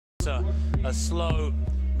A slow,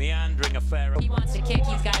 meandering affair. He wants to kick,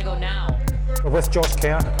 he's got to go now. With Josh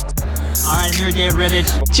Kerr. All right, here, David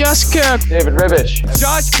Ribbich. Josh Kerr. David Ribbich.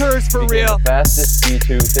 Josh Kerr's for real. Fastest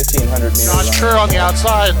B2 1500 meters. Josh Kerr on the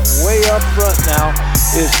outside. Way up front now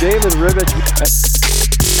is David Ribbich.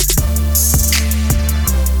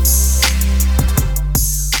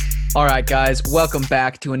 All right, guys, welcome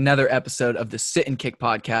back to another episode of the Sit and Kick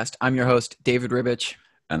podcast. I'm your host, David Ribbich.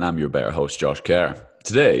 And I'm your better host, Josh Kerr.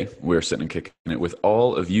 Today, we're sitting and kicking it with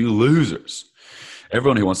all of you losers.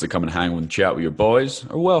 Everyone who wants to come and hang and chat with your boys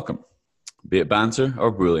are welcome. Be it banter or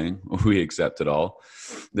bullying, we accept it all.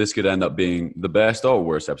 This could end up being the best or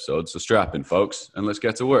worst episode, so strap in, folks, and let's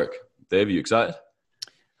get to work. Dave, are you excited?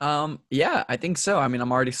 Yeah, I think so. I mean,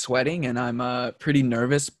 I'm already sweating and I'm pretty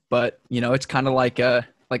nervous, but, you know, it's kind of like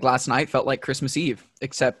last night felt like Christmas Eve,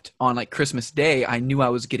 except on like Christmas Day, I knew I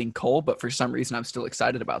was getting cold, but for some reason I'm still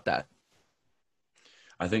excited about that.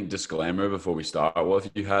 I think disclaimer before we start, what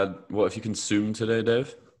have you consumed today,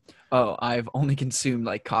 Dave? Oh, I've only consumed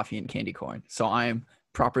like coffee and candy corn. So I am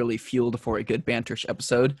properly fueled for a good banterish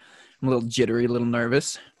episode. I'm a little jittery, a little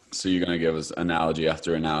nervous. So you're going to give us analogy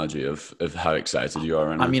after analogy of how excited you are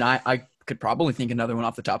right now? I mean, I could probably think another one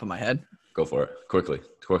off the top of my head. Go for it. Quickly.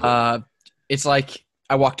 It's like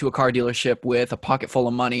I walk to a car dealership with a pocket full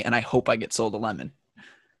of money and I hope I get sold a lemon.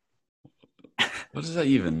 What does that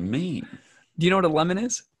even mean? Do you know what a lemon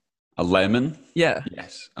is? A lemon? Yeah.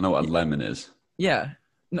 Yes. I know what a lemon is. Yeah.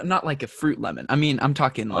 Not like a fruit lemon. I mean, I'm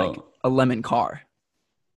talking like a lemon car.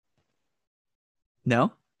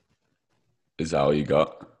 No? Is that all you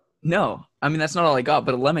got? No. I mean, that's not all I got,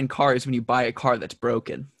 but a lemon car is when you buy a car that's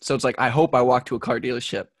broken. So it's like, I hope I walk to a car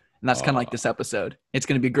dealership. And that's kind of like this episode. It's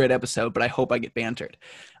going to be a great episode, but I hope I get bantered.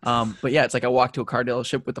 But yeah, it's like I walk to a car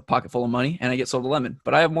dealership with a pocket full of money and I get sold a lemon.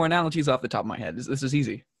 But I have more analogies off the top of my head. This is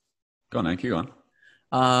easy. Go on, keep going.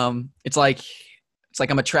 It's like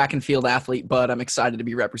I'm a track and field athlete, but I'm excited to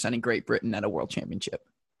be representing Great Britain at a world championship.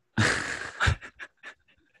 I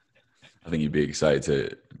think you'd be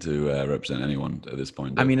excited to represent anyone at this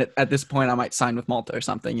point. I mean, at this point, I might sign with Malta or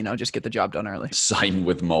something, you know, just get the job done early. Sign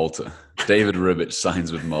with Malta. David Ribbich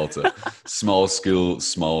signs with Malta. Small school,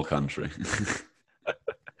 small country.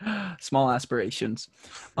 Small aspirations.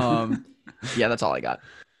 Yeah, that's all I got.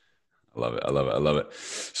 I love it.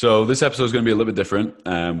 So this episode is going to be a little bit different.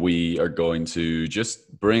 We are going to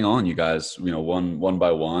just bring on you guys, you know, one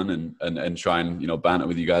by one and try and, you know, banter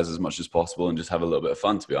with you guys as much as possible and just have a little bit of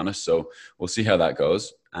fun, to be honest. So we'll see how that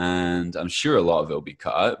goes. And I'm sure a lot of it will be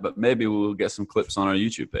cut out, but maybe we'll get some clips on our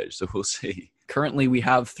YouTube page. So we'll see. Currently, we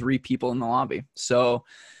have 3 people in the lobby. So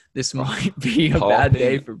this might be a bad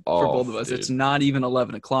day for both of us. Dude. It's not even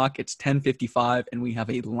 11 o'clock. It's 10:55 and we have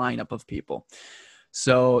a lineup of people.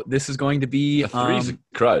 So this is going to be... 3 is a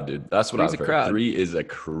crowd, dude. That's what I've heard. Crowd. 3 is a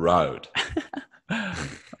crowd.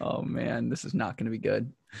 Oh, man. This is not going to be good.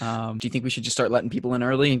 Do you think we should just start letting people in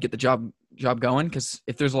early and get the job going? Because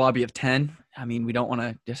if there's a lobby of 10, I mean, we don't want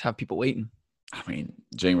to just have people waiting. I mean,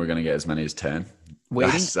 Jing, we're going to get as many as 10.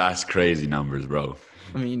 Waiting? That's crazy numbers, bro.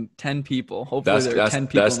 I mean, 10 people. Hopefully there are 10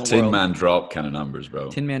 people that's in the Tin world. Man drop kind of numbers, bro.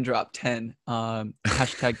 Tin Man drop 10.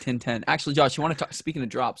 Hashtag Tin10. Actually, Josh, you want to talk? Speaking of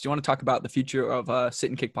drops, do you want to talk about the future of Sit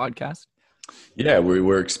and Kick podcast? Yeah,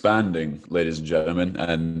 we're expanding, ladies and gentlemen,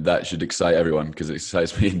 and that should excite everyone because it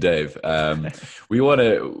excites me and Dave. We want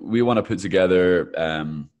to put together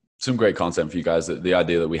some great content for you guys. The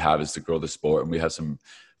idea that we have is to grow the sport, and we have some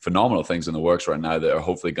phenomenal things in the works right now that are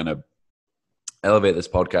hopefully going to elevate this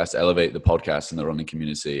podcast, elevate the podcast in the running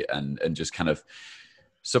community, and just kind of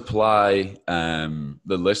supply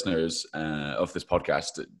the listeners of this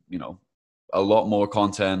podcast, you know, a lot more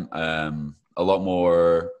content, a lot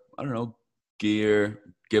more, I don't know, gear,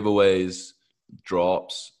 giveaways,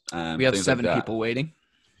 drops. We have 7 people waiting.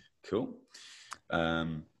 Cool.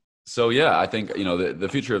 So yeah, I think, you know, the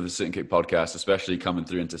future of the Sit and Kick podcast, especially coming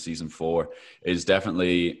through into season 4, is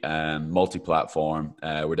definitely multi-platform.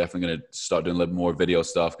 We're definitely going to start doing a little more video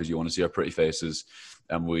stuff because you want to see our pretty faces,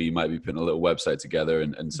 and we might be putting a little website together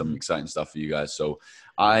and some exciting stuff for you guys. So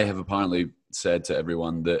I have apparently said to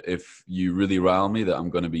everyone that if you really rile me, that I'm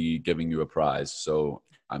going to be giving you a prize. So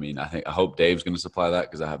I mean, I hope Dave's going to supply that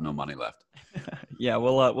because I have no money left. Yeah,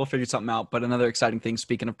 we'll figure something out. But another exciting thing,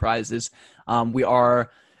 speaking of prizes, we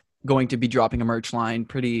are going to be dropping a merch line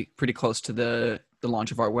pretty close to the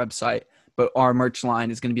launch of our website. But our merch line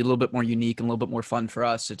is going to be a little bit more unique and a little bit more fun for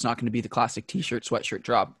us. It's not going to be the classic t-shirt, sweatshirt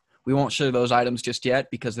drop. We won't share those items just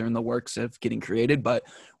yet because they're in the works of getting created, but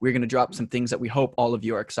we're going to drop some things that we hope all of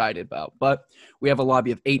you are excited about. But we have a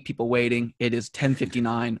lobby of 8 people waiting. It is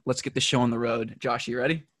 10:59. Let's get the show on the road. Josh, you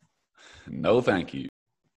ready? No, thank you.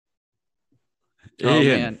 Oh,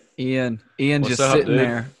 man. Ian's What's just up, sitting dude?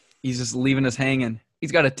 there. He's just leaving us hanging.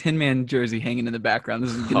 He's got a Tin Man jersey hanging in the background.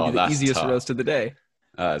 This is going to be the that's easiest tough. roast of the day.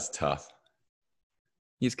 That's tough.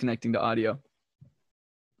 He's connecting to audio.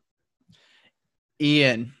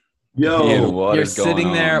 Ian, Ian, what you're is going sitting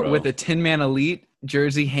on, there bro? with a Tin Man Elite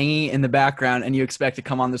jersey hanging in the background, and you expect to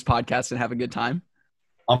come on this podcast and have a good time?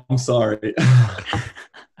 I'm sorry.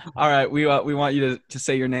 All right, we want you to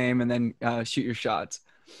say your name and then shoot your shots.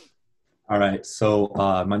 All right. So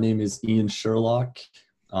my name is Ian Sherlock.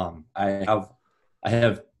 I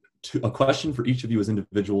have a question for each of you as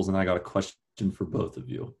individuals, and I got a question for both of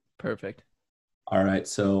you. Perfect. All right.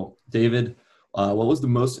 So David, what was the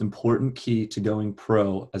most important key to going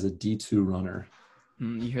pro as a D2 runner?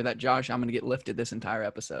 You hear that, Josh? I'm gonna get lifted this entire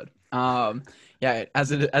episode. Yeah,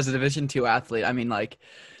 as a Division II athlete, I mean, like,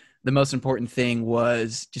 the most important thing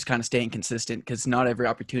was just kind of staying consistent, because not every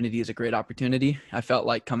opportunity is a great opportunity. I felt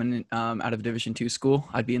like coming out of Division II school,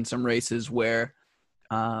 I'd be in some races where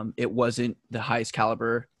it wasn't the highest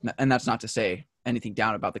caliber, and that's not to say anything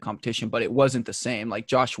down about the competition, but it wasn't the same. Like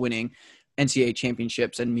Josh winning NCAA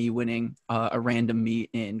championships and me winning a random meet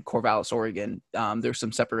in Corvallis, Oregon. There's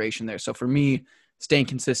some separation there. So for me, staying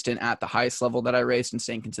consistent at the highest level that I raced and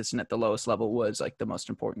staying consistent at the lowest level was like the most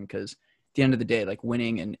important, because at the end of the day, like,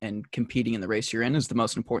 winning and competing in the race you're in is the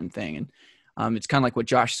most important thing. And it's kind of like what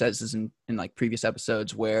Josh says is in like previous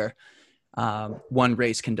episodes, where one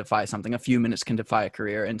race can defy something, a few minutes can defy a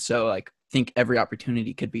career. And so, like, I think every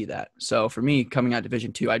opportunity could be that. So for me, coming out of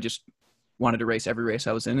Division II, I just wanted to race every race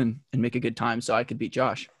I was in and make a good time so I could beat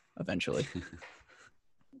Josh eventually.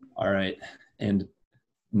 All right. And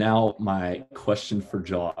now my question for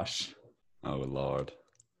Josh. Oh, Lord.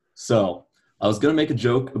 So I was going to make a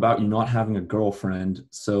joke about you not having a girlfriend.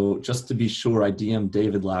 So just to be sure, I DM'd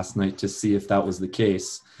David last night to see if that was the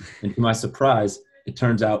case. And to my surprise, it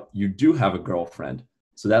turns out you do have a girlfriend.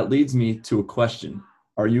 So that leads me to a question.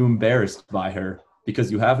 Are you embarrassed by her?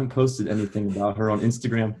 Because you haven't posted anything about her on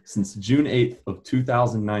Instagram since June 8th of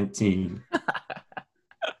 2019.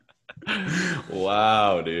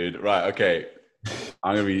 Wow, dude. Right. Okay.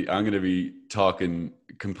 I'm gonna be talking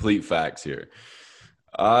complete facts here.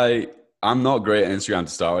 I'm not great at Instagram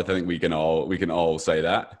to start with. I think we can all say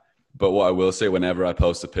that. But what I will say, whenever I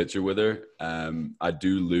post a picture with her, I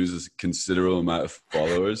do lose a considerable amount of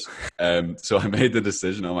followers. So I made the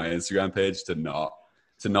decision on my Instagram page to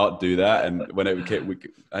not do that. And when I think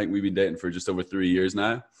we've been dating for just over 3 years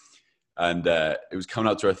now, and it was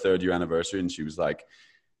coming up to our 3rd year anniversary, and she was like,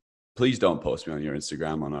 "Please don't post me on your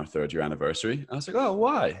Instagram on our 3rd year anniversary." And I was like, "Oh,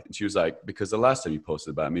 why?" And she was like, "Because the last time you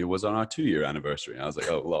posted about me was on our 2-year anniversary." And I was like,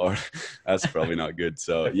 "Oh, Lord, that's probably not good."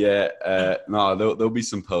 So yeah, no, there'll be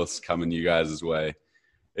some posts coming you guys' way.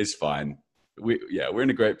 It's fine. We're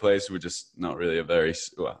in a great place. We're just not really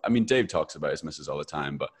well, I mean, Dave talks about his missus all the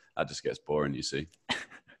time, but that just gets boring, you see.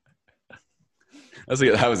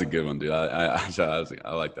 That was a good one, dude.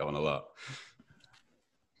 I like that one a lot.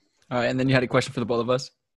 All right. And then you had a question for the both of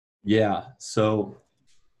us? Yeah. So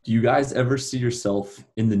do you guys ever see yourself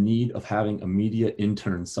in the need of having a media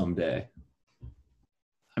intern someday?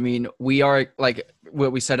 I mean, we are, like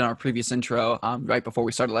what we said in our previous intro, right before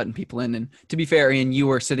we started letting people in. And to be fair, Ian, you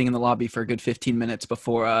were sitting in the lobby for a good 15 minutes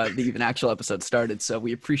before the even actual episode started. So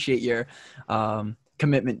we appreciate your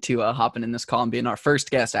commitment to hopping in this call and being our first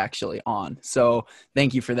guest actually on. So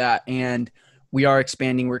thank you for that. And we are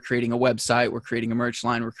expanding. We're creating a website. We're creating a merch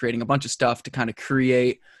line. We're creating a bunch of stuff to kind of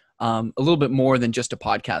create a little bit more than just a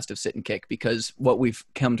podcast of Sit and Kick, because what we've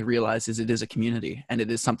come to realize is it is a community, and it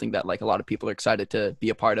is something that, like, a lot of people are excited to be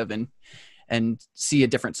a part of and see a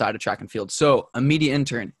different side of track and field. So a media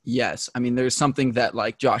intern, yes. I mean, there's something that,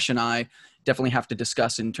 like, Josh and I definitely have to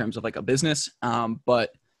discuss in terms of like a business,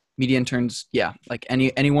 but media interns, yeah, like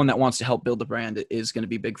anyone that wants to help build the brand is going to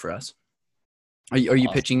be big for us. Are you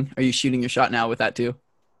Awesome. pitching? Are you shooting your shot now with that too?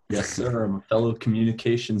 Yes, sir. I'm a fellow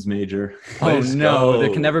communications major. Let's no, go.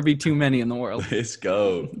 there can never be too many in the world. Let's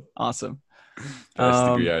go. Awesome. Best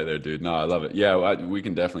degree out there, dude. No, I love it. Yeah, we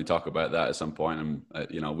can definitely talk about that at some point.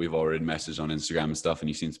 And we've already messaged on Instagram and stuff, and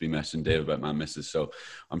he seems to be messaging Dave about my missus. So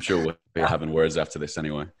I'm sure we'll be having words after this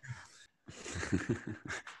anyway.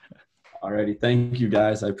 Alrighty, thank you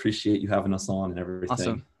guys. I appreciate you having us on and everything.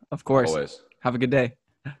 Awesome. Of course. Always. Have a good day.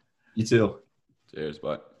 You too. Cheers.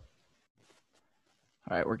 Bye.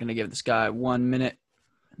 All right, we're going to give this guy 1 minute.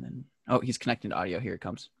 And then, he's connecting to audio. Here it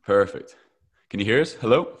comes. Perfect. Can you hear us?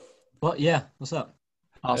 Hello? Well, yeah. What's up?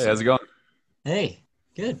 Awesome. Hey, how's it going? Hey,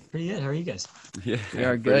 good. Pretty good. How are you guys? We Yeah,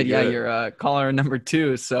 are pretty good. Yeah, you're caller number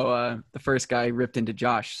 2. So the first guy ripped into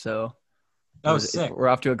Josh. So Oh, sick. we're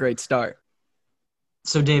off to a great start.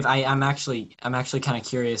 So, Dave, I'm actually kind of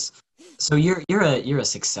curious. So you're a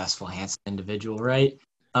successful, handsome individual, right?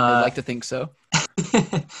 I'd like to think so.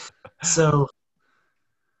 So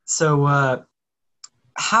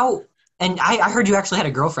how? And I heard you actually had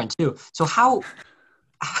a girlfriend too. So how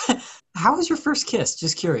was your first kiss?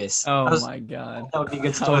 Just curious. Oh my God. That would be a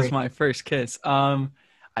good That story. was my first kiss. Not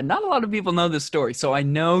a lot of people know this story, so I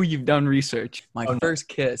know you've done research. My first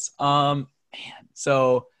kiss. Man.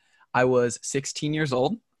 So I was 16 years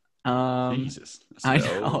old. Jesus. I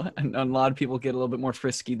know. And a lot of people get a little bit more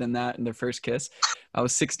frisky than that in their first kiss. I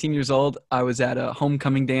was 16 years old. I was at a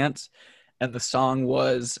homecoming dance, and the song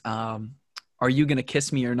was Are You Gonna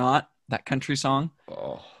Kiss Me or Not? That country song.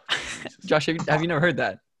 Oh, Josh, have you never heard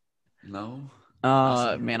that? no.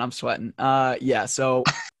 Man, I'm sweating. Yeah, so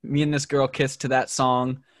me and this girl kissed to that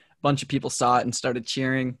song. A bunch of people saw it and started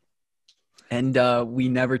cheering. And we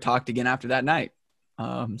never talked again after that night.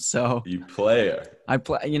 So You player. I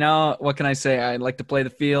play, what can I say? I like to play the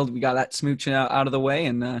field. We got that smooching out of the way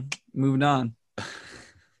and moved on.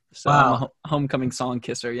 So Wow. I'm a homecoming song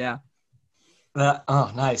kisser. Yeah.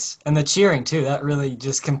 Oh, nice. And the cheering too. That really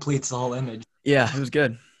just completes the whole image. Yeah, it was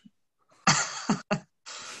good.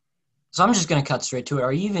 So I'm just gonna cut straight to it.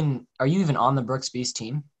 Are you even on the Brooks Beast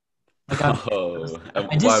team? Like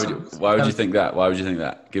Why would you think that? Why would you think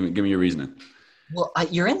that? Give me your reasoning. Well,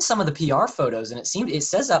 you're in some of the PR photos, and it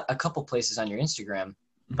says a couple places on your Instagram,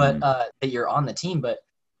 but that you're on the team. But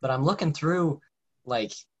I'm looking through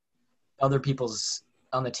like other people's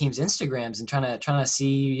on the team's Instagrams and trying to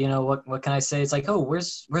see, what can I say? It's like, oh,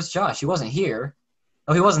 where's Josh? He wasn't here.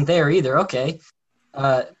 Oh, he wasn't there either. Okay.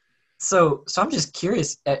 So I'm just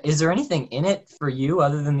curious. Is there anything in it for you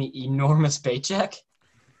other than the enormous paycheck?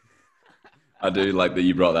 I do like that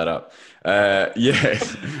you brought that up.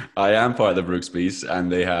 Yes, I am part of the Brooks Beast,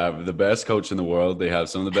 and they have the best coach in the world. They have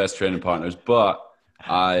some of the best training partners, but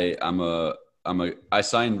I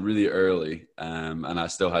signed really early, and I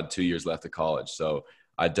still had 2 years left of college. So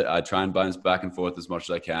I try and bounce back and forth as much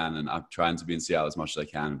as I can, and I'm trying to be in Seattle as much as I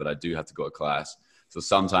can, but I do have to go to class. So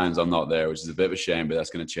sometimes I'm not there, which is a bit of a shame, but that's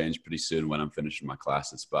going to change pretty soon when I'm finishing my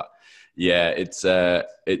classes. But yeah, it's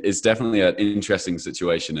definitely an interesting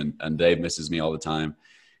situation, and Dave misses me all the time.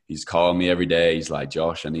 He's calling me every day. He's like,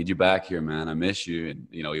 Josh, I need you back here, man. I miss you. And,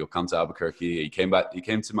 you'll come to Albuquerque. He came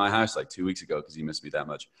to my house like 2 weeks ago because he missed me that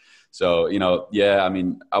much. So, yeah, I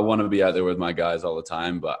mean, I want to be out there with my guys all the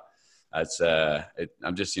time, but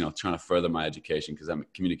I'm just, trying to further my education because a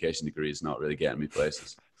communication degree is not really getting me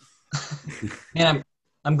places. Man,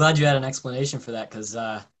 I'm glad you had an explanation for that because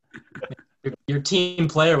your team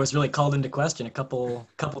player was really called into question a couple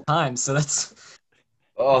times. So that's.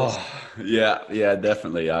 Oh yeah,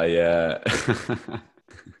 definitely. Okay.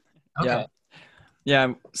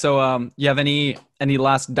 Yeah. So you have any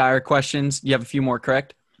last dire questions? You have a few more,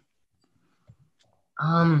 correct?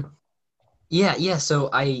 Yeah. So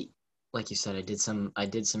like you said, I did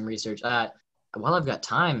some research. While I've got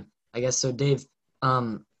time, I guess. So Dave,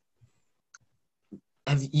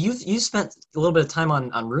 have you spent a little bit of time on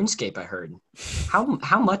RuneScape? I heard.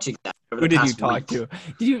 How much exactly? Who did you talk to?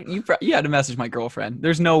 You had to message my girlfriend.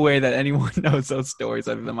 There's no way that anyone knows those stories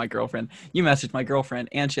other than my girlfriend. You messaged my girlfriend,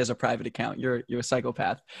 and she has a private account. You're a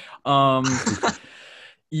psychopath.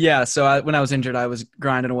 Yeah. So when I was injured, I was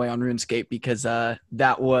grinding away on RuneScape because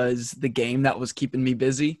that was the game that was keeping me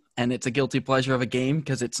busy, and it's a guilty pleasure of a game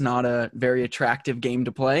because it's not a very attractive game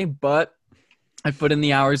to play. But I put in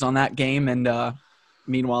the hours on that game, and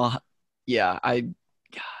meanwhile, yeah,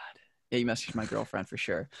 you messaged my girlfriend for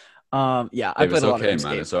sure. I played a lot of RuneScape.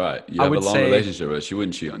 Man. It's all right. You have a long relationship with her. She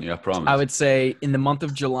wouldn't cheat on you, I promise. I would say in the month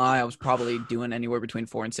of July, I was probably doing anywhere between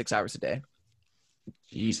 4 and 6 hours a day.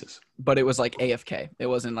 Jesus. But it was like AFK. It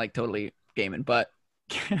wasn't like totally gaming. But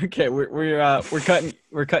okay, we're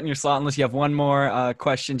cutting your slot unless you have one more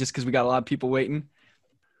question, just because we got a lot of people waiting.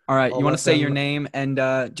 All right, you want to say your name and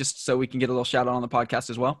just so we can get a little shout out on the podcast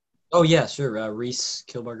as well? Oh yeah, sure. Reese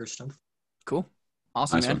Kilbarger Stumpf. Cool.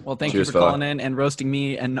 Awesome, nice man. one. Well, thank Cheers, you for fella. calling in and roasting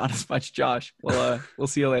me and not as much Josh. We'll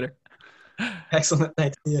see you later. Excellent.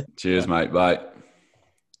 Thanks. Yeah. Cheers, mate. Bye.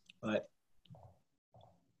 Bye.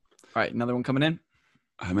 All right, another one coming in.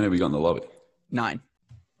 How many have we got in the lobby? 9.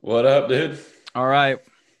 What up, dude? All right,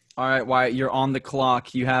 Wyatt, you're on the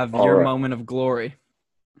clock. You have All your right. moment of glory.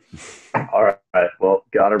 All right. Well,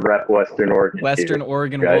 gotta rep Western Oregon. Western here,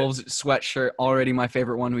 Oregon right? Wolves sweatshirt, already my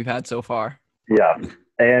favorite one we've had so far. Yeah.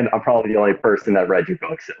 And I'm probably the only person that read your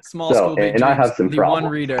books. Small School Big and Dreams, I have some the problems.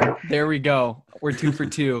 one reader. There we go. We're 2 for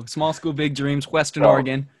 2. Small School Big Dreams, Western Oh.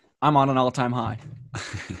 Oregon. I'm on an all-time high.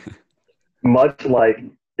 Much like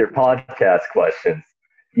your podcast questions,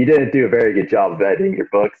 you didn't do a very good job of editing your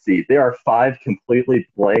book. See, there are 5 completely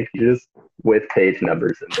blank pages with page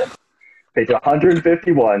numbers in them. Page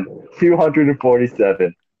 151,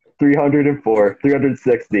 247, 304,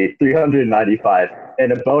 360, 395,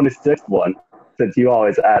 and a bonus sixth one, since you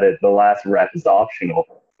always added the last rep is optional,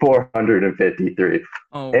 453.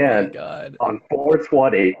 Oh And my God. on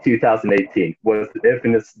 4/20/2018 was the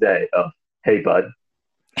infamous day of "Hey Bud."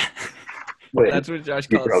 Wait, That's what Josh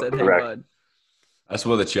you Collins broke said. the Hey, record. bud. That's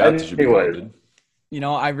what the chat should be Anyways. called, dude. You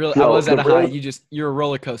know, I So, was at the a high. real- You're a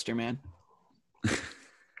roller coaster, man.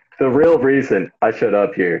 The real reason I showed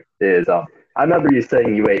up here is I remember you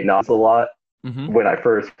saying you ate nuts a lot Mm-hmm. when I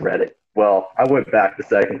first read it. Well, I went back the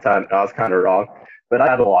second time and I was kind of wrong, but I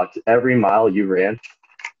had to watch every mile you ran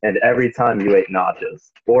and every time you ate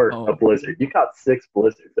nachos or Oh. a blizzard. You got 6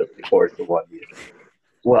 blizzards over the course of 1 year.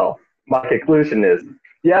 Well, my conclusion is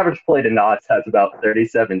the average plate of nuts has about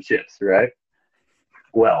 37 chips, right?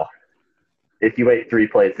 Well, if you ate 3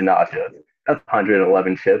 plates of nachos, that's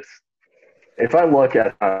 111 chips. If I look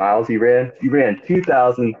at the miles you ran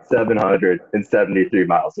 2,773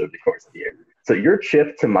 miles over the course of the year. So your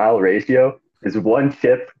chip to mile ratio is 1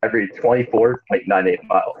 chip every 24.98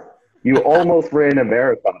 miles. You almost ran a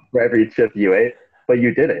marathon for every chip you ate, but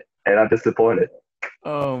you didn't, and I'm disappointed.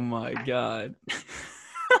 Oh my God.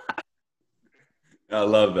 I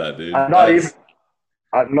love that, dude. I'm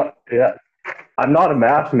not a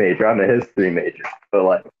math major. I'm a history major, but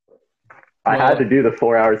like, I Well- had to do the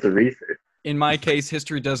 4 hours of research. In my case,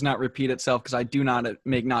 history does not repeat itself because I do not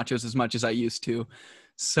make nachos as much as I used to.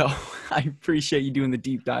 So I appreciate you doing the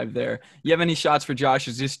deep dive there. You have any shots for Josh?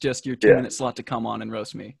 Is this just your 2-minute slot to come on and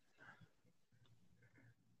roast me?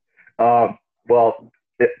 Well,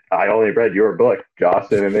 I only read your book. Josh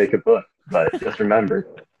didn't make a book, but just remember,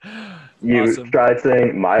 you Awesome. tried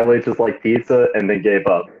saying mileage is like pizza and then gave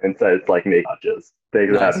up and said it's like nachos. Thanks for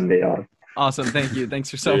Nice. having me on. Awesome. Thank you. Thanks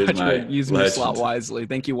for so Dude, much for my using your slot legend. wisely.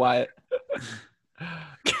 Thank you, Wyatt.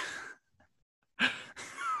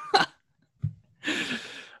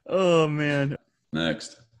 Oh, man.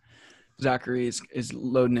 Next. Zachary is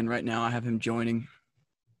loading in right now. I have him joining.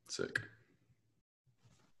 Sick.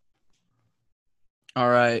 All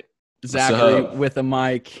right. Zachary up? with a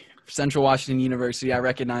mic. Central Washington University. I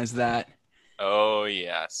recognize that. Oh,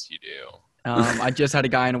 yes, you do. I just had a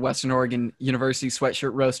guy in a Western Oregon University sweatshirt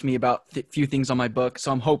roast me about a few things on my book.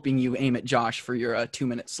 So I'm hoping you aim at Josh for your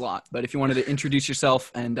 2-minute slot. But if you wanted to introduce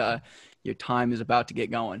yourself and your time is about to get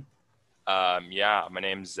going. Yeah, my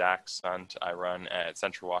name's Zach Sunt. I run at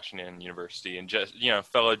Central Washington University and just,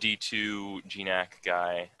 fellow D2 GNAC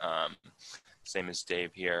guy. Same as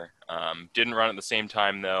Dave here. Didn't run at the same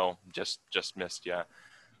time though. Just missed you.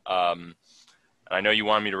 I know you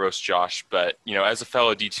wanted me to roast Josh, but, as a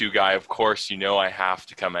fellow D2 guy, of course, I have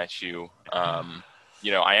to come at you. I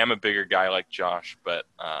am a bigger guy like Josh, but,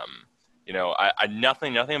 I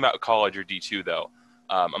nothing about college or D2 though.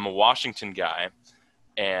 I'm a Washington guy,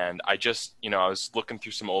 and I just, I was looking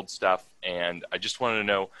through some old stuff, and I just wanted to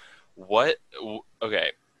know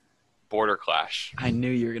Border Clash. I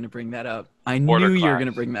knew you were going to bring that up.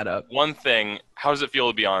 One thing, how does it feel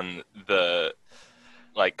to be on the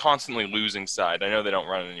constantly losing side? I know they don't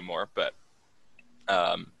run it anymore, but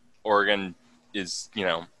Oregon is,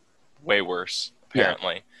 way worse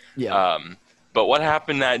apparently. Yeah. But what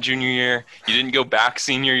happened that junior year? You didn't go back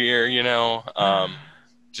senior year,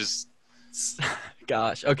 just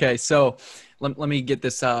Gosh. Okay. So let me get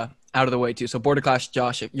this out of the way too. So Border Clash,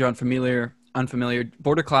 Josh, if you're unfamiliar,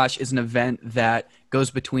 Border Clash is an event that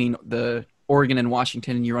goes between the Oregon and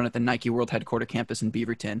Washington, and you run at the Nike World Headquarter campus in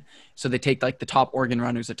Beaverton. So they take the top Oregon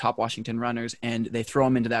runners, the top Washington runners, and they throw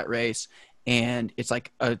them into that race. And it's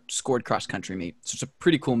like a scored cross-country meet. So it's a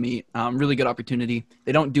pretty cool meet. Really good opportunity.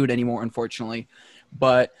 They don't do it anymore, unfortunately.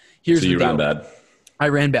 But here's the deal. So you ran bad. I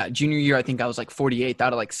ran bad. Junior year, I think I was 48th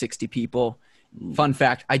out of 60 people. Fun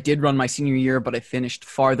fact, I did run my senior year, but I finished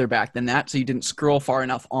farther back than that. So you didn't scroll far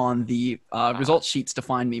enough on the results sheets to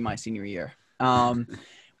find me my senior year.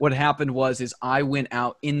 What happened was I went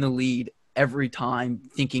out in the lead every time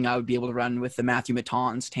thinking I would be able to run with the Matthew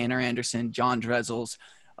Matons, Tanner Anderson, John Drezzels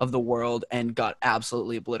of the world, and got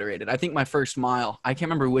absolutely obliterated. I think my first mile, I can't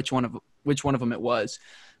remember which one of them it was,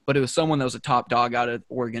 but it was someone that was a top dog out of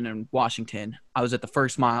Oregon and Washington. I was at the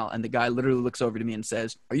first mile, and the guy literally looks over to me and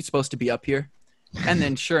says, "Are you supposed to be up here?" And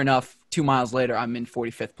then sure enough, 2 miles later, I'm in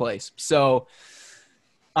 45th place. So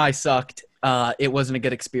I sucked. It wasn't a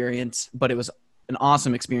good experience, but it was an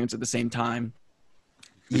awesome experience at the same time.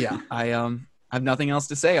 Yeah, I have nothing else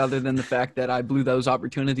to say other than the fact that I blew those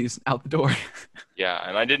opportunities out the door. Yeah,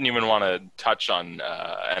 and I didn't even want to touch on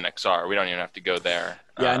NXR. We don't even have to go there.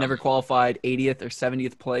 Yeah, I never qualified. 80th or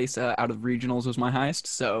 70th place out of regionals was my highest.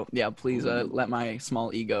 So, yeah, please let my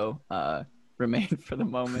small ego remain for the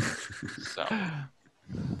moment. So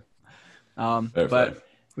But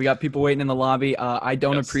we got people waiting in the lobby. I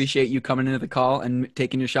don't appreciate you coming into the call and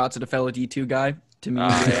taking your shots at a fellow D2 guy. To me,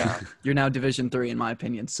 you're now Division 3 in my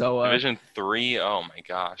opinion. So Division 3, oh my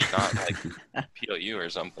gosh, not like PLU or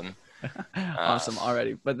something. Awesome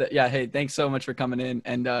already. But hey, thanks so much for coming in,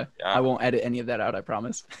 and I won't edit any of that out, I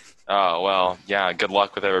promise. Oh, well, yeah, good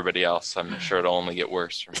luck with everybody else. I'm sure it'll only get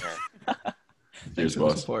worse from here. Thanks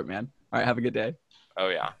for the support, man. All right, have a good day. Oh,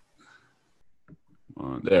 yeah.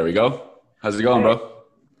 There we go. How's it going, bro?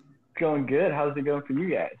 Going good. How's it going for you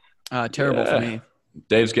guys? Terrible for me.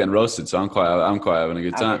 Dave's getting roasted, so I'm quite having a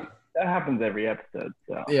good time. That happens every episode.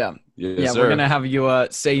 So yeah, yes, we're gonna have you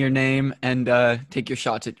say your name and take your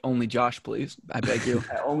shots at only Josh, please. I beg you.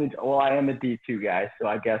 I am a D2 guy, so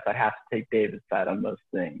I guess I have to take David's side on most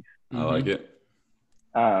things. I like it.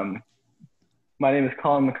 My name is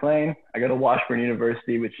Colin McLean. I go to Washburn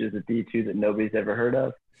University, which is a D2 that nobody's ever heard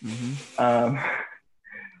of.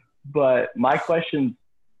 But my questions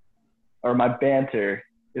or my banter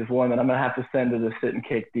is one that I'm going to have to send to the Sit and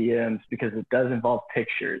Kick DMs because it does involve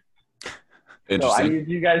pictures. So I need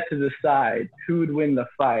you guys to decide who would win the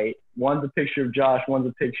fight. One's a picture of Josh, one's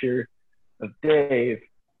a picture of Dave,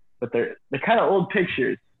 but they're kind of old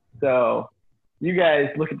pictures. So you guys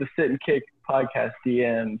look at the Sit and Kick podcast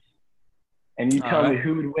DMs and you tell me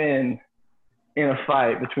who would win in a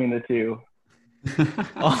fight between the two.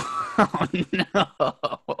 Oh, no.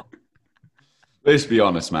 Let's be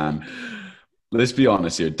honest, man. Let's be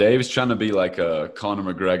honest here. Dave's trying to be like a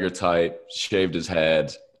Conor McGregor type, shaved his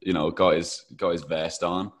head, got his vest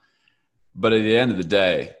on. But at the end of the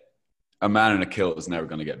day, a man in a kilt is never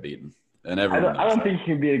going to get beaten. And I don't think you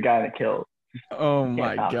can beat a guy in a kilt. Oh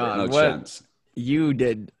my God. No chance. You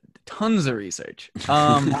did tons of research.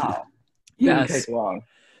 Wow. Yes. Didn't take long.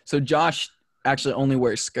 So Josh actually only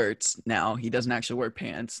wears skirts now. He doesn't actually wear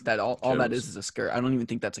pants. That all that is a skirt. I don't even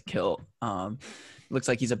think that's a kilt. Looks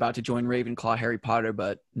like he's about to join Ravenclaw Harry Potter,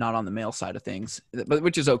 but not on the male side of things, but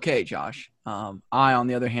which is okay, Josh. I, on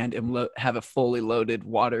the other hand, have a fully loaded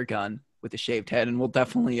water gun with a shaved head, and we'll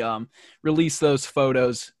definitely release those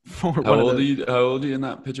photos. For How old are you in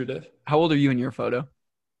that picture, Dave? How old are you in your photo?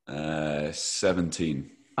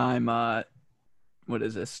 17. I'm what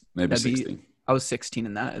is this? Maybe 16. I was 16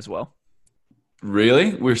 in that as well.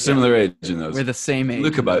 Really? We're similar age in those. We're the same age. You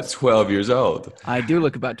look about 12 years old. I do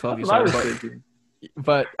look about 12 years old.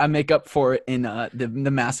 But I make up for it in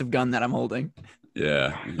the massive gun that I'm holding.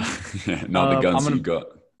 Yeah. Not the guns you got.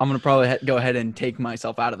 I'm going to probably go ahead and take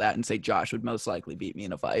myself out of that and say Josh would most likely beat me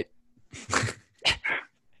in a fight.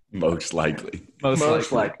 Most likely.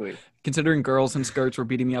 Most likely. Considering girls in skirts were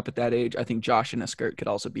beating me up at that age, I think Josh in a skirt could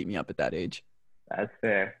also beat me up at that age. That's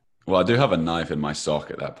fair. Well, I do have a knife in my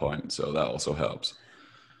sock at that point, so that also helps.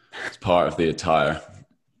 It's part of the attire.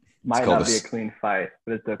 Might not be a clean fight,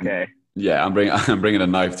 but it's okay. Yeah, I'm bringing a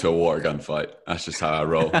knife to a water gun fight. That's just how I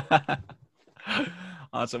roll.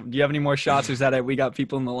 Awesome. Do you have any more shots, or is that it? We got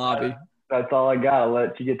people in the lobby. That's all I got. I'll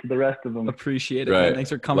let you get to the rest of them. Appreciate it. Right. Man. Thanks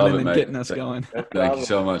for coming in and getting us going. Thank you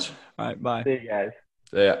so much. All right, bye. See you guys.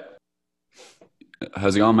 Yeah.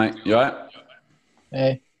 How's it going, mate? You all right?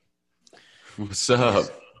 Hey. What's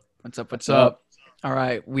up? What's up? All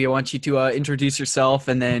right. We want you to introduce yourself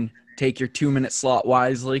and then take your 2-minute slot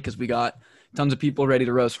wisely because we got tons of people ready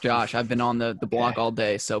to roast Josh. I've been on the block all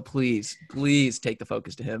day, so please take the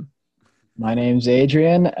focus to him. My name's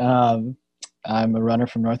Adrian. I'm a runner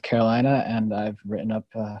from North Carolina, and I've written up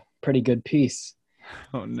a pretty good piece.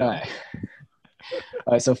 Oh, no.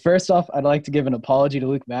 All right, so first off, I'd like to give an apology to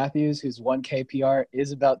Luke Matthews, whose 1K PR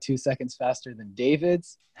is about 2 seconds faster than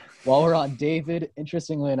David's. While we're on David,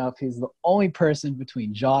 interestingly enough, he's the only person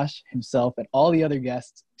between Josh, himself, and all the other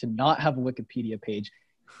guests to not have a Wikipedia page,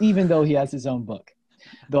 even though he has his own book.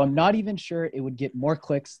 Though I'm not even sure it would get more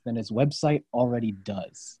clicks than his website already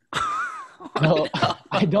does. So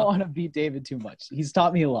I don't want to beat David too much. He's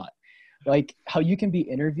taught me a lot. Like how you can be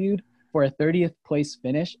interviewed for a 30th place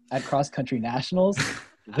finish at Cross Country Nationals,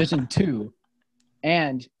 Division 2,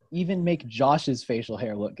 and even make Josh's facial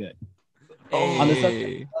hair look good. On the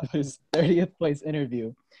subject of his 30th place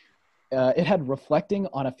interview, it had reflecting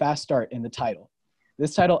on a fast start in the title.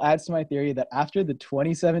 This title adds to my theory that after the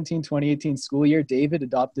 2017-2018 school year, David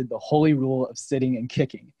adopted the holy rule of sitting and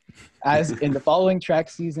kicking. As in the following track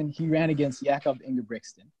season, he ran against Jakob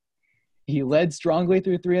Ingebrigtsen. He led strongly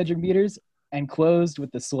through 300 meters and closed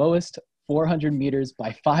with the slowest 400 meters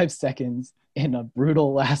by 5 seconds in a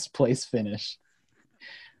brutal last place finish.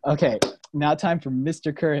 Okay, now time for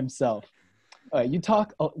Mr. Kerr himself. You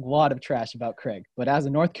talk a lot of trash about Craig, but as a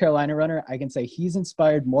North Carolina runner, I can say he's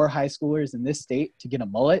inspired more high schoolers in this state to get a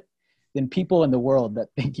mullet than people in the world that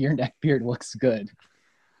think your neck beard looks good.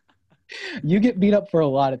 You get beat up for a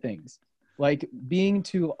lot of things, like being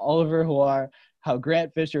to Oliver Huar how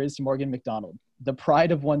Grant Fisher is to Morgan McDonald, the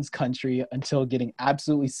pride of one's country until getting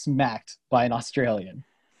absolutely smacked by an Australian.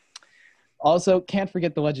 Also, can't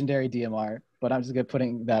forget the legendary DMR, but I'm just going to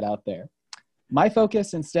putting that out there. My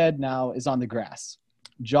focus instead now is on the grass.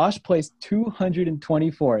 Josh placed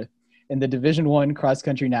 224th in the Division I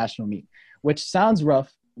cross-country national meet, which sounds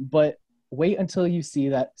rough, but wait until you see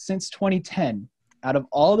that since 2010, out of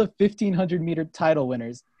all the 1,500-meter title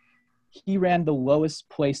winners, he ran the lowest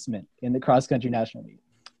placement in the cross-country national meet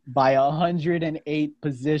by 108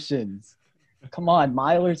 positions. Come on,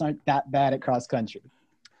 milers aren't that bad at cross-country.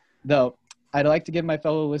 Though, I'd like to give my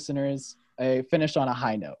fellow listeners a finish on a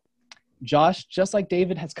high note. Josh, just like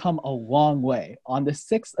David, has come a long way. On the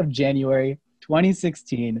 6th of January,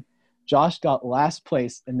 2016, Josh got last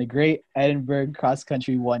place in the Great Edinburgh Cross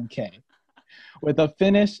Country 1K with a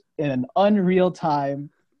finish in an unreal time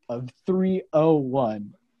of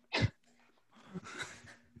 3:01.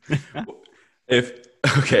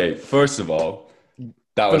 First of all,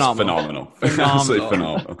 that was phenomenal. Absolutely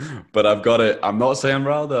phenomenal. But I'm not saying I'm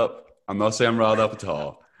riled up. I'm not saying I'm riled up at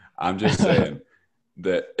all. I'm just saying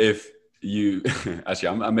that if you actually,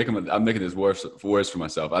 I'm making this worse for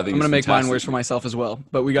myself. I think I'm going to make mine worse for myself as well.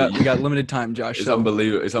 But we got limited time, Josh. It's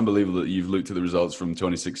unbelievable. It's unbelievable that you've looked at the results from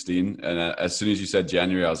 2016, and as soon as you said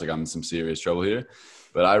January, I was like, I'm in some serious trouble here.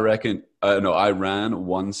 But I reckon, I ran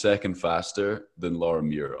 1 second faster than Laura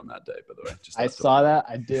Muir on that day. By the way, I saw that.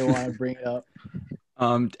 I did want to bring it up.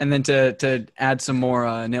 And then to add some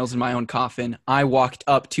more nails in my own coffin, I walked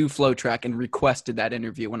up to Flow Track and requested that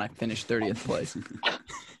interview when I finished 30th place.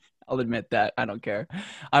 I'll admit that. I don't care.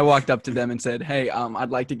 I walked up to them and said, hey, I'd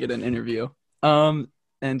like to get an interview. And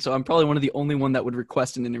so I'm probably one of the only one that would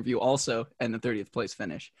request an interview also in the 30th place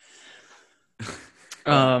finish.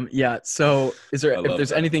 Yeah. So if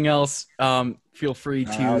there's anything else, feel free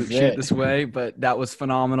to shoot this way, but that was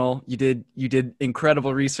phenomenal. You did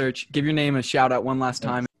incredible research. Give your name a shout out one last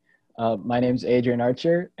time. My name's Adrian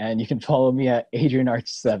Archer, and you can follow me at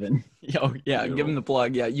AdrianArch7. Oh, yeah, give him the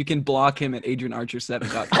plug. Yeah, you can block him at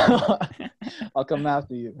AdrianArcher7.com. I'll come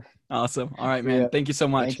after you. Awesome. All right, man. Thank you so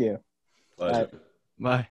much. Thank you.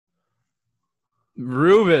 Bye.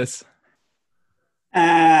 Rubus.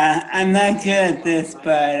 I'm not good at this,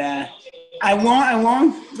 but I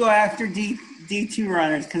won't go after D2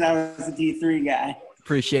 runners because I was a D3 guy.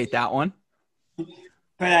 Appreciate that one.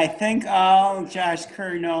 But I think all Josh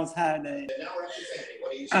Kerr knows how to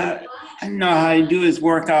do his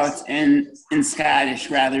workouts in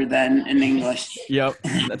Scottish rather than in English. Yep,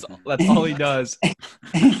 that's all he does.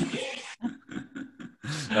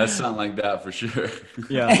 That sounds like that for sure.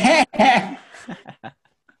 Yeah.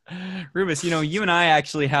 Rubus, you and I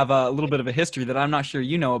actually have a little bit of a history that I'm not sure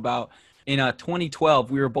you know about. In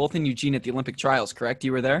 2012, we were both in Eugene at the Olympic trials, correct?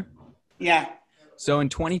 You were there? Yeah. So in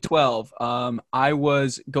 2012, I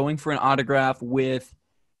was going for an autograph with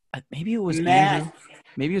maybe it was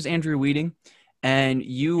Andrew Weeding, and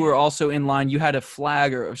you were also in line. You had a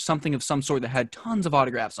flag or something of some sort that had tons of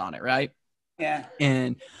autographs on it, right? Yeah.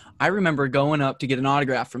 And I remember going up to get an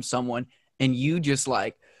autograph from someone, and you just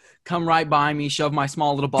like come right by me, shove my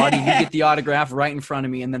small little body, you get the autograph right in front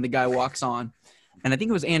of me, and then the guy walks on. And I think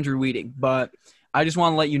it was Andrew Weeding, but I just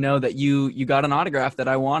want to let you know that you got an autograph that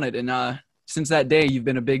I wanted, and since that day, you've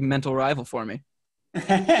been a big mental rival for me.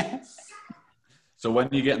 So when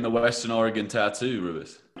are you getting the Western Oregon tattoo,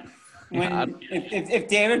 Rubus? If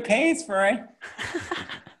David pays for it.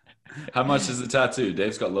 How much is the tattoo?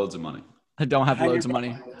 Dave's got loads of money. I don't have loads of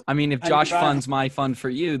money. I mean, if Josh funds my fund for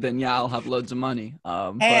you, then yeah, I'll have loads of money.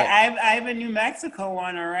 I have a New Mexico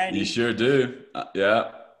one already. You sure do.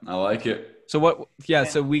 Yeah, I like it. So what? Yeah,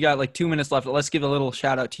 so we got like 2 minutes left. Let's give a little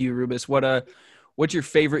shout out to you, Rubus. What's your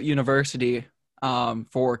favorite university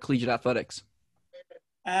for collegiate athletics?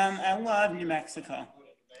 I love New Mexico.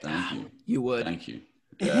 Thank you. You would. Thank you.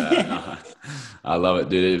 Yeah, I love it,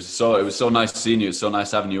 dude. It was so nice seeing you. It's so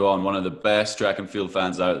nice having you on. One of the best track and field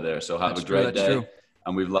fans out there. So have a great day. True.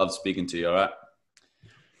 And we've loved speaking to you. All right.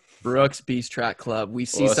 Brooks Beast Track Club. We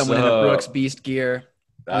see someone in a Brooks Beast gear.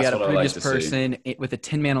 We had a previous person with a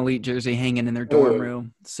Tin Man Elite jersey hanging in their dorm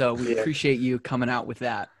room. So we appreciate you coming out with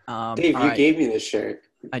that. Dave, you gave me this shirt.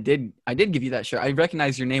 I did give you that shirt. I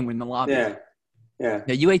recognize your name in the lobby. Yeah.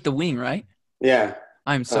 You ate the wing, right? Yeah.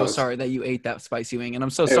 I'm so sorry that you ate that spicy wing. And I'm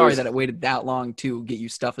so sorry that it waited that long to get you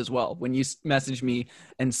stuff as well. When you messaged me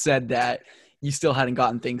and said that you still hadn't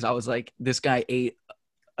gotten things, I was like, this guy ate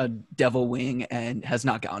a devil wing and has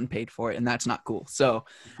not gotten paid for it. And that's not cool. So,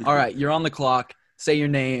 all right, you're on the clock. Say your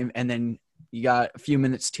name and then You got a few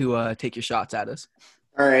minutes to take your shots at us.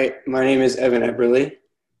 All right. My name is Evan Eberly.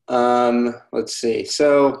 Let's see.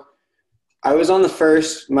 So I was on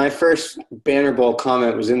my first Banner Bowl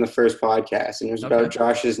comment was in the first podcast, and it was about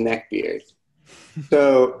Josh's neck beard.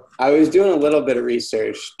 So I was doing a little bit of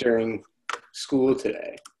research during school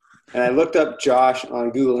today, and I looked up Josh on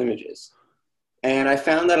Google Images, and I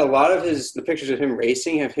found that a lot of the pictures of him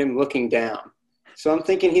racing have him looking down. So I'm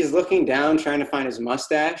thinking he's looking down, trying to find his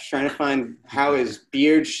mustache, trying to find how his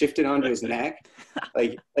beard shifted onto his neck.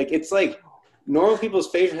 Like it's like normal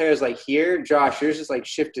people's facial hair is like here. Josh, yours is like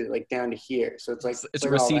shifted like down to here. So it's like it's a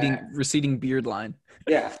receding beard line.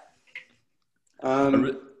 Yeah. I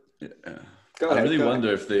really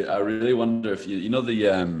wonder if you know the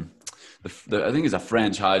I think it's a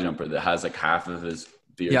French high jumper that has like half of his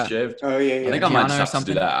beard shaved. Oh yeah. I think I might have to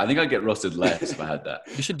do that. I think I'd get roasted less if I had that.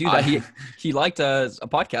 You should do that. He liked a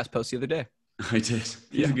podcast post the other day. I did.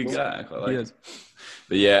 He's a good guy. I quite like him.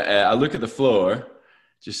 But yeah, I look at the floor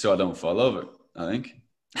just so I don't fall over, I think.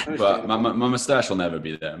 But my mustache will never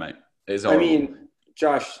be there, mate. I mean,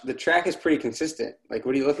 Josh, the track is pretty consistent. Like,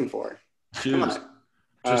 what are you looking for? Shoes. Come on.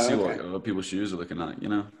 Just see what people's shoes are looking like, you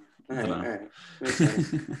know? All right. Makes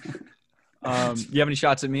sense. You have any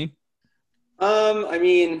shots at me? I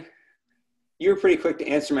mean, you were pretty quick to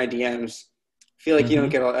answer my DMs. I feel like you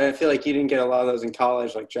didn't get a lot of those in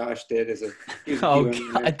college like Josh did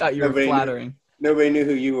I thought you were flattering. Nobody knew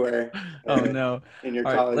who you were. Oh no. In your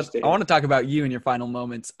college days. I want to talk about you in your final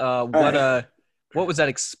moments. What was that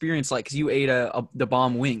experience like? Because you ate the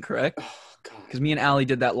bomb wing, correct? Oh, God. Because me and Allie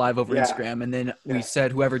did that live over Instagram, and then we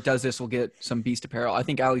said whoever does this will get some Beast apparel. I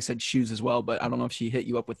think Allie said shoes as well, but I don't know if she hit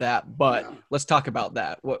you up with that. But let's talk about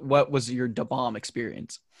that. What was your da bomb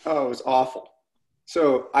experience? Oh, it was awful.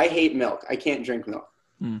 So I hate milk. I can't drink milk.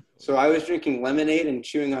 So I was drinking lemonade and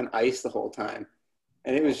chewing on ice the whole time.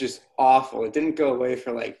 And it was just awful. It didn't go away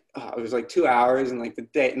for it was like 2 hours. And like the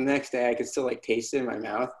next day I could still like taste it in my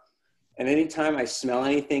mouth. And anytime I smell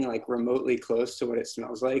anything like remotely close to what it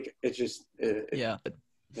smells like, it just, yeah.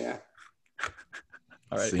 All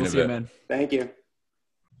right. We'll see you, man. Thank you.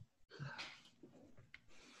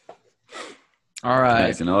 All right.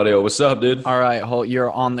 Nice and audio. What's up, dude? All right, Holt,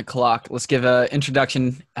 you're on the clock. Let's give an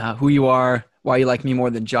introduction, who you are, why you like me more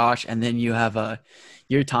than Josh, and then you have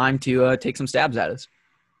your time to take some stabs at us.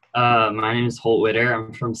 My name is Holt Witter.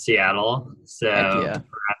 I'm from Seattle, so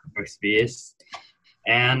Beast.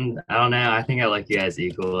 And I don't know. I think I like you guys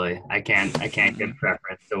equally. I can't give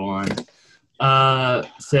preference to one.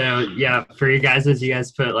 So yeah, for you guys, as you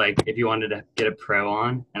guys put if you wanted to get a pro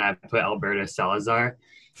on, and I put Alberto Salazar.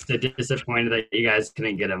 So disappointed that you guys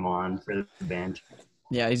couldn't get him on for the band.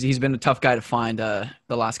 Yeah, he's been a tough guy to find the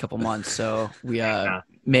last couple months. So we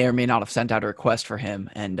may or may not have sent out a request for him.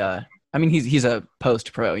 And I mean, he's a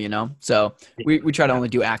post pro, you know. So we try to only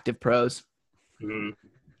do active pros. Mm-hmm.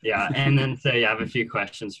 Yeah, and then I have a few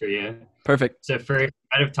questions for you. Perfect. So first,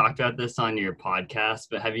 I'd have talked about this on your podcast,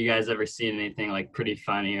 but have you guys ever seen anything pretty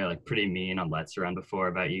funny or pretty mean on Let's Run before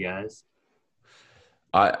about you guys?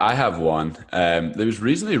 I have one. It was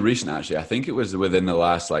reasonably recent, actually. I think it was within the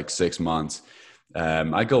last 6 months.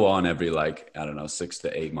 I go on every 6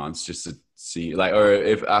 to 8 months just to see or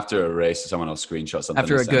if after a race someone will screenshot something.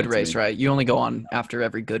 After a good race, right? You only go on after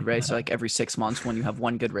every good race. So every 6 months when you have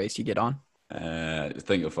one good race, you get on. I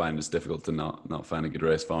think you'll find it's difficult to not find a good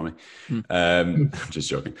race for me. Just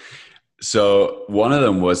joking. So one of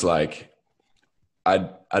them was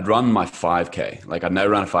I'd run my 5K. I'd never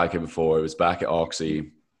ran a 5K before. It was back at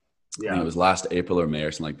Oxy. Yeah. And it was last April or May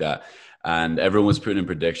or something like that. And everyone was putting in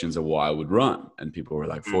predictions of what I would run. And people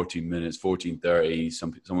were 14 minutes, 14:30.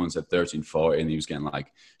 Someone said 13:40, and he was getting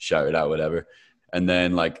shouted out, whatever. And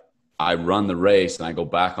then I run the race and I go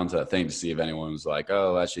back onto that thing to see if anyone was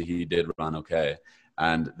oh, actually he did run okay.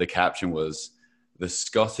 And the caption was, "The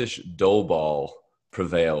Scottish dough ball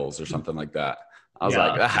prevails," or something like that. I was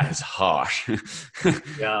that is harsh.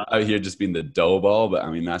 Out here just being the dough ball, but I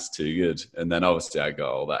mean, that's too good. And then obviously I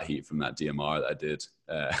got all that heat from that DMR that I did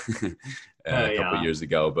a couple of years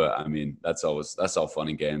ago. But I mean, that's all fun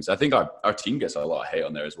and games. I think our team gets a lot of hate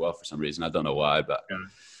on there as well for some reason. I don't know why, but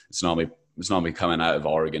it's not me coming out of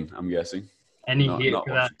Oregon, I'm guessing. Any heat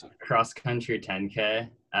for that cross country 10K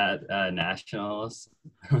at Nationals?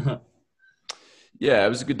 Yeah, it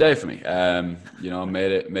was a good day for me.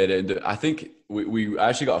 Made it into, I think we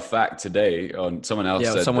actually got a fact today on someone else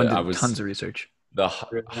said someone that did I was tons of research. The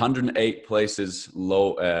 108 places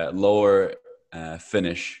lower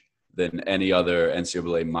finish than any other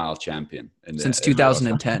NCAA mile champion since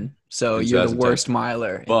 2010. So you're the worst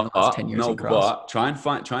miler in the last 10 years in cross. But try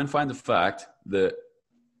and find the fact that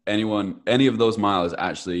any of those milers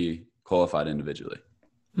actually qualified individually.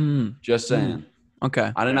 Just saying.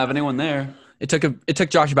 Okay. I didn't have anyone there. It took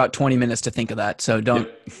Josh about 20 minutes to think of that. So don't.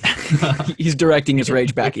 He's directing his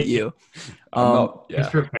rage back at you. But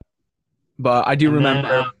I do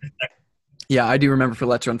remember. I do remember for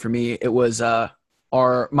Let's Run for me, it was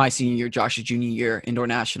my senior year, Josh's junior year, indoor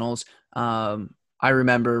nationals. I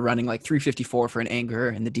remember running like 354 for an anger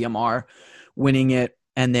in the DMR, winning it,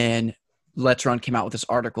 and then Let's Run came out with this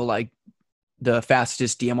article like the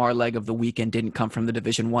fastest DMR leg of the weekend didn't come from the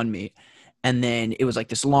Division I meet. And then it was like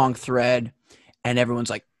this long thread, and everyone's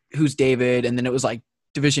like, who's David? And then it was like,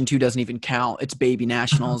 Division II doesn't even count. It's baby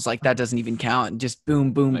nationals. Like, that doesn't even count. And just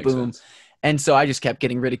boom, boom, Makes boom. sense. And so I just kept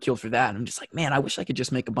getting ridiculed for that. And I'm just like, man, I wish I could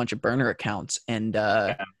just make a bunch of burner accounts and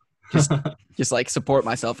just like support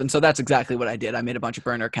myself. And so that's exactly what I did. I made a bunch of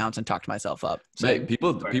burner accounts and talked myself up. So, Mate,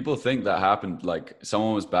 people think that happened. Like,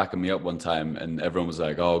 someone was backing me up one time and everyone was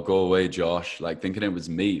like, oh, go away, Josh. Like, thinking it was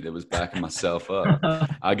me that was backing myself up.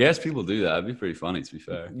 I guess people do that. It'd be pretty funny, to be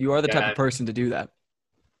fair. You are the type of person to do that.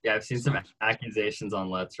 Yeah, I've seen some accusations on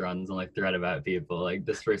Let's Runs and like thread about people. Like,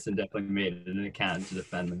 this person definitely made an account to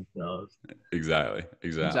defend themselves. Exactly.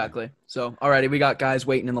 So, alrighty, we got guys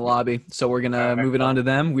waiting in the lobby. So we're going to move it on to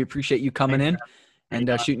them. We appreciate you coming in and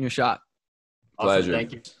shooting your shot. Pleasure.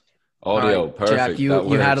 Thank you. Audio, right, perfect. Jack, you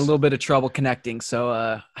had a little bit of trouble connecting.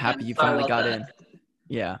 So happy you finally got in.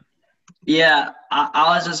 Yeah. Yeah,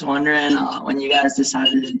 I was just wondering when you guys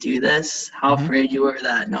decided to do this, how afraid you were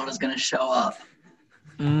that no one was going to show up.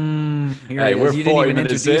 Hey, we're 40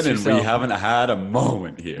 minutes in and we haven't had a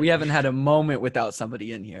moment here. We haven't had a moment without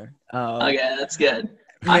somebody in here. Okay, that's good.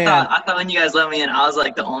 I thought when you guys let me in, I was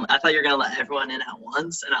like I thought you were gonna let everyone in at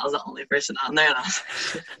once, and I was the only person on there. And I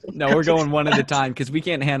was No, we're going one at a time because we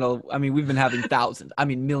can't handle. I mean, we've been having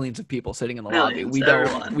millions of people sitting in the lobby. We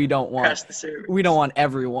don't want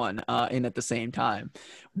everyone in at the same time.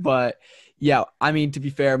 But yeah, I mean, to be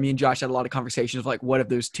fair, me and Josh had a lot of conversations of like, what if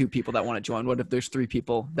there's 2 people that want to join? What if there's 3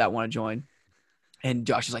 people that want to join? And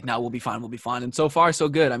Josh is like, no, we'll be fine. And so far, so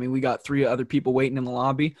good. I mean, we got 3 other people waiting in the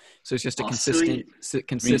lobby. So it's just a consistent.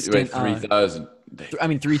 3,000. I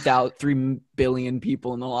mean, 3 billion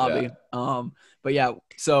people in the lobby. Yeah. But yeah,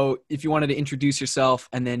 so if you wanted to introduce yourself,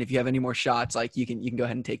 and then if you have any more shots, like you can go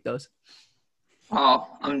ahead and take those. Oh,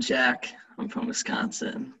 I'm Jack. I'm from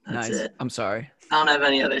Wisconsin. That's nice. it. I'm sorry. I don't have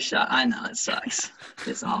any other shot. I know it sucks.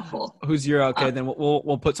 It's awful. Who's your then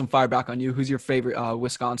we'll put some fire back on you. Who's your favorite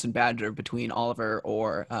Wisconsin Badger between Oliver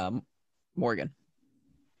or Morgan?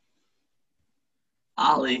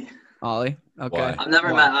 Ollie. Okay. Why? I've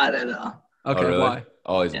never met either though. Okay, really? Why?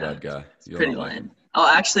 Ollie's a bad guy. It's pretty lame. Oh,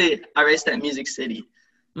 actually, I raced at Music City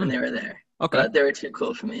when they were there. Okay. But they were too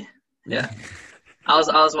cool for me. Yeah. I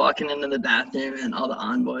was walking into the bathroom and all the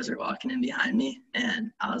on boys were walking in behind me,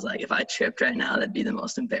 and I was like, if I tripped right now, that'd be the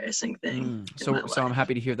most embarrassing thing. So I'm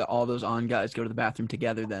happy to hear that all those on guys go to the bathroom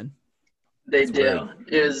together then. They do.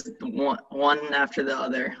 It was one after the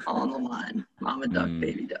other, all on the line. Mama duck,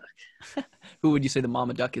 baby duck. Who would you say the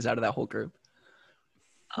mama duck is out of that whole group?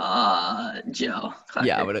 Joe. Clark.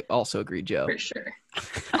 Yeah, I would also agree, Joe. For sure.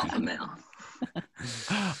 Alpha male.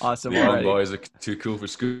 Awesome. Yeah, boys are too cool for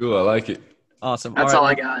school. I like it. Awesome. That's all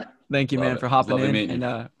I got. Thank you, man, for hopping in,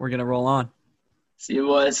 and we're gonna roll on. See you,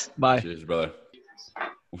 boys. Bye. Cheers, brother.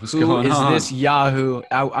 What's Who going is on? this Yahoo?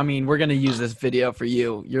 I mean, we're gonna use this video for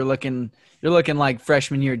you. You're looking like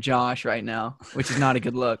freshman year Josh right now, which is not a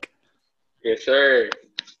good look. Yes, sir.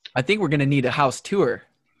 I think we're gonna need a house tour.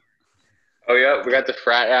 Oh yeah, we got the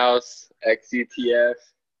frat house, XUTF.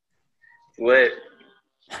 Lit.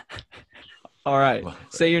 All right.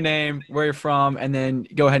 Say your name, where you're from, and then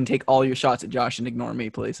go ahead and take all your shots at Josh and ignore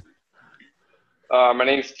me, please. My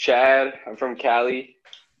name's Chad. I'm from Cali.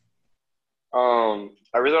 I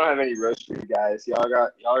really don't have any roast for you guys. Y'all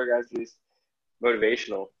are guys just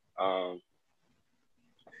motivational.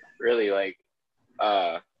 Really, like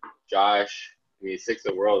Josh. I mean, 6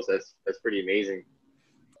 of the worlds. That's pretty amazing.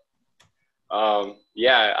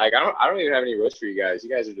 Yeah, like I don't even have any roast for you guys.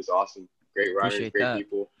 You guys are just awesome. Great runners, Appreciate great that.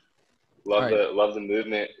 people. Love the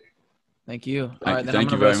movement. Thank you. All right, then Thank I'm you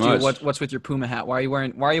gonna very roast you. much. What's with your Puma hat? Why are you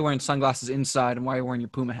wearing sunglasses inside, and why are you wearing your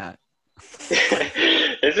Puma hat?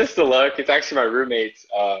 It's just the look. It's actually my roommate's.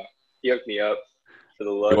 He hooked me up for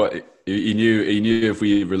the look. What, he knew if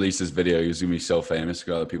we released this video, he was gonna be so famous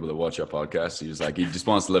to other people that watch our podcast. He just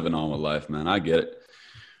wants to live a normal life, man. I get it.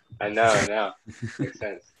 I know. Makes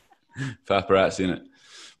sense. Paparazzi in it.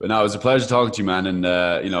 But no, it was a pleasure talking to you, man. And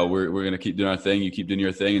we're gonna keep doing our thing. You keep doing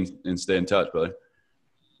your thing and stay in touch, brother.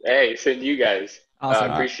 Hey, same to you guys. Awesome.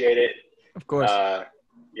 Appreciate it. Of course.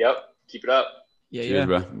 Yep. Keep it up. Yeah. Cheers,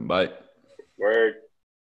 bro. Bye. Word.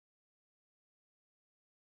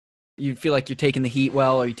 you feel like you're taking the heat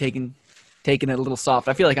well, or you taking it a little soft?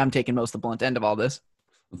 I feel like I'm taking most of the blunt end of all this.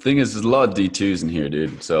 The thing is, there's a lot of D2s in here,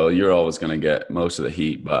 dude. So you're always going to get most of the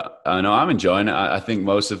heat. But I know I'm enjoying it. I think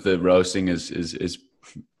most of the roasting is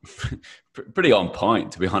pretty on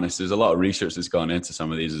point, to be honest. There's a lot of research that's gone into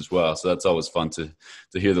some of these as well. So that's always fun to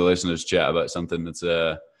hear the listeners chat about something that's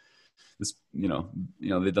you know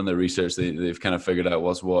they've done their research. They've kind of figured out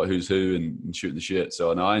what's what, who's who, and shooting the shit.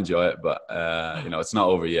 So no, I enjoy it, but it's not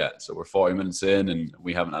over yet. So we're 40 minutes in, and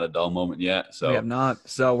we haven't had a dull moment yet. So we have not.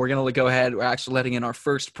 So we're gonna go ahead. We're actually letting in our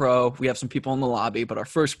first pro. We have some people in the lobby, but our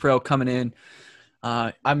first pro coming in.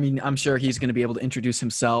 I'm sure he's going to be able to introduce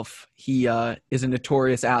himself. He is a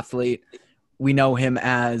notorious athlete. We know him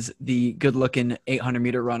as the good-looking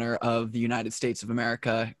 800-meter runner of the United States of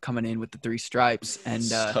America, coming in with the 3 stripes, and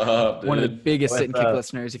one of the biggest sit and kick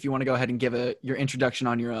listeners. If you want to go ahead and give your introduction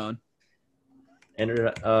on your own. I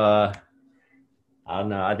don't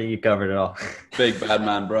know. I think you covered it all. Big bad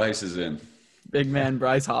man Bryce is in. Big man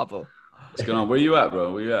Bryce Hoppel. What's going on? Where you at,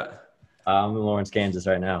 bro? Where you at? I'm in Lawrence, Kansas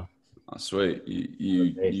right now. Oh, sweet.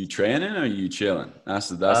 You training or you chilling? That's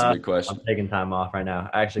the big question. I'm taking time off right now.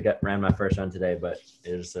 I actually ran my first run today, but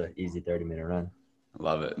it was an easy 30-minute run. I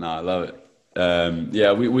love it. No, I love it.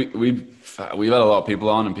 Yeah, we've had a lot of people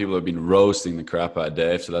on, and people have been roasting the crap out of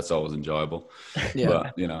Dave, so that's always enjoyable. Yeah.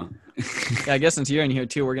 But, yeah, I guess since you're in here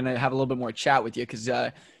too, we're gonna have a little bit more chat with you, because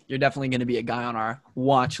you're definitely going to be a guy on our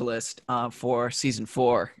watch list for season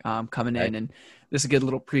 4 coming in, and this is a good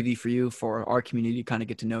little preview for you, for our community to kind of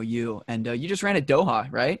get to know you. And you just ran at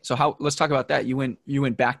Doha, right? So let's talk about that. You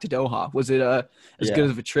went back to Doha. Was it as good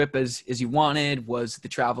of a trip as you wanted? Was the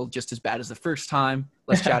travel just as bad as the first time?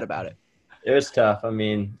 Let's chat about it. It was tough. I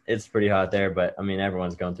mean, it's pretty hot there, but I mean,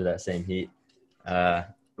 everyone's going through that same heat.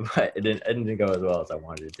 But it didn't go as well as I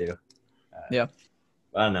wanted it to. Yeah.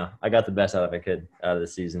 I don't know. I got the best out of the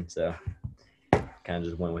season, so kind of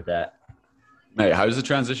just went with that. Mate, how's the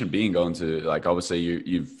transition been going to, like, obviously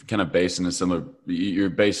you've kind of based in a similar, you're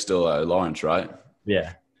based still at Lawrence, right?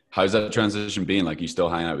 Yeah. How's that transition been? Like, you still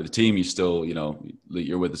hang out with the team? You still,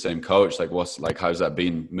 you're with the same coach? Like, how's that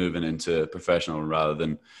been moving into professional rather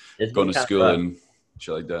than going to school and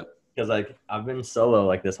shit like that? Because, like, I've been solo,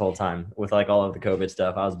 like, this whole time with, like, all of the COVID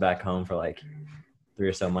stuff. I was back home for, like, 3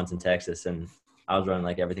 or so months in Texas, and I was running,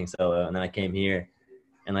 like, everything solo. And then I came here,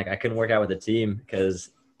 and, like, I couldn't work out with the team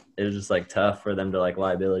because it was just, like, tough for them to, like,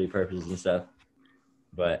 liability purposes and stuff.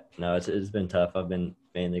 But, no, it's been tough. I've been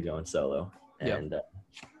mainly going solo. And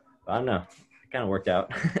I don't know. It kind of worked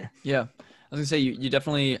out. Yeah. I was going to say, you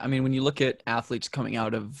definitely – I mean, when you look at athletes coming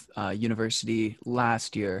out of university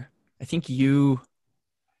last year, I think you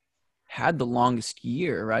had the longest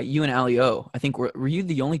year, right? You and Ali O. I think were you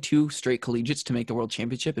the only 2 straight collegiates to make the World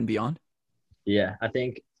Championship and beyond? Yeah. I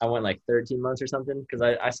think I went, like, 13 months or something, because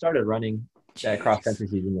I started running – that cross-country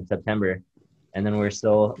season in September, and then we're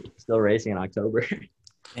still racing in October.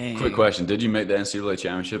 Quick question: did you make the NCAA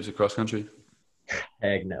championships at cross country?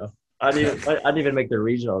 Heck no. I didn't even make the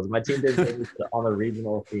regionals. My team didn't make it on the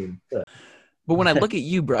regional team. But when I look at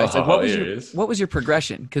you, Bryce, like, what was your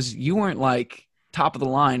progression? Because you weren't, like, top of the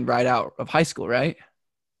line right out of high school, right?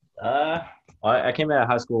 I came out of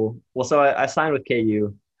high school. Well, so I signed with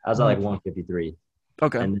KU. I was at, like, 153.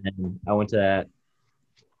 Okay. And then I went to that,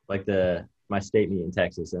 like, my state meet in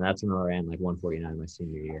Texas, and that's when I ran, like, 149 my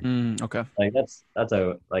senior year. Okay. Like, that's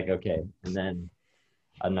okay. And then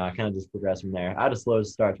I don't know, I kind of just progressed from there. I had a slow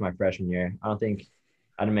start to my freshman year. I didn't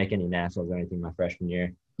make any nationals or anything my freshman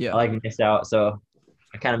year. Yeah. I, like, missed out. So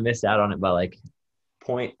I kind of missed out on it by, like,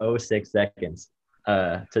 0.06 seconds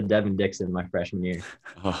to Devin Dixon my freshman year.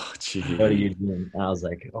 Oh, geez. Go to Eugene. And I was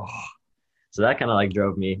like, oh. So that kind of, like,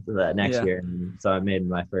 drove me to that next year. And so I made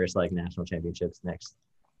my first, like, national championships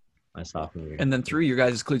my sophomore year. And then through your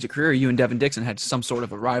guys' collegiate career, you and Devin Dixon had some sort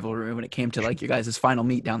of a rivalry when it came to, like, your guys' final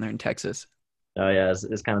meet down there in Texas. Oh, yeah.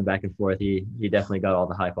 It's kind of back and forth. He definitely got all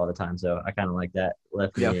the hype all the time. So I kind of like that.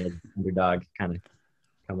 Left me underdog kind of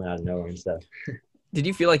coming out of nowhere and stuff. Did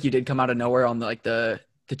you feel like you did come out of nowhere on the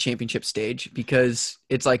championship stage? Because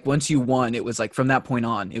it's like once you won, it was like from that point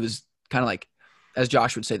on, it was kind of like, as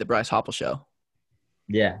Josh would say, the Bryce Hoppel show.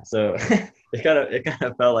 Yeah. So it kind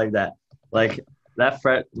of felt like that. Like, that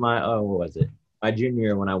what was it? My junior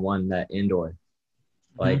year when I won that indoor,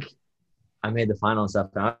 like, I made the final and stuff.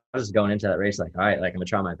 And I was just going into that race like, all right, like, I'm gonna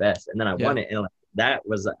try my best. And then I won it, and, like, that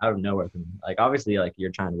was out of nowhere for me. Like, obviously, like,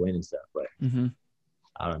 you're trying to win and stuff, but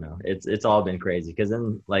I don't know. It's all been crazy, because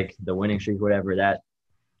then, like, the winning streak, whatever, that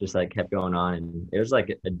just, like, kept going on, and it was like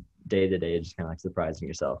a day to day, just kind of like surprising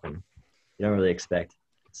yourself, and you don't really expect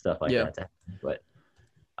stuff like that to happen, but.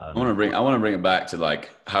 I want to bring it back to, like,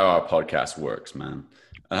 how our podcast works, man.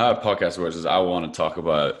 And how a podcast works is I want to talk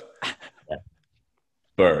about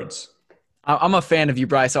birds. I'm a fan of you,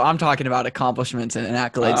 Bryce. So I'm talking about accomplishments and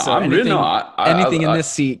accolades. So anything in this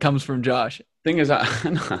seat comes from Josh. Thing is, I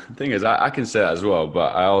can say that as well,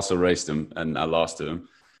 but I also raced him and I lost to him,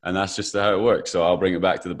 and that's just how it works. So I'll bring it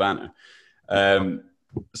back to the banter.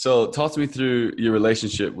 So talk to me through your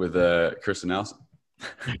relationship with Kristen Nelson.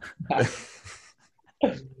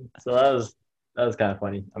 So that was kind of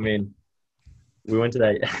funny. I mean, we went to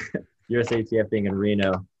that USATF thing in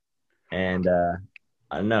Reno, and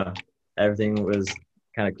I don't know, everything was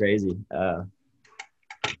kind of crazy, kind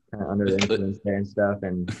of under the influence there and stuff,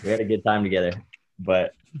 and we had a good time together.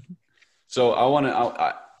 But so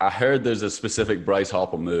I heard there's a specific Bryce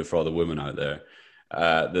Hoppel move for all the women out there,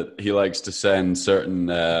 that he likes to send certain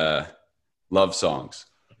love songs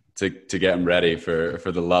to get him ready for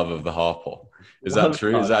the love of the Hoppel. Is that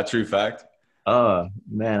true? Is that true fact? Oh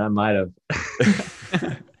man, I might have.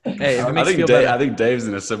 Hey, if it makes you feel better. I think Dave's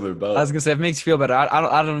in a similar boat. I was gonna say, if it makes you feel better,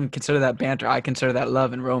 I don't even consider that banter. I consider that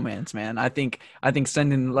love and romance, man. I think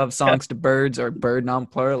sending love songs to birds, or bird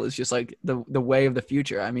non-plural, is just like the way of the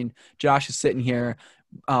future. I mean, Josh is sitting here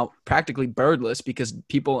practically birdless because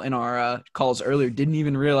people in our calls earlier didn't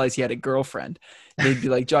even realize he had a girlfriend. They'd be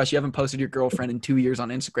like, Josh, you haven't posted your girlfriend in 2 years on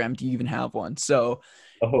Instagram. Do you even have one? So,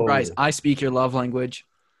 Bryce, I speak your love language.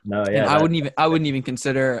 No, yeah. And I wouldn't even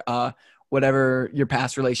consider whatever your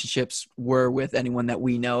past relationships were with anyone that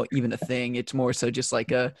we know even a thing. It's more so just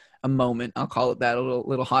like a moment. I'll call it that, a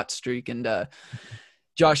little hot streak. And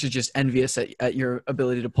Josh is just envious at your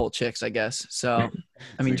ability to pull chicks, I guess. So,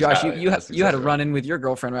 I mean, Josh, you had a run-in with your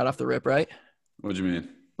girlfriend right off the rip, right? What do you mean?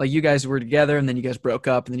 Like, you guys were together and then you guys broke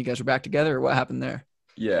up and then you guys were back together, or what happened there?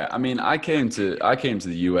 Yeah, I mean, I came to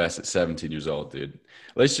the US at 17 years old, dude.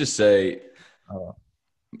 Let's just say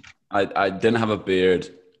I didn't have a beard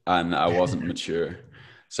and I wasn't mature.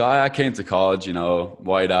 So I came to college,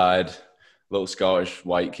 white-eyed, little Scottish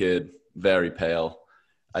white kid, very pale.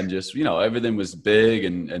 And just, everything was big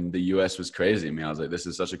and the US was crazy. I mean, I was like, this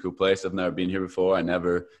is such a cool place. I've never been here before. I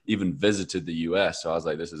never even visited the US. So I was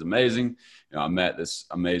like, this is amazing. I met this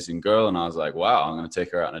amazing girl and I was like, wow, I'm going to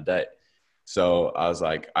take her out on a date. So I was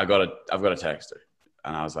like, I've got to text her.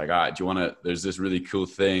 And I was like, all right, do you want to, there's this really cool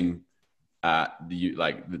thing at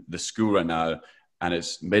the school right now, and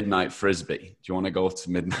it's midnight frisbee. Do you want to go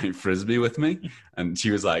to midnight frisbee with me? And she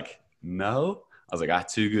was like, no. I was like,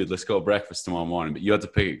 too good. Let's go to breakfast tomorrow morning. But you had to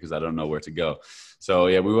pick it because I don't know where to go. So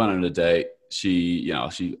yeah, we went on a date. She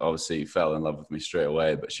obviously fell in love with me straight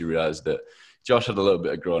away, but she realized that Josh had a little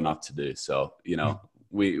bit of growing up to do. So,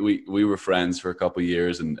 we were friends for a couple of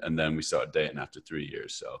years and then we started dating after 3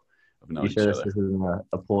 years. So I've known each other. This isn't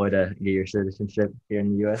a ploy to get your citizenship here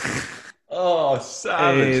in the US? Oh,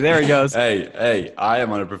 savage. Hey, there he goes. Hey, I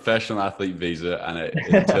am on a professional athlete visa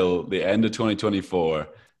until the end of 2024.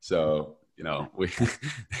 So,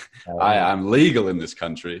 I'm legal in this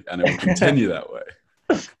country and it will continue that way.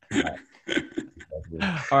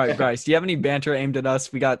 All right, Bryce, do you have any banter aimed at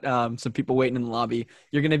us? We got some people waiting in the lobby.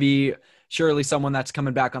 You're going to be surely someone that's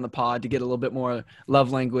coming back on the pod to get a little bit more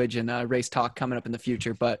love language and race talk coming up in the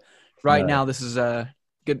future. But right now, this is a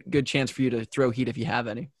good chance for you to throw heat if you have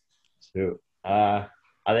any. Shoot.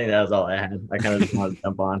 I think that was all I had. I kind of just wanted to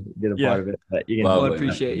jump on, get a part of it. But you can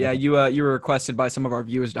appreciate it. Yeah, you were requested by some of our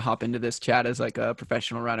viewers to hop into this chat as like a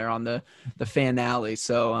professional runner on the fan alley.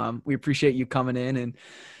 So we appreciate you coming in and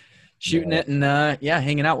shooting it and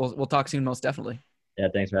hanging out. We'll talk soon, most definitely. Yeah,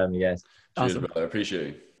 thanks for having me, guys. Cheers, brother. I appreciate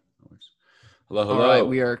you. Hello. All right,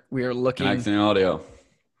 we are looking. Connecting audio.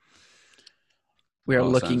 We are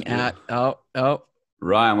looking at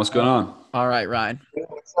Ryan, what's going on? All right, Ryan.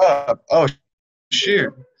 What's up? Oh,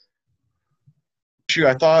 shoot.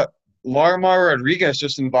 I thought Larimar Rodriguez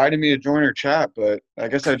just invited me to join her chat, but I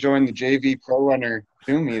guess I joined the JV Pro Runner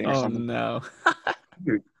Zoom meeting or something. Oh,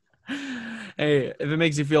 no. Hey, if it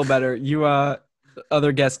makes you feel better, you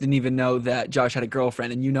other guests didn't even know that Josh had a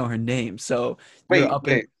girlfriend, and you know her name. So wait,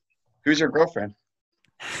 who's your girlfriend?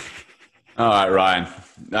 All right, Ryan.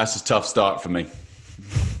 That's a tough start for me.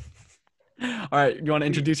 All right, you want to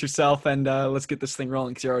introduce yourself and let's get this thing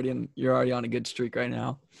rolling because you're already on a good streak right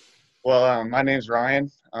now. Well, my name's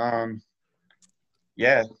Ryan. I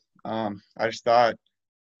just thought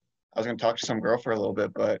I was going to talk to some girl for a little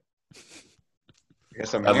bit, but I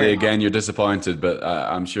guess I'm here. Again, you're disappointed, but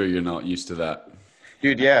I'm sure you're not used to that.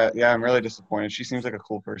 Dude, yeah, I'm really disappointed. She seems like a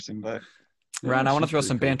cool person, but Ryan, I want to throw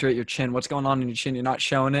some banter at your chin. What's going on in your chin? You're not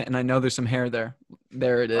showing it, and I know there's some hair there.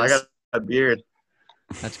 There it is. I got a beard.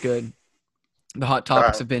 That's good. The hot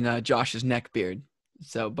topics have been Josh's neck beard.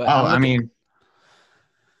 So, but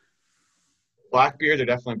Black beards are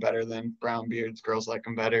definitely better than brown beards. Girls like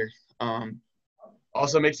them better.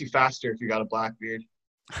 Also makes you faster if you got a black beard.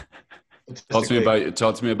 Talk to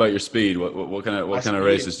me about your speed. What kind of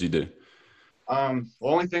races do you do? The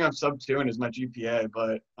only thing I'm sub 2 in is my GPA,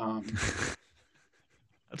 but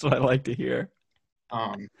that's what I like to hear.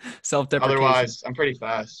 Self-deprecation. Otherwise, I'm pretty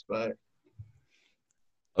fast, but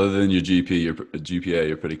other than your GPA,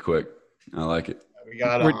 you're pretty quick. I like it. We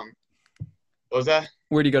got what was that?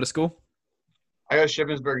 Where do you go to school? I go to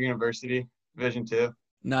Shippensburg University, Division 2.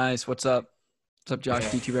 Nice. What's up? What's up, Josh?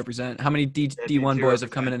 D2 represent. How many D1 boys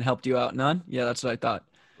have come in and helped you out? None? Yeah, that's what I thought.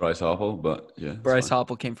 Bryce Hoppel, but yeah. Bryce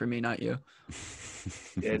Hoppel came for me, not you.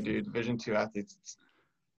 Yeah, dude. Division 2 athletes, it's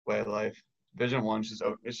way of life. Division 1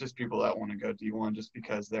 it's just people that want to go D1 just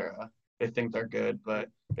because they think they're good, but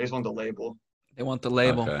they just want the label. They want the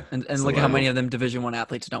label. Okay. And look at how many of them Division 1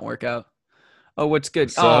 athletes don't work out. Oh, what's good?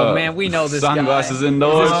 So, man, we know this sunglasses guy.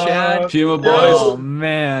 indoors. Is this Chad? Puma boys. Oh,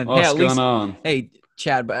 man. What's going on? Hey,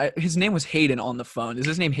 Chad, but his name was Hayden on the phone. Is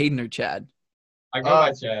his name Hayden or Chad? I go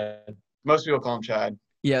by Chad. Most people call him Chad.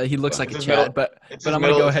 Yeah, he looks like a Chad, but I'm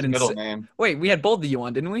going to go ahead and say. Wait, we had both of you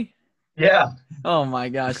on, didn't we? Yeah. Oh, my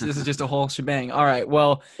gosh. This is just a whole shebang. All right.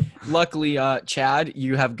 Well, luckily, Chad,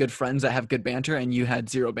 you have good friends that have good banter, and you had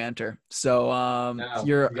zero banter. So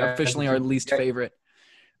you're officially our least favorite.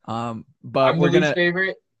 But I'm we're going to –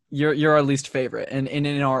 favorite? You're our least favorite, and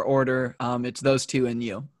in our order, it's those two and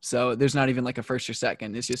you. So there's not even like a first or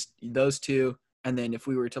second. It's just those two, and then if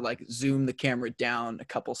we were to like zoom the camera down a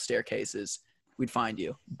couple staircases, we'd find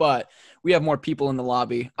you. But we have more people in the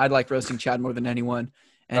lobby. I'd like roasting Chad more than anyone,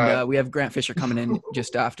 and we have Grant Fisher coming in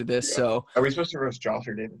just after this. So are we supposed to roast Josh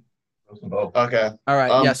or David? Roast them both. Okay. All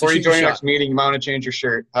right. Yeah. Before you join your next meeting, you might want to change your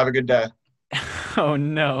shirt. Have a good day. Oh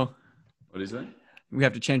no. What do you say? We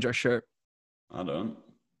have to change our shirt. I don't.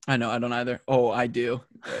 I know, I don't either. Oh, I do.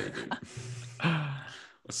 Yeah, you do.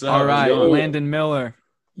 What's up? All right, Landon Miller,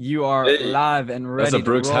 you are live and ready. That's a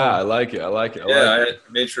Brooks to roll. hat. I like it. I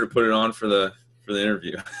made sure to put it on for the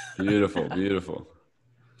interview. Beautiful.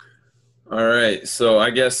 All right, so I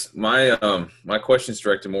guess my question is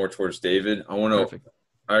directed more towards David.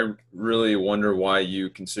 I really wonder why you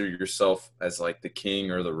consider yourself as like the king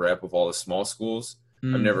or the rep of all the small schools.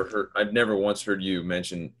 I've never once heard you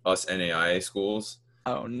mention us NAIA schools.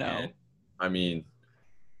 Oh no! And, I mean,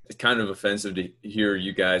 it's kind of offensive to hear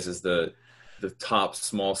you guys as the top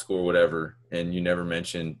small school or whatever, and you never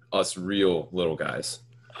mention us real little guys.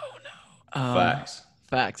 Oh no!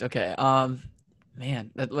 Facts. Okay. Man,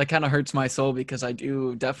 that kind of hurts my soul because I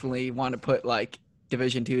do definitely want to put like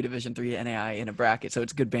Division 2, Division 3 NAIA in a bracket, so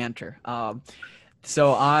it's good banter.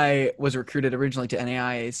 So I was recruited originally to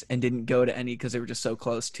NAIAs and didn't go to any because they were just so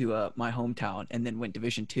close to my hometown, and then went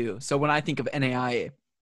Division 2. So when I think of NAIA,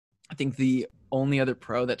 I think the only other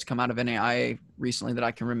pro that's come out of NAIA recently that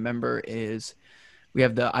I can remember is we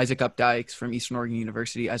have the Isaac Updike from Eastern Oregon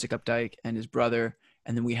University, Isaac Updike and his brother,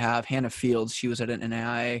 and then we have Hannah Fields. She was at an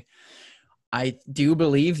NAIA. I do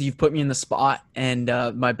believe you've put me in the spot, and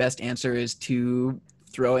my best answer is to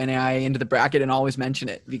throw NAIA into the bracket and always mention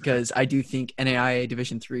it because I do think NAIA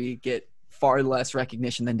Division 3 get far less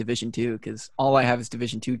recognition than Division 2 because all I have is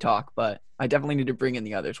Division 2 talk, but I definitely need to bring in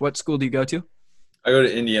the others. What school do you go to? I go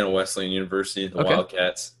to Indiana Wesleyan University, the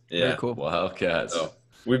Wildcats. Yeah, very cool. Wildcats. So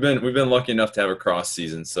we've been lucky enough to have a cross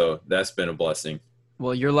season, so that's been a blessing.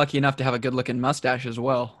 Well, you're lucky enough to have a good-looking mustache as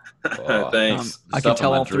well. Thanks. I can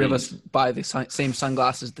tell all three of us buy the same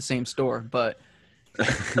sunglasses at the same store, but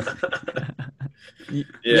you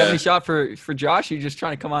have any shot for Josh? You're just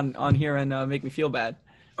trying to come on here and make me feel bad.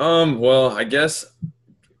 Well, I guess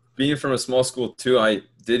being from a small school too, I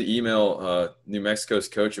did email New Mexico's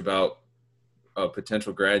coach about a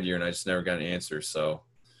potential grad year, and I just never got an answer. So,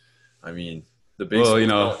 I mean, the big schools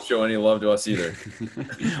don't show any love to us either.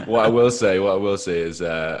 What I will say is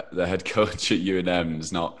the head coach at UNM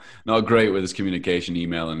is not great with his communication,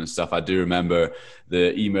 emailing and stuff. I do remember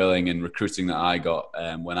the emailing and recruiting that I got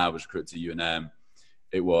when I was recruited to UNM.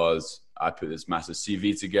 I put this massive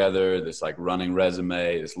CV together, this like running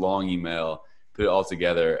resume, this long email, put it all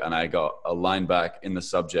together, and I got a line back in the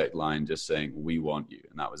subject line just saying, "We want you,"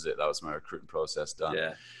 and that was it. That was my recruiting process done.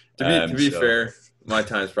 Yeah. To be fair, my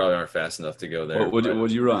times probably aren't fast enough to go there. What do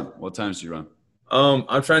you run? What times do you run?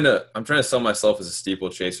 I'm trying to sell myself as a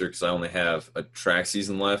steeplechaser because I only have a track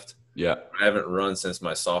season left. Yeah. I haven't run since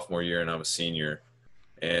my sophomore year, and I'm a senior,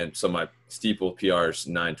 and so my steeple PR is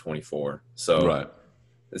 9:24. So right.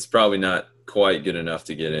 It's probably not quite good enough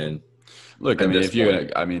to get in. Look, I mean, if you're gonna,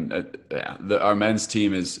 I mean, our men's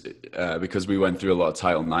team is because we went through a lot of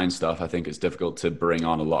Title IX stuff. I think it's difficult to bring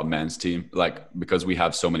on a lot of men's team, like because we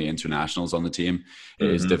have so many internationals on the team. It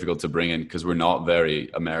is difficult to bring in because we're not very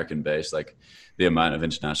American based. Like the amount of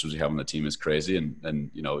internationals we have on the team is crazy, and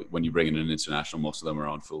you know, when you bring in an international, most of them are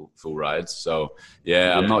on full rides. So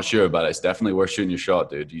yeah, I'm not sure, but it's definitely worth shooting your shot,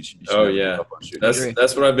 dude. You should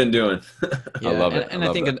that's what I've been doing. I love it. And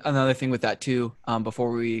I think another thing with that too,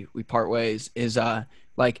 before we part ways, is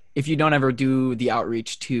like if you don't ever do the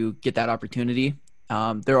outreach to get that opportunity,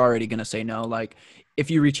 they're already gonna say no. Like if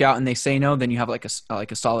you reach out and they say no, then you have like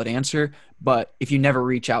a solid answer. But if you never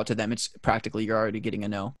reach out to them, it's practically you're already getting a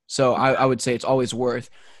no. So I would say it's always worth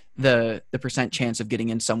the percent chance of getting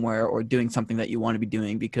in somewhere or doing something that you want to be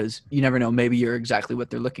doing, because you never know, maybe you're exactly what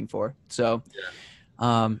they're looking for. So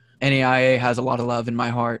NAIA has a lot of love in my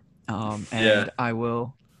heart, and I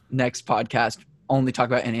will next podcast only talk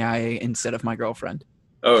about NAIA instead of my girlfriend.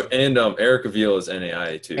 Oh, and Eric Avila is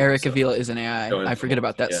NAIA too. Eric Avila is NAIA. I forget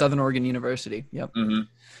about that. Yeah. Southern Oregon University. Yep. Mm-hmm.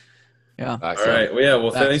 Yeah. All right. Well, yeah.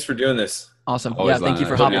 Well, thanks for doing this. Awesome. Always thank you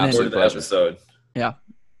for hopping in. For the episode. Yeah.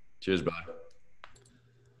 Cheers, bye.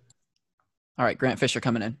 All right, Grant Fisher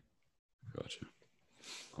coming in. Gotcha.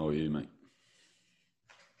 Oh, you, mate.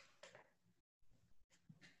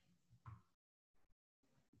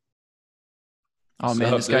 Oh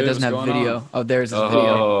man, this guy doesn't have video. Oh, there's his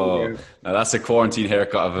video. Now that's a quarantine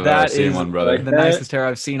haircut I've ever seen one, brother. Like the nicest hair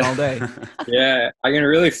I've seen all day. Yeah, I can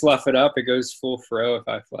really fluff it up. It goes full fro if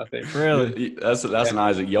I fluff it. Really? That's an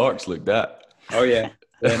Isaac Yorks look. That. Oh yeah.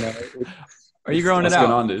 No, are you growing it out? What's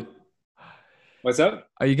going on, dude? What's up?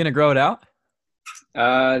 Are you gonna grow it out?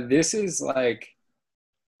 This is like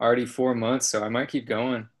already 4 months, so I might keep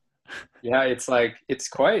going. Yeah, it's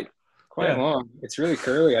quite long. It's really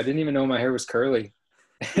curly. I didn't even know my hair was curly.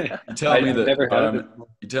 You tell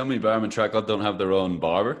me Barman Track Club don't have their own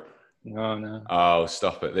barber? No. Oh,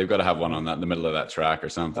 stop it. They've got to have one on that in the middle of that track or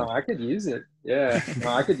something. Oh, I could use it. Yeah. No,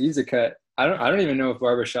 I could use a cut. I don't even know if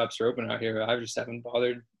barbershops are open out here. I just haven't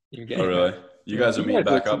bothered even getting. Oh, really? You guys are meeting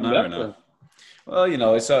back up now or no? Well, you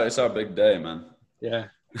know, it's our big day, man. Yeah.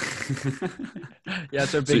 Yeah,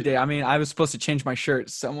 it's our big day. I mean, I was supposed to change my shirt.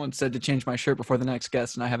 Someone said to change my shirt before the next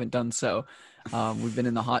guest, and I haven't done so. We've been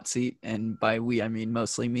in the hot seat, and by we, I mean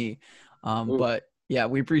mostly me. But yeah,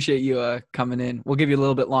 we appreciate you coming in. We'll give you a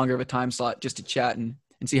little bit longer of a time slot just to chat and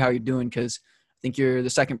see how you're doing, because I think you're the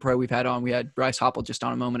second pro we've had on. We had Bryce Hoppel just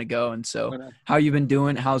on a moment ago. And so how you been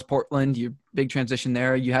doing? How's Portland? Your big transition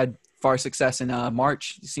there. You had far success in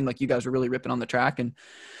March. It seemed like you guys were really ripping on the track, and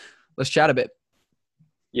let's chat a bit.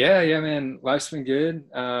 Yeah, man. Life's been good.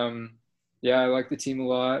 Yeah, I like the team a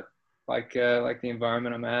lot. Like the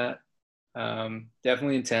environment I'm at.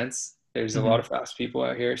 Definitely intense. There's a lot of fast people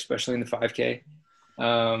out here, especially in the 5K.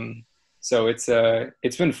 So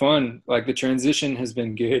it's been fun. Like the transition has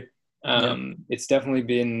been good. It's definitely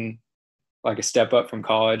been like a step up from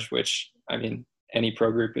college, which I mean any pro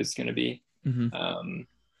group is going to be.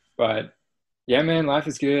 But yeah, man, life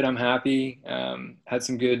is good. I'm happy. Had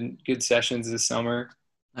some good sessions this summer.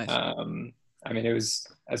 Nice. I mean, it was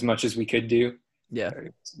as much as we could do. Yeah,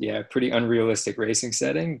 pretty unrealistic racing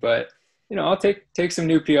setting, but you know, I'll take some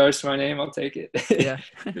new PRs to my name. I'll take it. Yeah.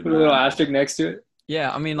 Put a little asterisk next to it.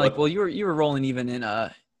 Yeah, I mean, like, well, you were rolling even in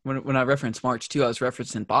when I referenced March too. I was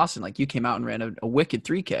referencing Boston. Like, you came out and ran a wicked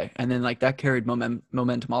 3K, and then like that carried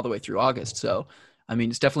momentum all the way through August. So, I mean,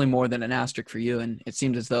 it's definitely more than an asterisk for you, and it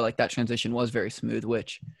seems as though like that transition was very smooth.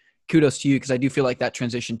 Which, kudos to you, because I do feel like that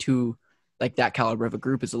transition to like that caliber of a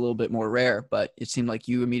group is a little bit more rare. But it seemed like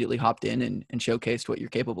you immediately hopped in and showcased what you're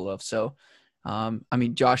capable of. So, I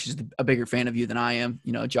mean, Josh is a bigger fan of you than I am.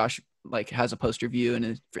 You know, Josh like has a poster of you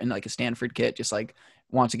in like a Stanford kit, just like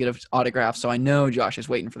wants to get an autograph. So I know Josh is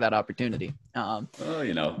waiting for that opportunity. Well,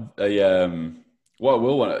 you know, what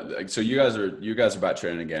we'll want to, so you guys are back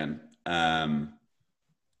training again. Are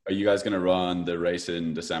you guys going to run the race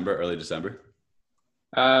in early December?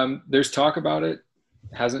 There's talk about it.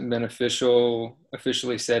 Hasn't been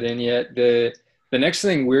officially set in yet. The next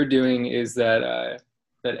thing we're doing is that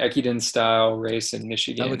Ekiden style race in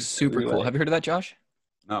Michigan. That looks super cool. Have you heard of that, Josh?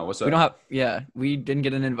 No, what's that? We didn't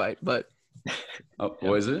get an invite, but. Oh,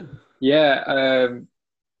 what is it? Yeah.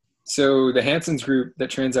 So the Hanson's group that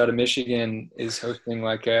trains out of Michigan is hosting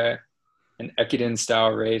like an Ekiden style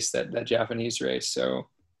race, that Japanese race. So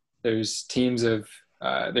there's teams of,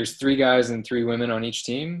 there's 3 guys and 3 women on each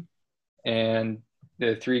team. And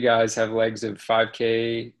the 3 guys have legs of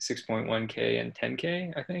 5K, 6.1K, and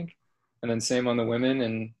 10K, I think. And then same on the women.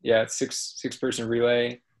 And yeah, it's six person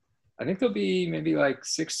relay. I think there'll be maybe like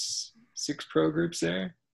six pro groups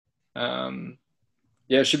there.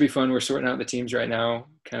 Yeah, it should be fun. We're sorting out the teams right now,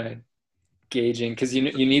 kind of gauging, because you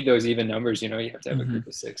need those even numbers. You have to have a group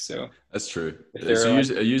of 6. So that's true. So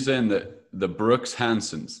are you saying that the Brooks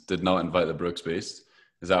Hansons did not invite the Brooks Beast?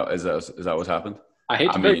 Is that what's happened? I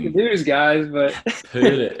hate to break the news, guys, but put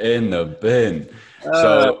it in the bin.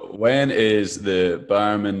 So when is the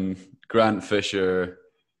Barman Grant Fisher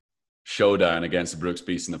showdown against the Brooks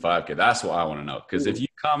Beast in the 5K? That's what I want to know. Because if you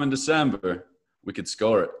come in December, we could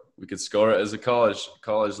score it. We could score it as a college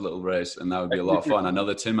little race, and that would be a lot of fun. I know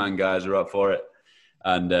the Tin Man guys are up for it,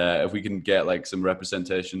 and if we can get like some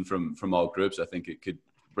representation from all groups, I think it could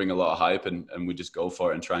bring a lot of hype, and we just go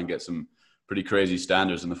for it and try and get some pretty crazy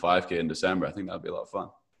standards in the 5K in December. I think that'd be a lot of fun.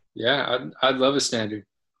 Yeah, I'd love a standard.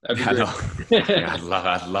 That'd be great. Yeah,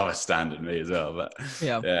 I'd love a standard, me as well. But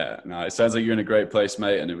no, it sounds like you're in a great place,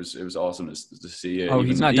 mate, and it was awesome to see you. Oh,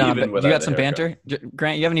 he's not done. But you got some banter,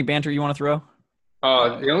 Grant? You have any banter you want to throw?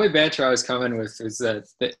 Oh, the only banter I was coming with is that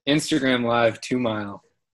the Instagram Live 2 mile.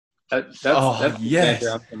 That's yes.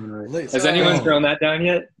 Banter I'm coming with. Has anyone thrown that down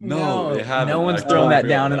yet? No, they haven't. No one's thrown that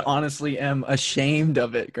down, and honestly, am ashamed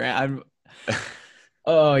of it, Grant.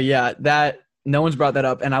 Oh yeah, no one's brought that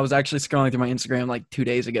up, and I was actually scrolling through my Instagram like 2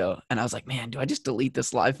 days ago, and I was like, man, do I just delete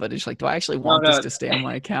this live footage? Like, do I actually want this to stay on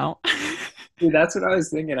my account? Dude, that's what I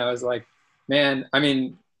was thinking. I was like, man, I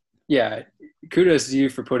mean, yeah, kudos to you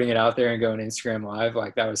for putting it out there and going Instagram Live.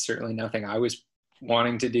 Like, that was certainly nothing I was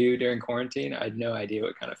wanting to do during quarantine. I had no idea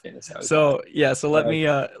what kind of fitness I was doing. So let me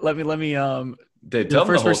Dave, tell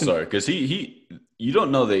me the whole story, because you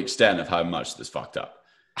don't know the extent of how much this fucked up.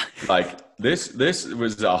 Like this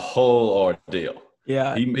was a whole ordeal.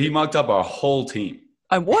 Yeah, he mugged up our whole team.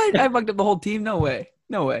 I mugged up the whole team? No way.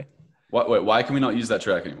 Wait, why can we not use that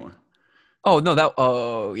track anymore? Oh no, that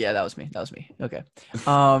was me. Okay.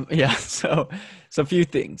 Yeah. So a few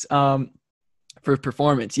things. For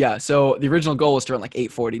performance, yeah. So the original goal was to run like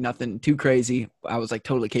 8:40, nothing too crazy. I was like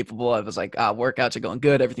totally capable. I was like, workouts are going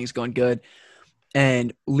good, everything's going good.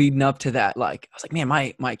 And leading up to that, like, I was like, man,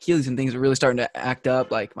 my Achilles and things are really starting to act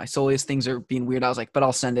up. Like my soleus things are being weird. I was like, but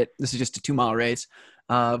I'll send it. This is just a 2 mile race.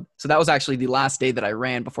 So that was actually the last day that I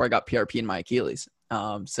ran before I got PRP in my Achilles.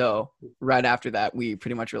 So right after that, we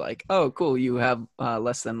pretty much were like, oh, cool. You have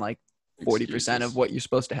less than like 40% of what you're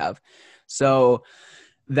supposed to have. So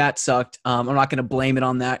that sucked. I'm not going to blame it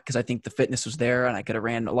on that, because I think the fitness was there and I could have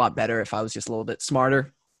ran a lot better if I was just a little bit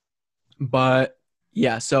smarter. But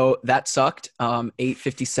yeah, so that sucked.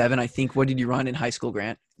 8:57, I think. What did you run in high school,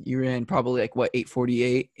 Grant? You ran probably like what,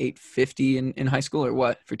 8:48, 8:50 in high school, or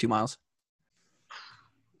what, for 2 miles?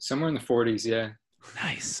 Somewhere in the 40s, yeah.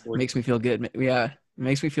 Nice. 40. Makes me feel good. Yeah, it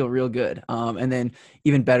makes me feel real good. And then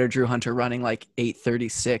even better, Drew Hunter running like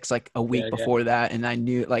 8:36 like a week before that, and I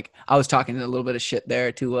knew, like, I was talking a little bit of shit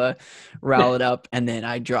there to rile it up, and then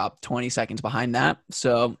I dropped 20 seconds behind that.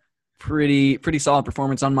 So pretty solid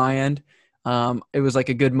performance on my end. It was like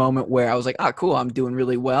a good moment where I was like, cool, I'm doing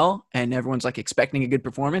really well, and everyone's like expecting a good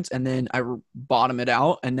performance, and then I bottom it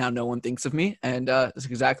out, and now no one thinks of me, and that's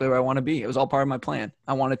exactly where I want to be. It was all part of my plan.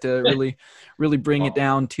 I wanted to really bring it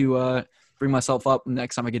down to bring myself up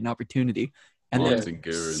next time I get an opportunity. And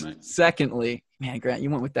then secondly, man, Grant, you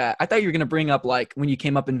went with that. I thought you were gonna bring up like when you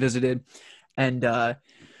came up and visited, and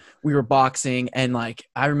we were boxing, and like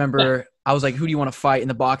I remember I was like, who do you want to fight in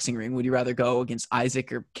the boxing ring? Would you rather go against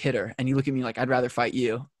Isaac or Kidder? And you look at me like, I'd rather fight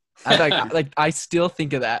you. I still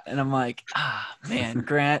think of that, and I'm like, man,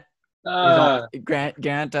 Grant has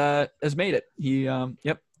made it. He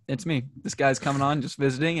yep, it's me. This guy's coming on, just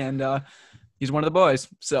visiting, and he's one of the boys.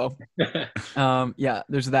 So yeah,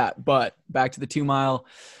 there's that. But back to the 2 mile.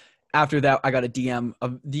 After that, I got a DM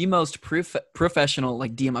of the most professional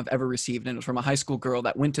like DM I've ever received, and it was from a high school girl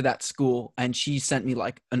that went to that school, and she sent me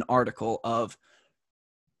like an article of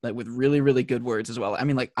like with really, really good words as well. I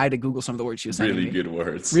mean, like I had to Google some of the words she was sending me.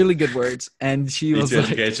 Really good words, and she was like,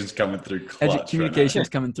 education's coming through. Communication's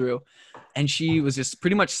coming through, and she was just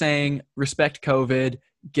pretty much saying, respect COVID,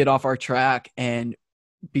 get off our track, and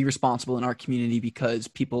be responsible in our community because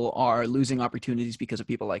people are losing opportunities because of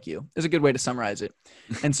people like you. Is a good way to summarize it.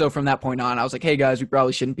 And so from that point on, I was like, hey guys, we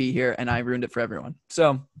probably shouldn't be here. And I ruined it for everyone.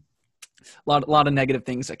 So a lot of negative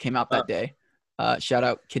things that came out that day. Shout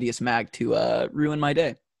out Kidius Mag to ruin my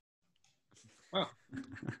day. Wow.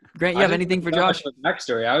 Grant, you have anything for Josh?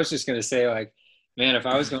 Backstory. I was just going to say, like, man, if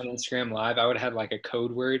I was going Instagram Live, I would have had like a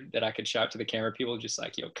code word that I could shout to the camera people, just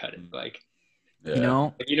like, yo, cut it. Like, yeah.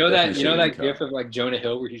 You know that gif of like Jonah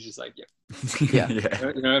Hill where he's just like, yeah. You know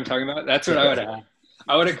what I'm talking about? That's what I would have.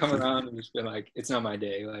 I would have come around and just been like, it's not my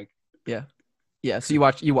day. Like, yeah. So you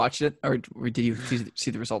watched it, or did you see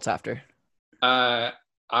the results after? I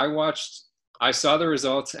watched I saw the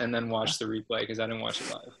results and then watched the replay because I didn't watch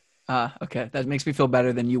it live. Okay. That makes me feel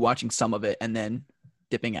better than you watching some of it and then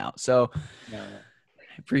dipping out. So No.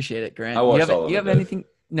 I appreciate it, Grant. I watched all of you it, have Dave. anything?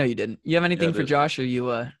 No, you didn't. You have anything I for did. Josh, or you?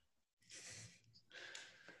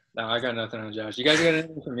 No, I got nothing on Josh. You guys got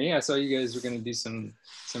anything for me? I saw you guys were going to do some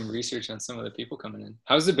research on some of the people coming in.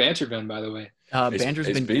 How's the banter been, by the way? Banter's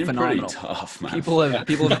it's been phenomenal. pretty tough, man.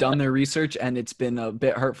 People have done their research, and it's been a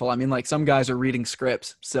bit hurtful. I mean, like some guys are reading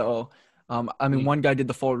scripts. So, I mean, one guy did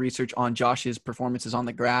the full research on Josh's performances on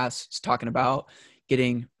the grass. He's talking about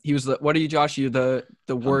what are you, Josh? You're the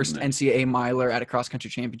worst NCAA miler at a cross country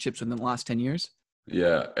championships within the last 10 years.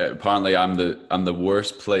 Yeah, apparently I'm the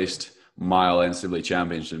worst placed mile NCAA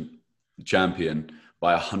champion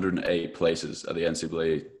by 108 places at the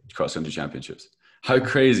NCAA cross country championships. How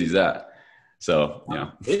crazy is that? So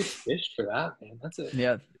yeah, fish for that, man. That's it.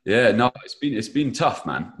 Yeah. No, it's been tough,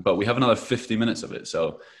 man. But we have another 50 minutes of it.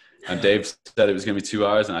 So, and Dave said it was going to be 2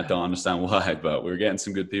 hours, and I don't understand why. But we're getting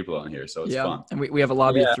some good people on here, so it's fun. And we have a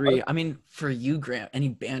lobby of 3. I mean, for you, Grant, any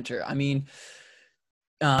banter? I mean,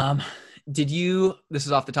 this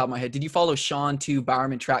is off the top of my head, did you follow Sean to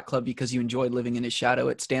Bowerman Track Club because you enjoyed living in his shadow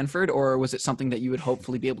at Stanford, or was it something that you would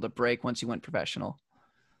hopefully be able to break once you went professional?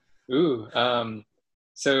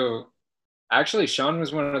 So actually Sean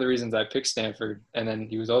was one of the reasons I picked Stanford, and then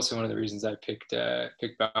he was also one of the reasons I picked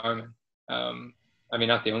Bowerman. I mean,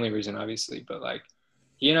 not the only reason, obviously, but like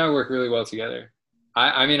he and I work really well together.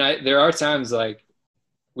 I mean, there are times like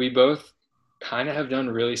we both kind of have done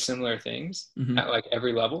really similar things at like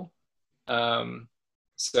every level.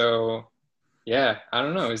 So yeah, I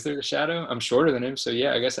don't know. Is there a shadow? I'm shorter than him. So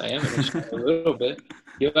yeah, I guess I am in a shadow a little bit.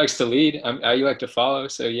 He likes to lead. I like to follow.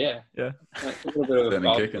 So yeah. Yeah. A little bit of a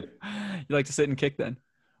follow. You like to sit and kick then?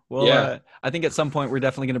 Well, Yeah. I think at some point we're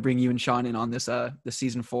definitely going to bring you and Sean in on this, the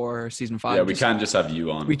season 4 or season 5. Yeah, we can't just have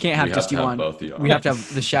you on. We can't have just you on. Both of you on. We have to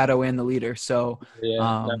have the shadow and the leader. So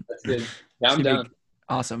yeah, that's good. Yeah, I'm it's gonna down. be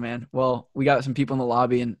awesome, man. Well, we got some people in the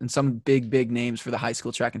lobby and some big names for the high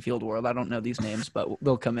school track and field world. I don't know these names, but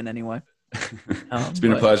they'll come in anyway. It's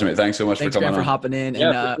been a pleasure, mate. Thanks so much for coming Grant, for on. hopping in,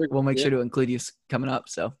 Yeah, and we'll make yeah. sure to include you coming up.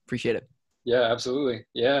 So appreciate it. Yeah, absolutely.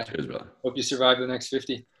 Yeah. Cheers, brother. Hope you survive the next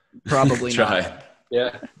 50. Probably Try. not.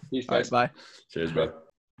 Yeah. Peace, All right, guys. bye. Cheers, bro.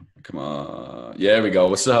 Come on. Yeah, here we go.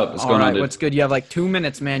 What's up? What's All going right, on, dude? what's good? You have like 2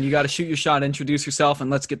 minutes, man. You got to shoot your shot, introduce yourself, and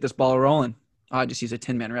let's get this ball rolling. I just use a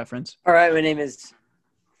Tin Man reference. All right, my name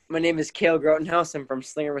is Cale Grotenhouse. I'm from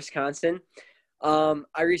Slinger, Wisconsin.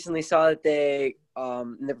 I recently saw that they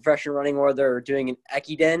in the professional running world they're doing an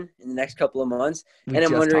Ekiden in the next couple of months, We and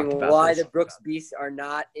I'm just wondering talked about why this. the Brooks Beasts are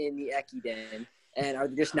not in the Ekiden, and are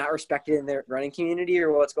they just not respected in their running community,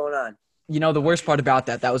 or what's going on? You know, the worst part about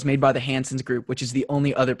that was made by the Hansons group, which is the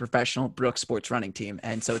only other professional Brooks sports running team.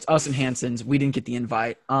 And so it's us and Hansons. We didn't get the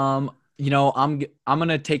invite. You know, I'm going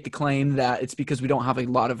to take the claim that it's because we don't have a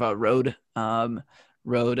lot of road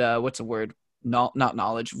what's the word? Not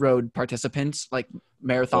knowledge, road participants, like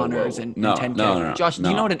marathoners and 10K. No, Josh, do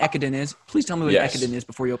you know what an Ekiden is? Please tell me what Yes. an Ekiden is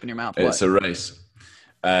before you open your mouth. It's What? a race.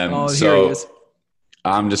 Here he So is.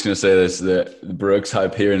 I'm just going to say this, the Brooks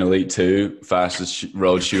Hyperion Elite 2, fastest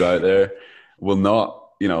road shoe out there, will not,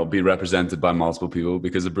 be represented by multiple people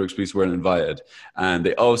because the Brooks Beasts weren't invited. And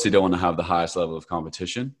they obviously don't want to have the highest level of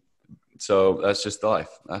competition. So that's just life.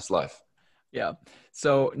 That's life. Yeah.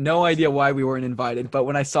 So no idea why we weren't invited. But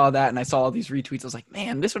when I saw that and I saw all these retweets, I was like,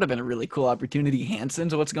 man, this would have been a really cool opportunity.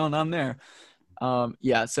 Hansons, what's going on there?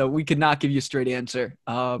 Yeah. So we could not give you a straight answer.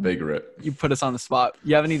 Big rip. You put us on the spot.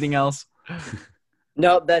 You have anything else?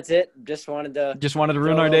 Nope, that's it. Just wanted to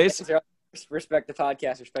ruin our days? Respect the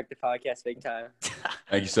podcast. Respect the podcast big time.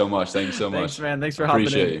 Thank you so much. Thanks, man. Thanks for hopping in.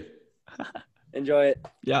 Appreciate you. Enjoy it.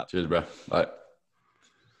 Yeah. Cheers, bro. Bye.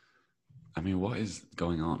 I mean, what is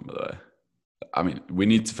going on, by the way? I mean, we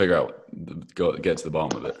need to figure out, get to the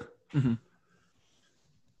bottom of it. Mm-hmm.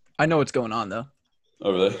 I know what's going on, though.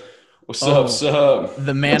 Over there. What's up? What's up?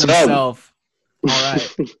 The man What's up? himself. All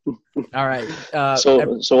right. All right.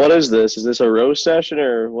 So what is this? Is this a roast session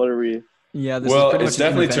or what are we? Yeah, this Well, is pretty it's much an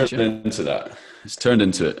definitely intervention. turned into that. It's turned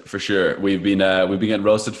into it for sure. We've been getting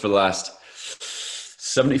roasted for the last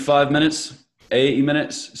 75 minutes, 80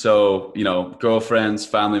 minutes. So, girlfriends,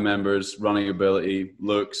 family members, running ability,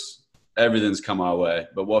 looks, everything's come our way.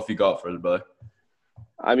 But what have you got for us, brother?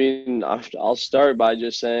 I mean, I'll start by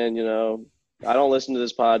just saying, I don't listen to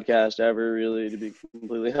this podcast ever, really, to be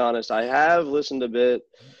completely honest. I have listened a bit.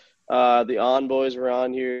 The On Boys were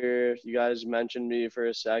on here. You guys mentioned me for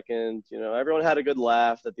a second. Everyone had a good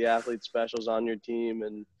laugh at the athlete specials on your team,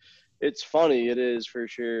 and it's funny. It is for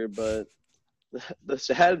sure. But the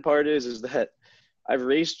sad part is that I've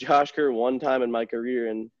raced Josh Kerr one time in my career,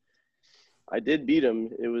 and I did beat him.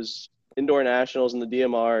 It was indoor nationals in the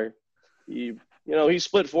DMR. He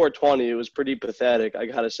split 420. It was pretty pathetic, I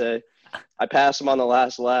gotta say. I passed him on the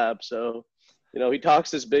last lap, so he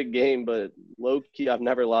talks this big game, but low key, I've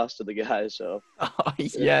never lost to the guy, so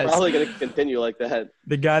yes, it's probably gonna continue like that.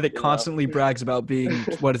 The guy that constantly brags about being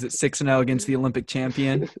 6-0 against the Olympic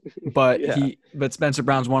champion, but but Spencer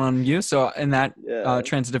Brown's won on you. So in that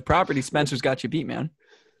transitive property, Spencer's got you beat, man.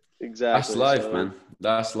 Exactly. That's life, man.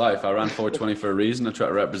 That's life. I ran 420 for a reason. I try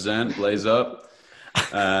to represent, blaze up.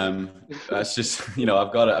 That's just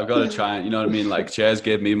I've got to try and like Chaz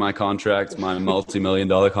gave me my contract, my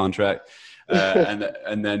multi-million-dollar contract.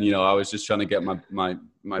 And then I was just trying to get my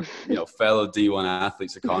fellow D1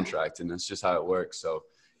 athletes a contract, and that's just how it works. So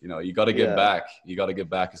you got to give back. You got to give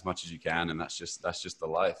back as much as you can, and that's just the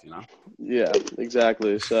life, Yeah,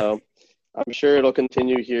 exactly. So I'm sure it'll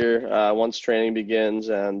continue here once training begins,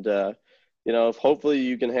 and if hopefully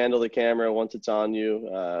you can handle the camera once it's on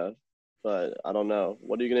you. But I don't know.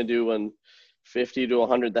 What are you gonna do when 50 to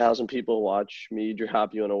 100,000 people watch me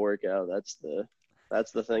drop you in a workout? That's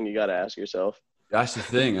the thing you got to ask yourself. That's the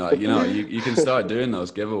thing. Like, you can start doing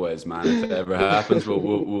those giveaways, man. If it ever happens,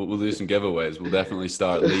 we'll do some giveaways. We'll definitely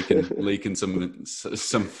start leaking some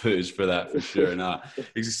footage for that for sure. Nah,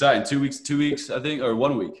 it's exciting. 2 weeks, I think, or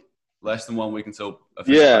 1 week. Less than 1 week until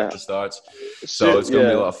official practice starts. So it's gonna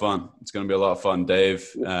be a lot of fun. It's gonna be a lot of fun. Dave,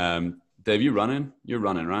 you running? You're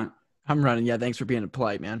running, right? I'm running. Yeah. Thanks for being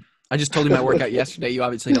polite, man. I just told you my workout yesterday. You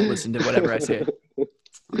obviously don't listen to whatever I say.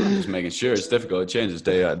 I'm just making sure. It's difficult. It changes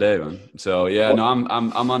day by day, man. So yeah, no,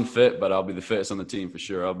 I'm unfit, but I'll be the fittest on the team for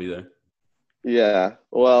sure. I'll be there. Yeah.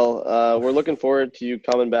 Well, we're looking forward to you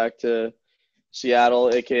coming back to Seattle,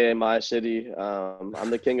 aka my city. I'm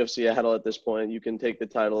the king of Seattle at this point. You can take the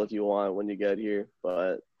title if you want when you get here,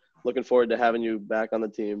 but looking forward to having you back on the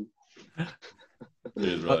team.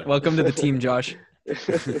 Welcome to the team, Josh.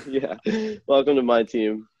 Yeah. Welcome to my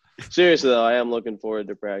team. Seriously though, I am looking forward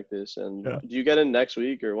to practice. And do you get in next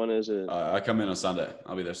week, or when is it? I come in on Sunday.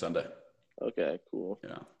 I'll be there Sunday. Okay, cool.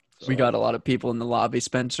 Yeah. So. We got a lot of people in the lobby,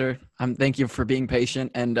 Spencer. Thank you for being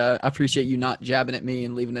patient, and I appreciate you not jabbing at me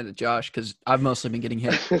and leaving it at Josh, because I've mostly been getting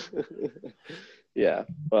hit. Yeah.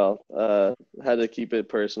 Well, had to keep it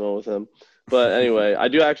personal with him. But anyway, I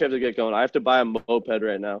do actually have to get going. I have to buy a moped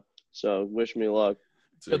right now. So wish me luck.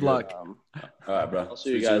 Good luck. All right, bro. I'll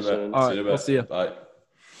see you guys soon. All right, we'll see you. Bye.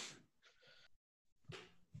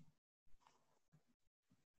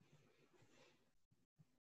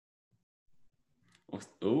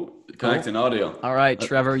 Oh, connecting audio. All right,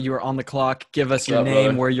 Trevor, you are on the clock. Give us your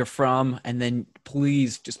name, where you're from, and then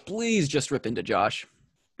please just rip into Josh.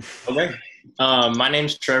 Okay. My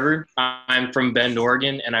name's Trevor. I'm from Bend,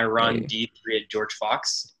 Oregon, and I run D3 at George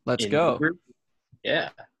Fox. Let's go. Uber. Yeah.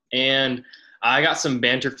 And I got some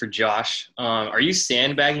banter for Josh. Are you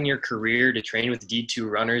sandbagging your career to train with D2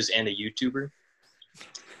 runners and a YouTuber?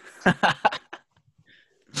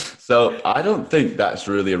 So I don't think that's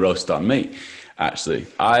really a roast on me. Actually,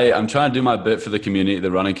 I'm trying to do my bit for the community, the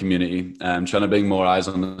running community. I'm trying to bring more eyes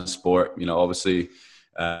on the sport. Obviously,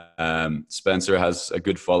 Spencer has a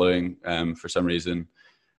good following for some reason,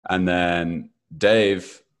 and then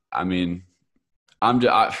Dave. I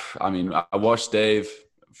watched Dave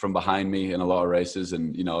from behind me in a lot of races,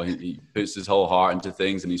 and he puts his whole heart into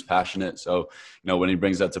things, and he's passionate. So when he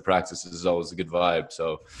brings that to practice, it's always a good vibe.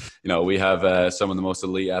 So we have some of the most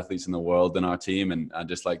elite athletes in the world in our team, and I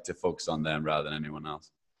just like to focus on them rather than anyone else.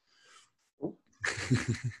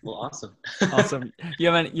 Well, awesome. Awesome. You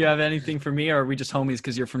have anything for me, or are we just homies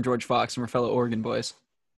because you're from George Fox and we're fellow Oregon boys?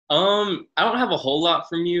 I don't have a whole lot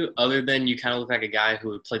from you, other than you kind of look like a guy who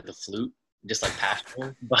would play the flute. Just like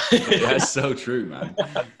passionate, but that's so true, man.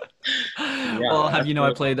 Well,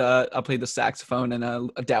 I played the saxophone, and I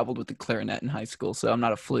dabbled with the clarinet in high school, so I'm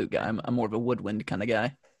not a flute guy. I'm more of a woodwind kind of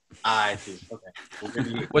guy. I see.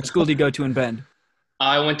 Okay. What school do you go to in Bend?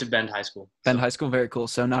 I went to Bend High School. Bend High School, very cool.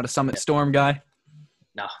 So not a Summit Storm guy?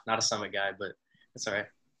 No, not a Summit guy, but that's all right.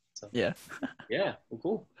 So, yeah. Yeah, well,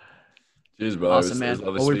 cool. Cheers, bro. Awesome, man.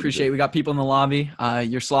 Well, we appreciate it. We got people in the lobby.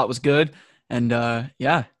 Your slot was good, and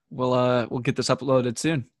yeah. We'll get this uploaded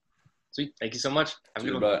soon. Sweet. Thank you so much. Have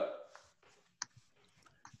a good one.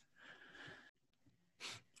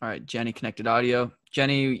 All right, Jenny, connected audio.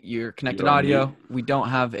 Jenny, you're connected audio. Mute. We don't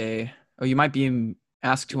have you might be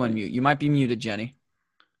asked to unmute. You might be muted, Jenny.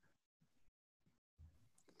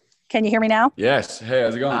 Can you hear me now? Yes. Hey,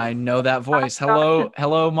 how's it going? I know that voice.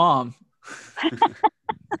 Hello, Mom.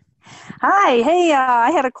 Hi. Hey,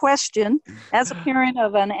 I had a question. As a parent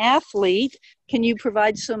of an athlete, can you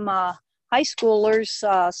provide some high schoolers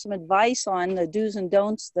some advice on the do's and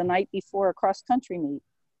don'ts the night before a cross-country meet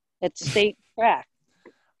at state track.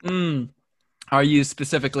 Are you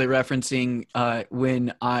specifically referencing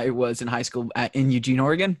when I was in high school in Eugene,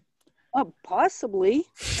 Oregon? Possibly.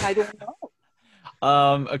 I don't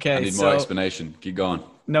know. Okay. I need more explanation. Keep going.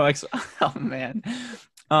 Oh man.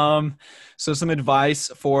 So some advice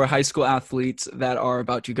for high school athletes that are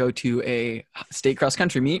about to go to a state cross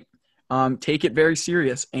country meet. Take it very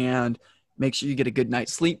serious and make sure you get a good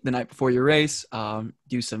night's sleep the night before your race.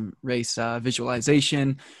 Do some race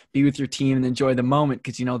visualization, be with your team and enjoy the moment.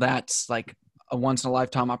 Cause that's like a once in a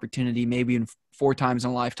lifetime opportunity, maybe in 4 times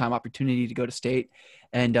in a lifetime opportunity to go to state,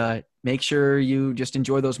 and make sure you just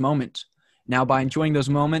enjoy those moments. Now, by enjoying those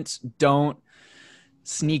moments, don't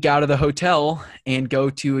sneak out of the hotel and go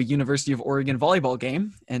to a University of Oregon volleyball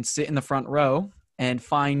game and sit in the front row and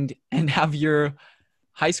have your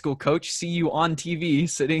high school coach see you on TV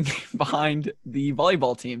sitting behind the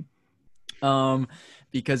volleyball team.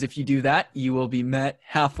 Because if you do that, you will be met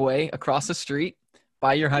halfway across the street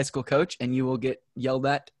by your high school coach and you will get yelled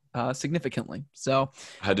at significantly. So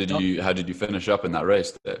how did you finish up in that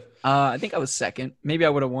race, Dave? I think I was second. Maybe I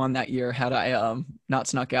would have won that year had I not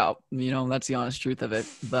snuck out. That's the honest truth of it.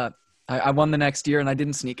 But I won the next year and I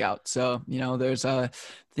didn't sneak out. So there's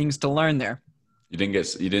things to learn there. You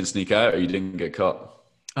didn't sneak out, or you didn't get caught?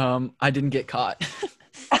 I didn't get caught.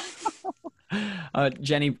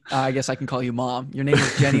 Jenny, I guess I can call you Mom. Your name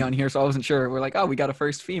is Jenny on here, so I wasn't sure. We're like, oh, we got a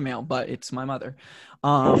first female, but it's my mother.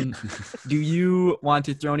 Do you want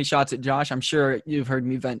to throw any shots at Josh? I'm sure you've heard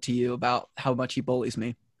me vent to you about how much he bullies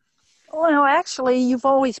me. Well, actually, you've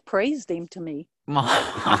always praised him to me. No.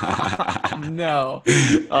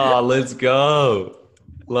 Oh, let's go.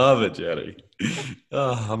 Love it, Jenny.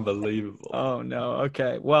 Oh, unbelievable. Oh, no.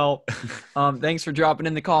 Okay. Well, thanks for dropping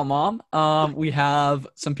in the call, Mom. We have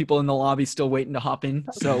some people in the lobby still waiting to hop in,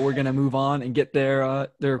 so we're going to move on and get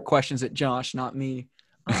their questions at Josh, not me.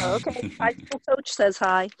 Okay. High school coach says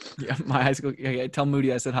hi. Yeah, my high school. Okay, tell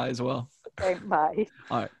Moody I said hi as well. Okay, bye.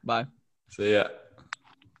 All right, bye. See ya.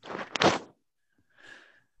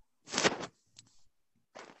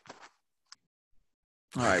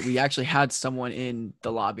 All right, we actually had someone in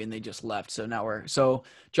the lobby and they just left. So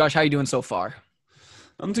Josh, how you doing so far?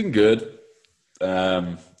 I'm doing good.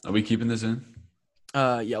 Are we keeping this in?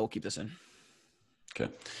 Yeah, we'll keep this in. Okay.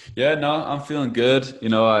 Yeah, no, I'm feeling good.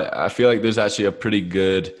 I feel like there's actually a pretty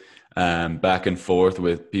good back and forth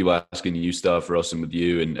with people asking you stuff, Russ, and with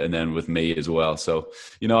you, and then with me as well. So,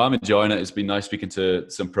 I'm enjoying it. It's been nice speaking to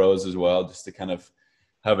some pros as well, just to kind of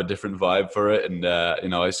have a different vibe for it. And,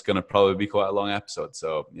 it's going to probably be quite a long episode.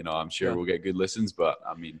 So, I'm sure we'll get good listens, but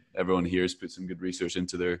I mean, everyone here has put some good research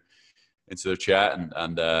into their chat.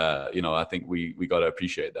 And I think we got to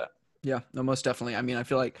appreciate that. Yeah, no, most definitely. I mean, I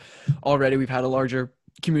feel like already we've had a larger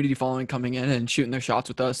community following coming in and shooting their shots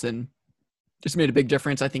with us, and just made a big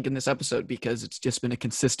difference, I think, in this episode, because it's just been a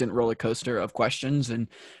consistent roller coaster of questions. And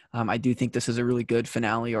I do think this is a really good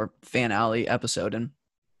finale or fan alley episode. And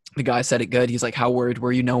the guy said it good. He's like, how worried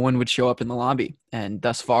were you no one would show up in the lobby? And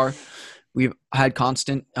thus far, we've had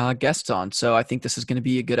constant guests on. So I think this is going to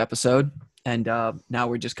be a good episode. And now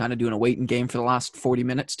we're just kind of doing a waiting game for the last 40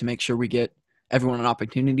 minutes to make sure we get everyone an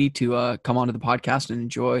opportunity to come onto the podcast and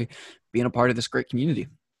enjoy being a part of this great community.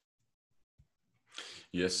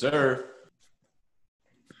 Yes, sir.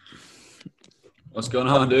 What's going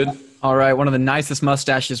on, dude? All right. One of the nicest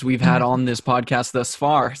mustaches we've had on this podcast thus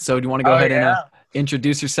far. So do you want to go ahead and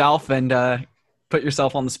introduce yourself and put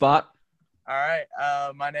yourself on the spot? All right.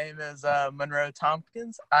 My name is Monroe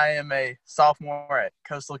Tompkins. I am a sophomore at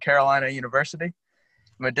Coastal Carolina University.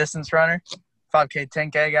 I'm a distance runner, 5K,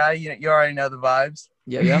 10K guy. You already know the vibes.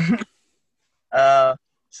 Yeah.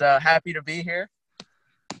 So happy to be here.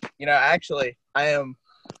 Actually, I am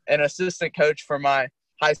an assistant coach for my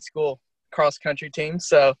high school cross country team.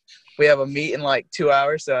 So we have a meet in like 2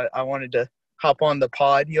 hours. So I wanted to hop on the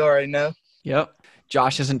pod. You already know. Yep.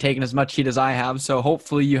 Josh hasn't taken as much heat as I have. So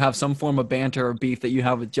hopefully you have some form of banter or beef that you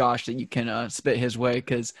have with Josh that you can spit his way,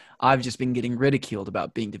 because I've just been getting ridiculed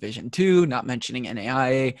about being Division II, not mentioning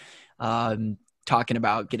NAIA, talking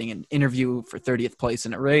about getting an interview for 30th place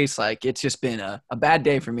in a race. Like, it's just been a bad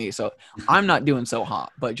day for me. So I'm not doing so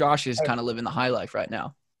hot, but Josh is kind of living the high life right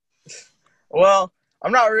now. Well,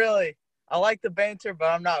 I'm not really. I like the banter, but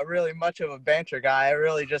I'm not really much of a banter guy. I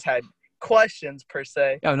really just had questions per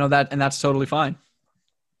se. Yeah, no, that's totally fine.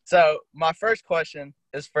 So my first question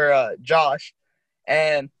is for Josh.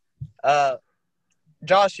 And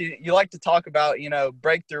Josh, you like to talk about,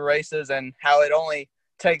 breakthrough races and how it only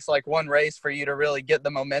takes like one race for you to really get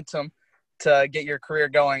the momentum to get your career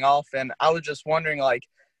going off. And I was just wondering,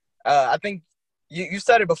 I think you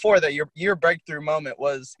said it before that your breakthrough moment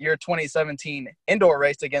was your 2017 indoor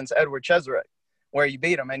race against Edward Cheserek, where you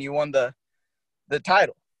beat him and you won the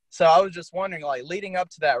title. So I was just wondering, like, leading up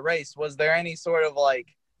to that race, was there any sort of like,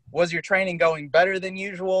 was your training going better than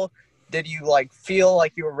usual? Did you like feel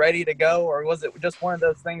like you were ready to go, or was it just one of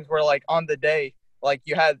those things where like on the day, like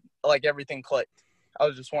you had like everything clicked? I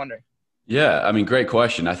was just wondering. Yeah, I mean, great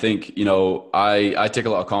question. I think, I take a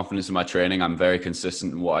lot of confidence in my training. I'm very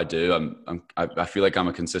consistent in what I do. I feel like I'm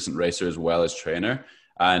a consistent racer as well as trainer.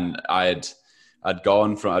 And I'd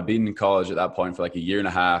been in college at that point for like a year and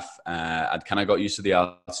a half. I'd kind of got used to the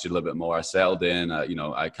altitude a little bit more. I settled in,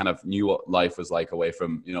 I kind of knew what life was like away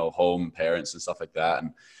from, home, parents and stuff like that.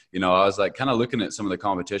 And, I was like kind of looking at some of the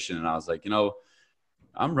competition and I was like,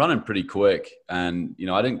 I'm running pretty quick. And,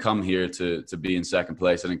 I didn't come here to be in second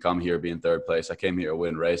place. I didn't come here to be in third place. I came here to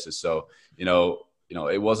win races. So,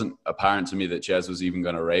 it wasn't apparent to me that Ches was even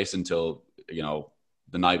going to race until,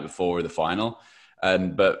 the night before the final.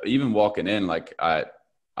 But even walking in, like I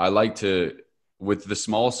like to, with the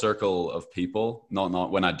small circle of people,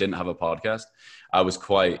 not when I didn't have a podcast, I was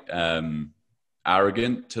quite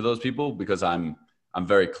arrogant to those people because I'm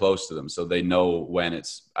very close to them. So they know when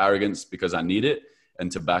it's arrogance because I need it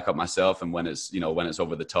and to back up myself, and when it's, when it's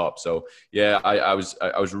over the top. So yeah, I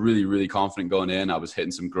was really, really confident going in. I was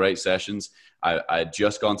hitting some great sessions. I had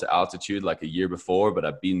just gone to altitude like a year before, but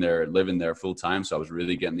I've been there, living there full time. So I was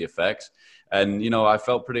really getting the effects. And, I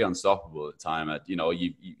felt pretty unstoppable at the time.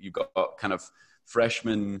 You got kind of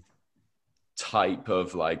freshman type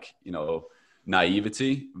of like,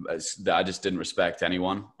 naivety that I just didn't respect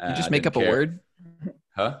anyone. You just make up a word?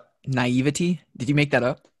 Huh? Naivety? Did you make that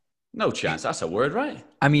up? No chance. That's a word, right?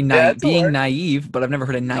 I mean, being naive, but I've never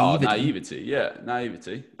heard of naivety. Oh, naivety. Yeah,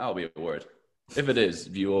 naivety. That'll be a word. If it is,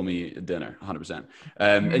 you owe me a dinner, 100%.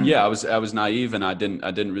 And yeah, I was naive, and I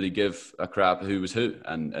didn't really give a crap who was who.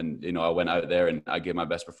 And I went out there and I gave my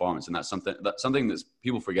best performance. And that's something that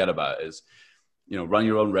people forget about is, run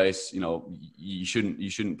your own race. You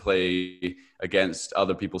shouldn't play against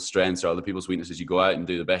other people's strengths or other people's weaknesses. You go out and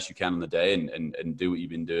do the best you can on the day and do what you've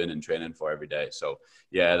been doing and training for every day. So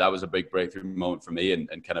yeah, that was a big breakthrough moment for me and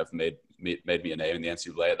kind of made me a name in the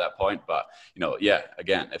NCAA at that point. But yeah,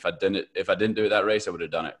 again, if I didn't do that race, I would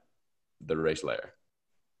have done it the race later.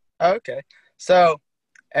 Okay. So,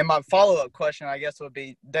 and my follow-up question, I guess, would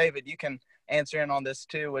be, David, you can answer in on this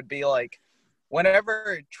too, would be like,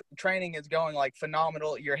 whenever training is going like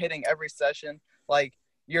phenomenal, you're hitting every session, like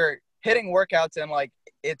you're hitting workouts and like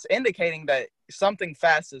it's indicating that something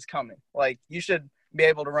fast is coming. Like you should be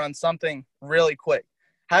able to run something really quick.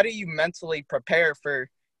 How do you mentally prepare for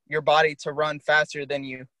your body to run faster than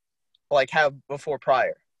you like have before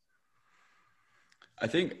prior? I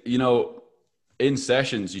think, in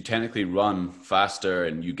sessions, you technically run faster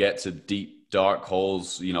and you get to deep, dark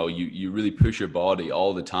holes. You really push your body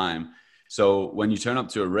all the time. So when you turn up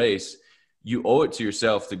to a race, you owe it to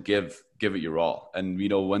yourself to give it your all. And,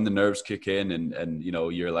 when the nerves kick in and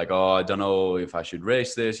you're like, oh, I don't know if I should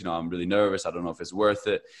race this. I'm really nervous. I don't know if it's worth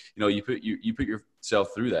it. You put yourself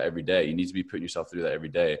through that every day. You need to be putting yourself through that every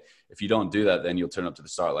day. If you don't do that, then you'll turn up to the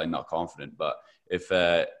start line not confident. But if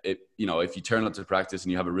you turn up to practice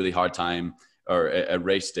and you have a really hard time, or a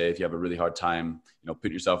race day, if you have a really hard time,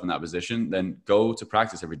 putting yourself in that position, then go to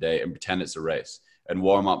practice every day and pretend it's a race. And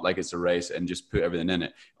warm up like it's a race and just put everything in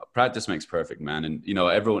it. Practice makes perfect, man. And,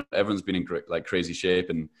 everyone's been in like crazy shape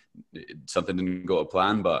and something didn't go to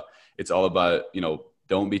plan, but it's all about,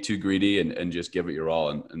 don't be too greedy and just give it your all.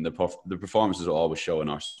 And the performances will always show in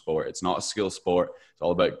our sport. It's not a skill sport. It's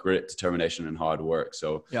all about grit, determination, and hard work.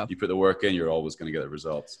 So you put the work in, you're always going to get the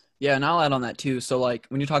results. Yeah. And I'll add on that too. So like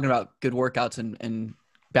when you're talking about good workouts and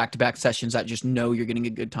back-to-back sessions that just know you're getting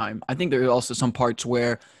a good time, I think there are also some parts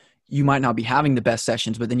where you might not be having the best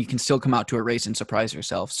sessions, but then you can still come out to a race and surprise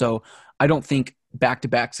yourself. So I don't think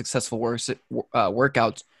back-to-back successful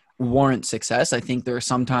workouts warrant success. I think there are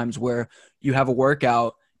some times where you have a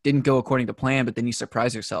workout, didn't go according to plan, but then you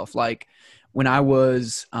surprise yourself. Like when I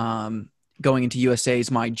was going into USA's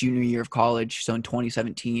my junior year of college, so in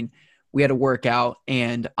 2017, we had a workout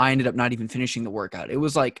and I ended up not even finishing the workout. It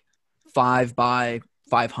was like 5 by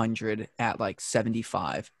 500 at like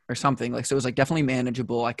 75 or something. Like, so it was like definitely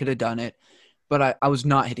manageable. I could have done it, but I was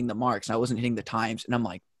not hitting the marks and I wasn't hitting the times. And I'm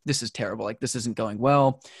like, this is terrible. Like, this isn't going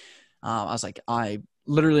well. I was like, I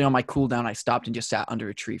literally on my cool down, I stopped and just sat under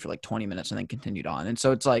a tree for like 20 minutes and then continued on. And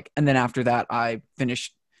so it's like, and then after that, I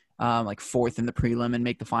finished like 4th in the prelim and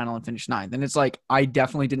make the final and finish 9th. And it's like, I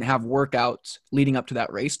definitely didn't have workouts leading up to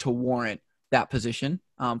that race to warrant that position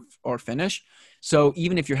or finish. So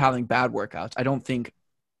even if you're having bad workouts, I don't think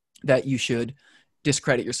that you should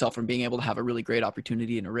discredit yourself from being able to have a really great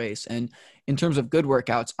opportunity in a race. And in terms of good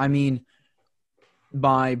workouts, I mean,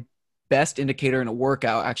 my best indicator in a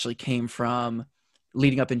workout actually came from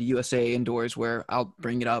leading up into USA indoors, where I'll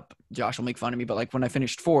bring it up. Josh will make fun of me, but like when I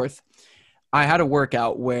finished 4th, I had a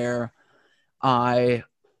workout where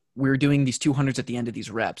we were doing these 200s at the end of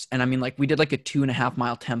these reps. And I mean, like we did like a 2.5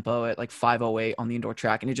 mile tempo at like 5:08 on the indoor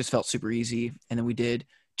track. And it just felt super easy. And then we did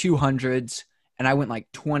 200s and I went like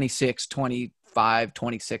 26, 25,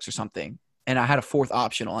 26 or something. And I had a 4th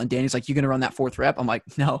optional, and Danny's like, "You going to run that 4th rep?" I'm like,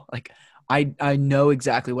 "No, like I know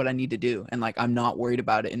exactly what I need to do. And like, I'm not worried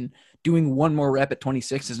about it. And doing one more rep at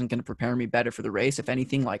 26 isn't going to prepare me better for the race. If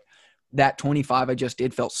anything, like that 25 I just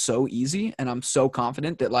did felt so easy. And I'm so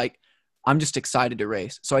confident that like, I'm just excited to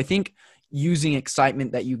race." So I think using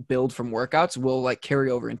excitement that you build from workouts will like carry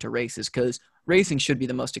over into races, because racing should be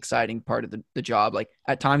the most exciting part of the job. Like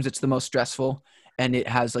at times it's the most stressful and it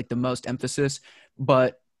has like the most emphasis,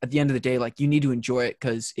 but at the end of the day, like you need to enjoy it,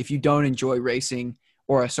 because if you don't enjoy racing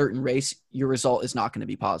or a certain race, your result is not going to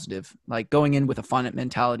be positive. Like going in with a fun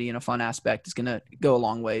mentality and a fun aspect is going to go a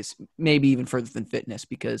long ways, maybe even further than fitness,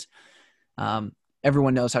 because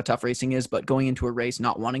everyone knows how tough racing is, but going into a race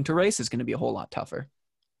not wanting to race is going to be a whole lot tougher.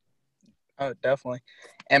 Oh, definitely.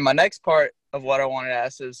 And my next part of what I wanted to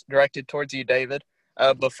ask is directed towards you, David.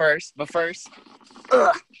 But first,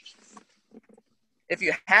 if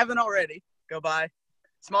you haven't already, go buy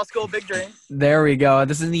Small School Big Dreams. There we go.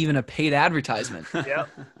 This isn't even a paid advertisement. Yep.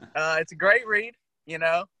 It's a great read, you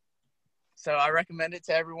know. So I recommend it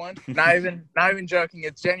to everyone. Not even joking.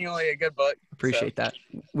 It's genuinely a good book. Appreciate that.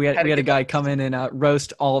 We had a guy come in and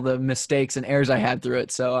roast all the mistakes and errors I had through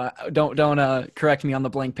it. So don't correct me on the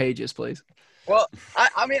blank pages, please. Well,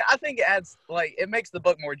 I mean, I think it adds, like, it makes the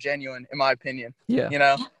book more genuine, in my opinion. Yeah. You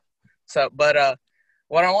know? So, but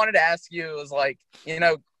what I wanted to ask you is, like, you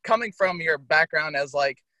know, coming from your background as,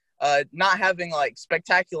 like, not having, like,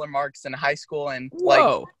 spectacular marks in high school and,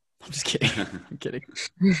 Whoa. I'm just kidding. I'm kidding.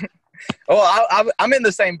 Well, I'm in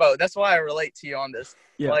the same boat. That's why I relate to you on this.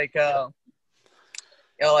 Yeah. Like, you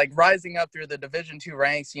know, like rising up through the Division II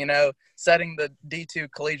ranks, you know, setting the D2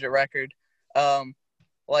 collegiate record.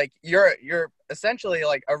 Like you're essentially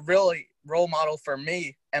like a really role model for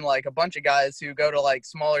me and like a bunch of guys who go to like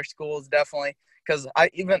smaller schools, definitely. Because I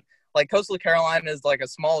even like Coastal Carolina is like a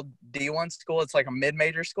small D1 school. It's like a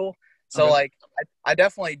mid-major school. So Okay. like I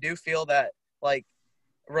definitely do feel that like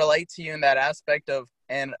relate to you in that aspect of,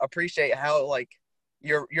 and appreciate how like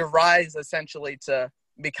your rise essentially to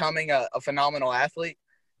becoming a phenomenal athlete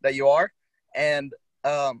that you are. And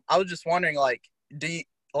I was just wondering, like, do you,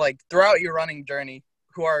 like, throughout your running journey,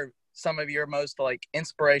 who are some of your most like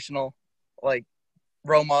inspirational like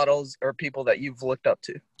role models or people that you've looked up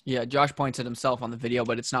to? Yeah, Josh points at himself on the video,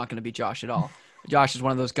 but it's not going to be Josh at all. Josh is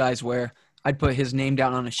one of those guys where I'd put his name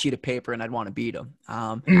down on a sheet of paper and I'd want to beat him.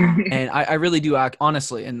 And I really do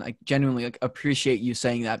honestly and like genuinely like appreciate you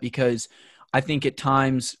saying that, because I think at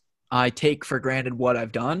times I take for granted what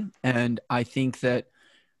I've done. And I think that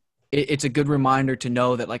it's a good reminder to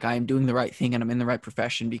know that like I am doing the right thing and I'm in the right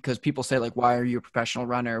profession, because people say like, why are you a professional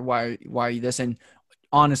runner? Why are you this? And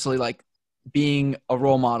honestly, like being a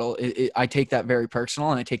role model, I take that very personal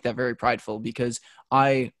and I take that very prideful, because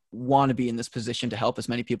I want to be in this position to help as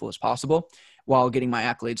many people as possible while getting my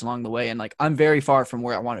accolades along the way. And like, I'm very far from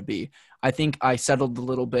where I want to be. I think I settled a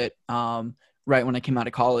little bit right when I came out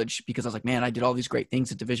of college, because I was like, man, I did all these great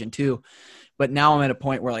things at Division II, but now I'm at a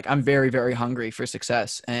point where like, I'm very, very hungry for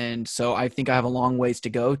success. And so I think I have a long ways to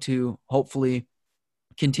go to hopefully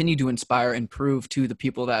continue to inspire and prove to the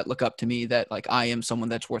people that look up to me that like, I am someone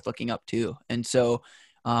that's worth looking up to. And so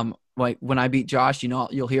like when I beat Josh, you know,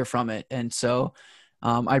 you'll hear from it. And so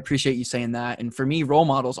I appreciate you saying that. And for me, role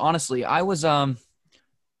models, honestly, I was,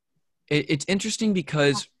 it's interesting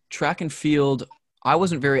because track and field, I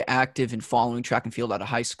wasn't very active in following track and field out of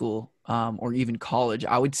high school or even college.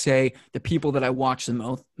 I would say the people that I watched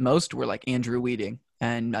the most were like Andrew Weeding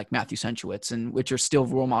and like Matthew Senchowitz, and which are still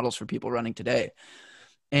role models for people running today.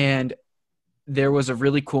 And there was a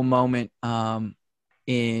really cool moment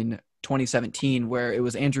in 2017 where it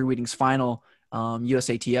was Andrew Weeding's final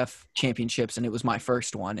USATF championships, and it was my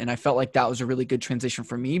first one. And I felt like that was a really good transition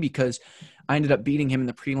for me, because I ended up beating him in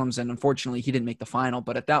the prelims, and unfortunately he didn't make the final.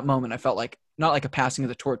 But at that moment I felt like not like a passing of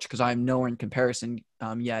the torch, because I'm nowhere in comparison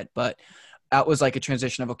yet, but that was like a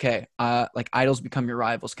transition of, okay, like idols become your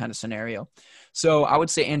rivals kind of scenario. So I would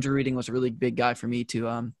say Andrew Weeding was a really big guy for me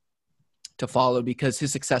to follow, because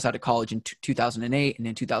his success out of college in 2008 and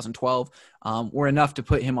in 2012 were enough to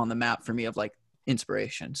put him on the map for me of like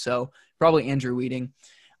inspiration. So probably Andrew Weeding.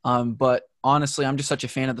 But honestly, I'm just such a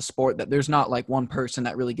fan of the sport that there's not like one person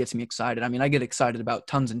that really gets me excited. I mean, I get excited about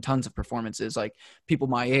tons and tons of performances, like people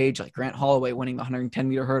my age, like Grant Holloway winning the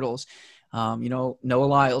 110-meter hurdles. Noah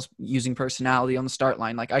Lyles using personality on the start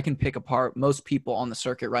line. Like I can pick apart most people on the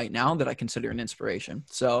circuit right now that I consider an inspiration.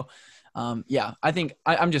 So, I think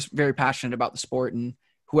I'm just very passionate about the sport, and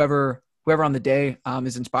whoever on the day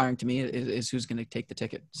is inspiring to me is who's going to take the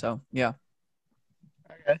ticket. So, yeah.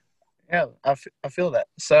 Okay. Yeah, I feel that.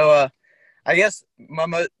 So, I guess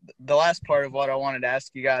the last part of what I wanted to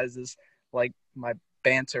ask you guys is like my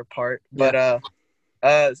banter part. Yeah.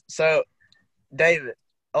 But so David,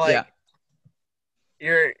 like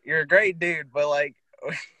you're a great dude, but like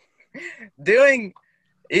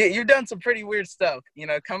you've done some pretty weird stuff,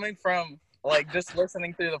 coming from like just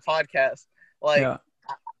listening through the podcast. Like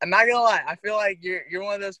I'm not gonna lie, I feel like you're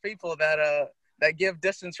one of those people that give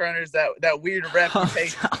distance runners that weird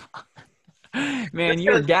reputation. Man,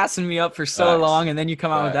 you were gassing me up for so long, and then you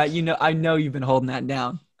come out with that. I know you've been holding that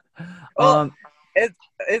down. Well,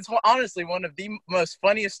 it's honestly one of the most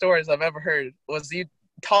funniest stories I've ever heard was you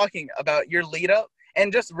talking about your lead up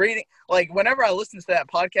and just reading. Like whenever I listen to that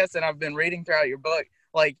podcast and I've been reading throughout your book,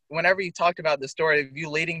 like whenever you talked about the story of you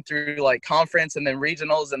leading through like conference and then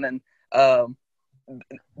regionals and then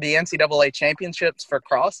the NCAA championships for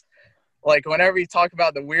cross, like whenever you talk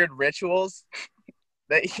about the weird rituals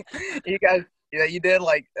that you guys you did,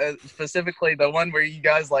 like specifically the one where you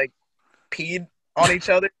guys like peed on each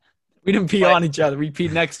other. We didn't pee on each other. We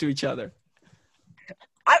peed next to each other.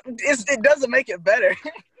 It doesn't make it better.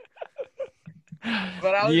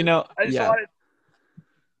 But I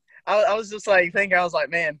was just like thinking, I was like,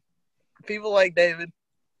 man, people like David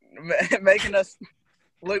making us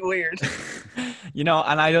look weird. And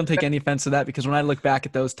I don't take any offense to that, because when I look back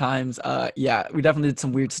at those times, we definitely did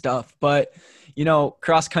some weird stuff. But,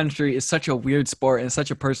 cross country is such a weird sport and it's such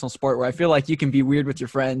a personal sport where I feel like you can be weird with your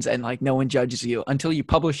friends and like no one judges you until you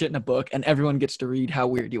publish it in a book and everyone gets to read how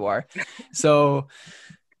weird you are. So,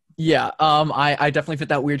 I definitely fit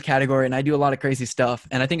that weird category, and I do a lot of crazy stuff.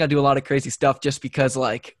 And I think I do a lot of crazy stuff just because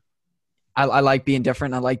like I like being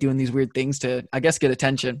different. I like doing these weird things to, I guess, get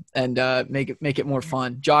attention and make it more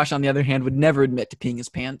fun. Josh, on the other hand, would never admit to peeing his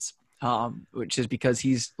pants, which is because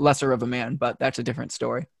he's lesser of a man, but that's a different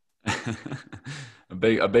story.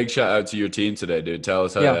 A big shout out to your team today, dude. Tell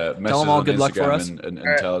us how tell them all good luck for us and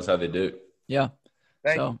tell us how they do. Yeah.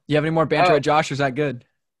 So you have any more banter at Josh, or is that good?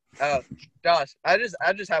 Josh, I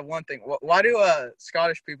just have one thing. Why do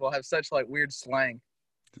Scottish people have such like weird slang?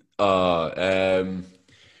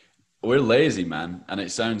 We're lazy, man, and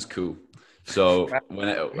it sounds cool. So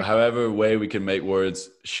however way we can make words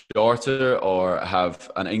shorter or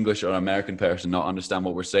have an English or American person not understand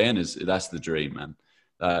what we're saying that's the dream, man.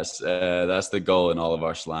 That's the goal in all of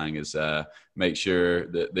our slang is make sure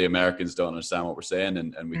that the Americans don't understand what we're saying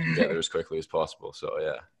and we can get there as quickly as possible. So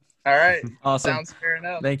yeah. All right. Awesome. Sounds fair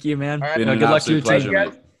enough. Thank you, man. All right. Good luck to your pleasure,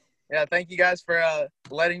 team. Yeah, thank you guys for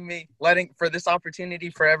letting for this opportunity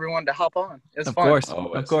for everyone to hop on. It's of fun.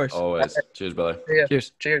 Of course. Always. Cheers, brother. Yeah.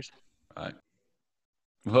 Cheers. All right.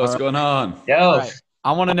 What's going on? Yo. Right.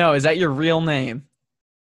 I want to know, is that your real name?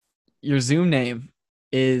 Your Zoom name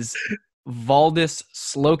is Valdis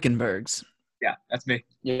Slokenbergs. Yeah, that's me.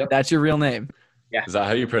 Yeah, that's your real name. Yeah. Is that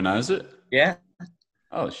how you pronounce it? Yeah.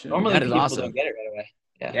 Oh shit. Normally that is people awesome. don't get it right away.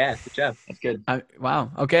 Yeah, good job. That's good.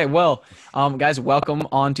 Wow. Okay. Well, guys, welcome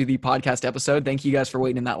on to the podcast episode. Thank you guys for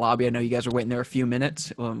waiting in that lobby. I know you guys were waiting there a few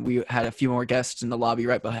minutes. We had a few more guests in the lobby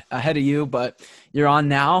right ahead of you, but you're on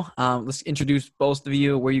now. Let's introduce both of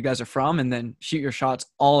you, where you guys are from, and then shoot your shots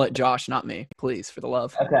all at Josh, not me, please, for the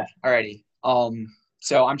love. Okay. Alrighty.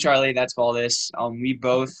 So I'm Charlie. That's Valdis. We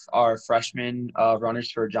both are freshman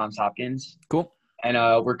runners for Johns Hopkins. Cool. And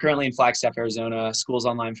we're currently in Flagstaff, Arizona. School's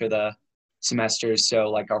online for the semesters, so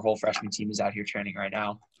like our whole freshman team is out here training right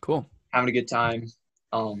now. Cool. Having a good time.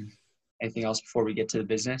 Anything else before we get to the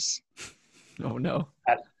business? Oh no.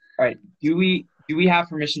 All right. Do we have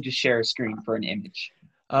permission to share a screen for an image?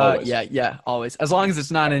 Always. Yeah, always. As long as it's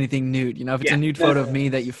not anything nude, if it's a nude photo of me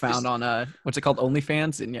that you found on what's it called,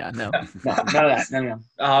 OnlyFans, then no. No, none of that. No.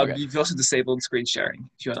 Okay. You've also disabled screen sharing.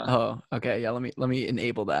 If you wanna. Oh, okay. Yeah, let me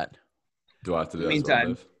enable that. Do I have to do that?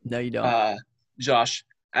 Meantime, no, you don't. Josh,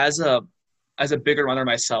 as a bigger runner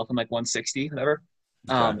myself, I'm like 160, whatever.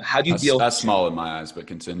 Okay. How do you deal? That's small in my eyes, but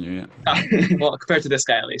continue. Well, compared to this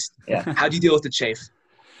guy, at least. Yeah. How do you deal with the chafe?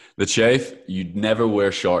 The chafe, you'd never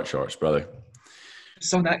wear shorts, brother.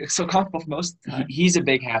 So comfortable for most of the time. He's a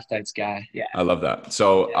big half tights guy. Yeah. I love that.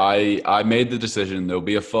 So I made the decision. There'll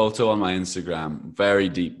be a photo on my Instagram, very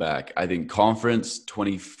deep back. I think conference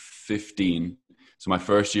 2015. So my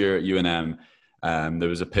first year at UNM, there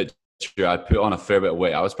was a picture picture, I put on a fair bit of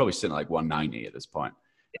weight. I was probably sitting like 190 at this point.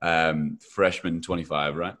 Freshman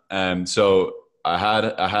 25, right? So I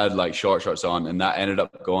had like short shorts on, and that ended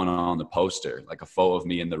up going on the poster, like a photo of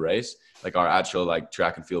me in the race, like our actual like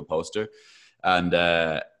track and field poster. And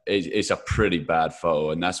it's a pretty bad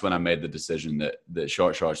photo. And that's when I made the decision that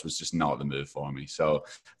short shorts was just not the move for me. So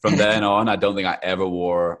from then on, I don't think I ever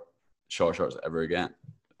wore short shorts ever again,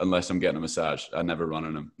 unless I'm getting a massage. I never run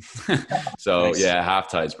in them. So Nice. yeah, half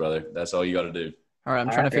tights, brother. That's all you got to do. All right, I'm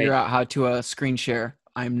trying to figure out how to screen share.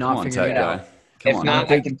 I'm not Come on, figuring tech it guy. out. Come If on.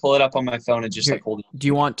 not, I can pull it up on my phone and just Here, like hold it. Do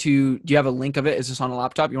you have a link of it? Is this on a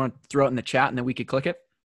laptop? You want to throw it in the chat and then we could click it?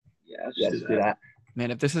 Yeah, let's do that. Man,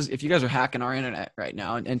 if you guys are hacking our internet right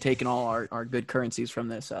now and taking all our good currencies from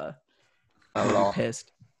this, I'm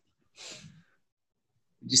pissed.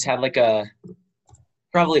 Just had like a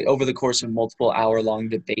probably over the course of multiple hour-long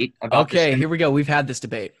debate about. Okay, here we go. We've had this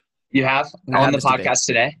debate. You have We've on had the this podcast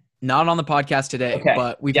debate. today. Not on the podcast today, Okay.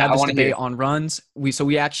 but we've Yeah, had I this wanna hear debate it. on runs.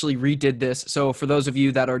 We actually redid this. So for those of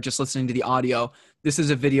you that are just listening to the audio, this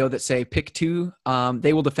is a video that say pick two.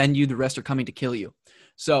 They will defend you. The rest are coming to kill you.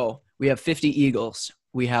 So we have 50 eagles.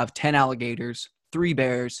 We have 10 alligators, 3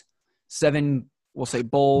 bears, 7, we'll say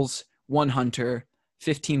bulls, 1 hunter,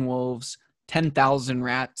 15 wolves, 10,000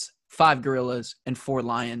 rats, 5 gorillas, and 4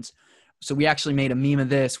 lions. So we actually made a meme of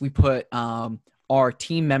this. We put our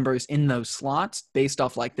team members in those slots based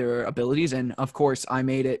off like their abilities. And of course I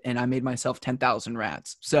made it, and I made myself 10,000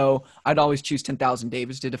 rats. So I'd always choose 10,000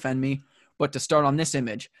 Davids to defend me. But to start on this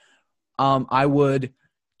image, I would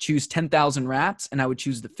choose 10,000 rats, and I would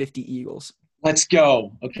choose the 50 eagles. Let's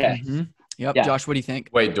go. Okay. Mm-hmm. Yep. Yeah. Josh, what do you think?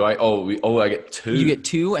 Wait, do I? I get 2. You get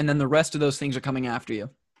 2, and then the rest of those things are coming after you.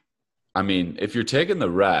 I mean, if you're taking the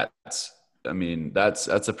rats, I mean, that's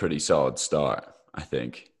a pretty solid start, I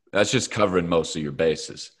think. That's just covering most of your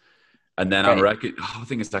bases. And then Right. the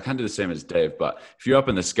thing is, I can't do the same as Dave, but if you're up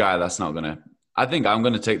in the sky, that's not going to – I think I'm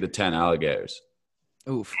going to take the 10 alligators.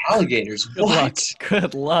 Oof. Alligators. Good luck.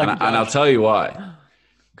 Good luck. And I'll tell you why.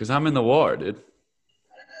 Because I'm in the war, dude.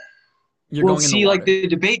 You're well, going in see, the like water.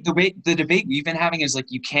 the debate we've been having is like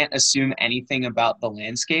you can't assume anything about the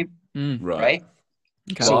landscape, Right.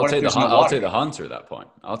 Okay. So So I'll what if take there's no I'll water? take the hunter at that point.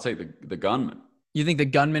 I'll take the gunman. You think the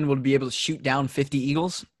gunman would be able to shoot down 50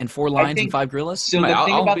 eagles and 4 lions and 5 gorillas? So Mate, the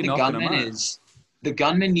thing I'll about be the knocking 'em gunman out. is the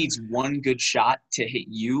gunman needs one good shot to hit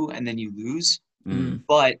you, and then you lose. Mm.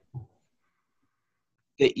 But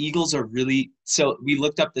the eagles are really – so we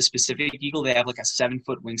looked up the specific eagle. They have like a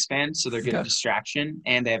 7-foot wingspan, so they're good at Okay. distraction,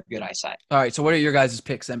 and they have good eyesight. All right, so what are your guys'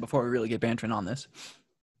 picks then before we really get bantering on this?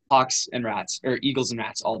 Hawks and rats, or eagles and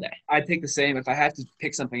rats all day. I'd take the same. If I had to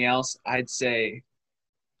pick something else, I'd say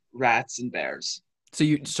rats and bears.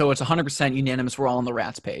 So it's 100% unanimous. We're all on the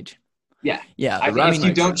rats page. Yeah. Yeah. I think if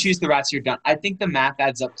you don't choose the rats, you're done. I think the math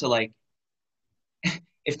adds up to like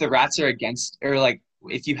if the rats are against, or like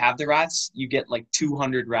if you have the rats, you get like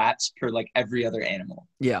 200 rats per like every other animal.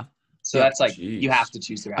 Yeah. So Yeah. that's like you have to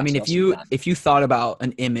choose the rats. I mean, or if else you're done. you thought about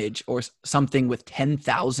an image or something with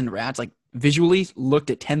 10,000 rats, like visually looked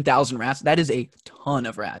at 10,000 rats, that is a ton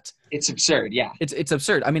of rats. It's absurd. Yeah. It's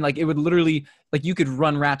absurd. I mean, like it would literally, like you could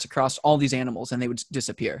run rats across all these animals and they would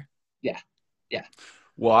disappear. Yeah. Yeah.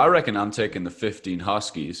 Well, I reckon I'm taking the 15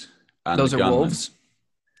 huskies. And Those the are gunman. wolves?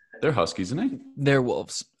 They're huskies, isn't they? They're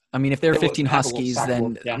wolves. I mean, if they're They will 15 have a wolf huskies, sack then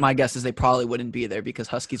wolf, yeah. my guess is they probably wouldn't be there because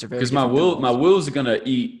huskies are very Because my different than wolves are gonna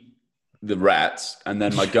eat the rats, and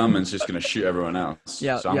then my gunman's just gonna shoot everyone else.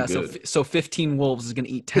 Yeah, so I'm yeah. good. So 15 wolves is going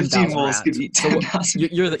to eat 15 10,000 wolves rats. could eat So what- 10,000. you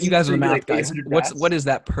guys are the So math like guys. 800 rats? What is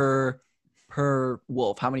that per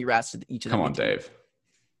wolf? How many rats did each of them? Come on, eat? Dave.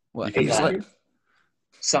 What? You can do it.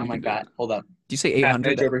 Something like that. Hold up. Do you say Math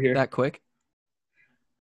 800 edge over here. that quick?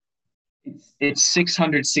 It's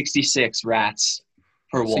 666 rats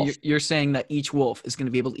per wolf. So you're saying that each wolf is going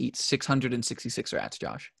to be able to eat 666 rats,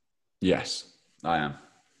 Josh? Yes, I am.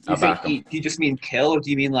 Do I you think back 'em. eat? Do you just mean kill, or do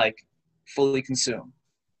you mean like fully consume?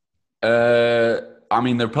 I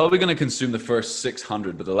mean, they're probably going to consume the first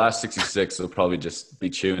 600, but the last 66 will probably just be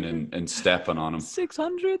chewing and stepping on them.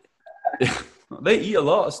 600? They eat a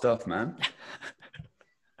lot of stuff, man.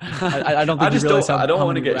 I don't think you realize I don't how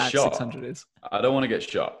want to many get rats shot. 600 is. I don't want to get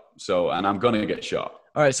shot. And I'm going to get shot.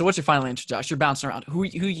 All right, so what's your final answer, Josh? You're bouncing around. Who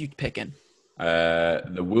you picking?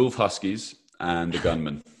 The wolf huskies and the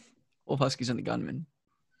gunman. Wolf huskies and the gunman.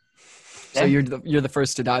 So you're the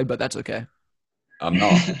first to die, but that's okay. I'm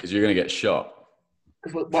not, because you're going to get shot.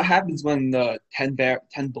 'Cause what happens when the 10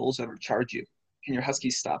 bulls overcharge you? Can your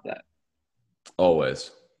huskies stop that? Always.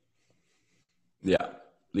 Yeah.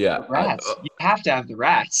 Yeah. Rats. You have to have the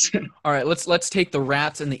rats. All right, let's take the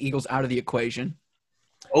rats and the eagles out of the equation.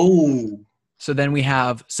 Oh. So then we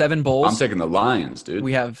have 7 bulls. I'm taking the lions, dude.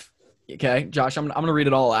 We have, okay, Josh, I'm going to read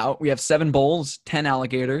it all out. We have 7 bulls, 10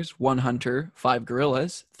 alligators, 1 hunter, 5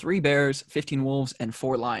 gorillas, 3 bears, 15 wolves, and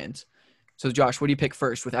 4 lions. So, Josh, what do you pick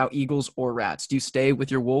first without eagles or rats? Do you stay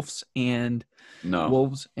with your wolves and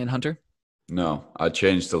wolves and hunter? No, I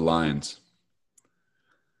changed to lions.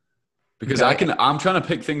 Because Okay. I'm trying to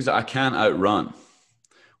pick things that I can't outrun,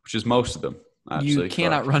 which is most of them. Actually, You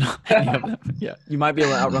can't outrun any of them. Yeah, you might be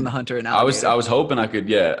able to outrun the hunter and I alligator. was hoping I could,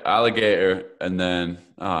 alligator, and then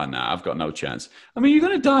I've got no chance. I mean, you're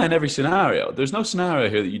gonna die in every scenario. There's no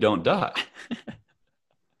scenario here that you don't die.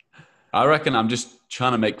 I reckon I'm just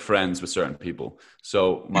trying to make friends with certain people.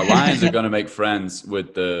 So my lions are gonna make friends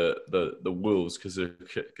with the wolves because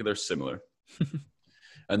they're similar,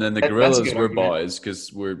 and then the That's a gorillas good we're argument. boys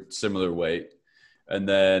because we're similar weight. And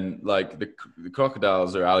then, like, the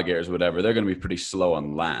crocodiles or alligators or whatever, they're going to be pretty slow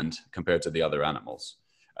on land compared to the other animals.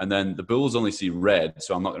 And then the bulls only see red,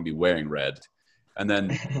 so I'm not going to be wearing red. And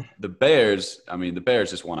then the bears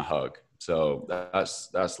just want to hug. So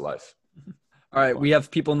that's life. All right, we have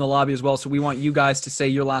people in the lobby as well, so we want you guys to say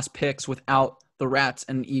your last picks without the rats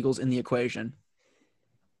and eagles in the equation.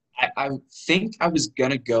 I think I was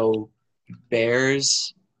gonna go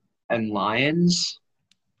bears and lions.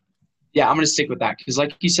 Yeah, I'm gonna stick with that because,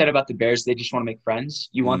 like you said about the bears, they just want to make friends.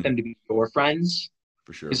 You want them to be your friends,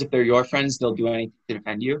 for sure. Because if they're your friends, they'll do anything to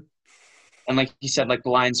defend you. And like you said, like the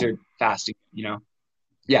lions are fast, you know.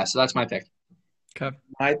 Yeah, so that's my pick. Okay.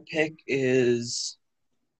 My pick is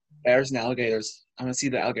bears and alligators. I'm gonna see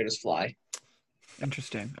the alligators fly.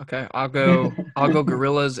 Interesting. Okay, I'll go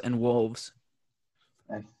gorillas and wolves.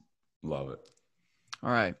 Love it.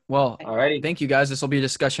 All right. Well, thank you guys. This will be a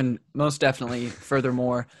discussion, most definitely,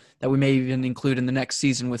 furthermore, that we may even include in the next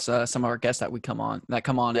season with some of our guests that come on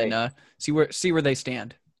and see where they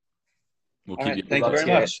stand. We'll All keep right, you thank you very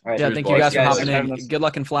much. Yeah, Cheers, thank you boys. guys for Thanks, hopping guys. in. Good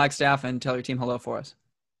luck in Flagstaff, and tell your team hello for us.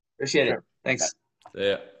 Appreciate it. Thanks.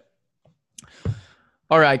 Yeah.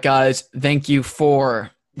 All right, guys. Thank you for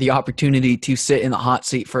the opportunity to sit in the hot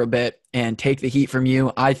seat for a bit and take the heat from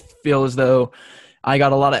you. I feel as though I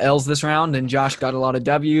got a lot of L's this round, and Josh got a lot of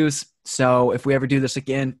W's. So if we ever do this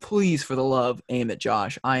again, please, for the love, aim at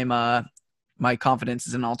Josh. My confidence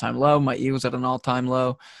is at an all-time low. My ego's at an all-time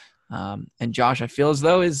low. And Josh, I feel as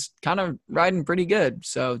though is kind of riding pretty good.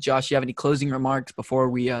 So, Josh, you have any closing remarks before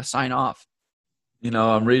we sign off?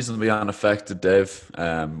 I'm reasonably unaffected, Dave.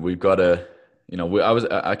 We've got to,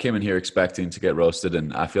 I came in here expecting to get roasted,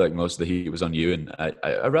 and I feel like most of the heat was on you, and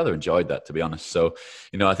I rather enjoyed that, to be honest. So,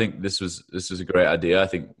 I think this was a great idea. I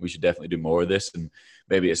think we should definitely do more of this, and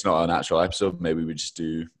maybe it's not an actual episode. Maybe we just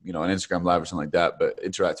do, an Instagram live or something like that. But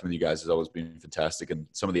interacting with you guys has always been fantastic, and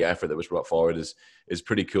some of the effort that was brought forward is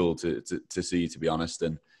pretty cool to see, to be honest.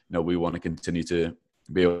 And we want to continue to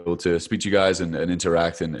be able to speak to you guys and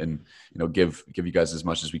interact and give you guys as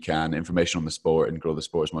much as we can, information on the sport, and grow the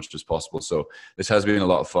sport as much as possible. So this has been a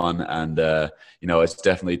lot of fun, and it's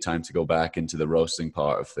definitely time to go back into the roasting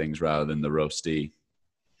part of things rather than the roasty.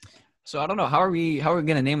 So I don't know, how are we going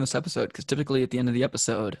to name this episode? Because typically at the end of the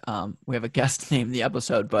episode, we have a guest name the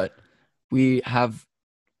episode, but we have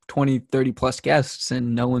 20, 30 plus guests,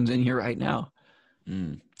 and no one's in here right now.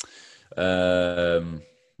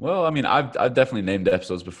 Well, I mean, I've definitely named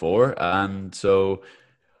episodes before, and so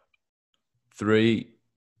 3,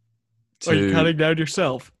 2, Are you counting down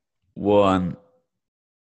yourself? 1.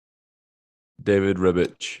 David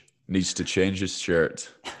Ribich needs to change his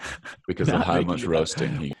shirt because of Not how making much it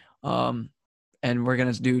roasting he. And we're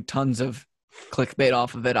gonna do tons of clickbait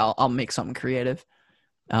off of it. I'll make something creative.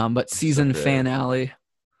 But season finale.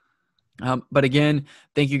 But again,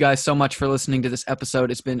 thank you guys so much for listening to this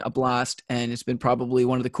episode. It's been a blast, and it's been probably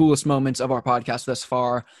one of the coolest moments of our podcast thus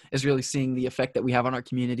far, is really seeing the effect that we have on our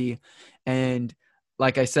community. And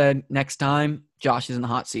like I said, next time, Josh is in the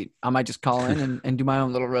hot seat. I might just call in and do my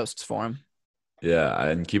own little roasts for him. Yeah,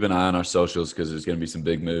 and keep an eye on our socials because there's going to be some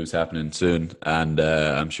big moves happening soon. And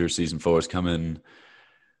I'm sure season 4 is coming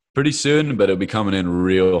pretty soon, but it'll be coming in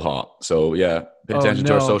real hot. So, yeah, pay attention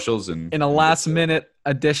to our socials. And in a last-minute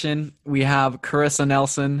addition, we have Carissa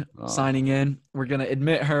Nelson signing in. We're going to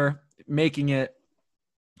admit her making it.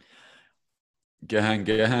 Gang.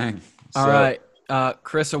 All right.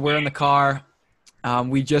 Carissa, we're in the car.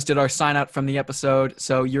 We just did our sign-out from the episode,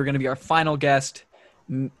 so you're going to be our final guest,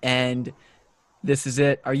 and this is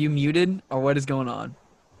it. Are you muted, or what is going on?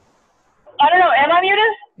 I don't know. Am I muted?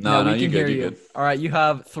 No, we you're can hear good. you. You're good. All right, you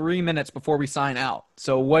have 3 minutes before we sign out.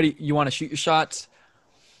 So what do you want to shoot your shots?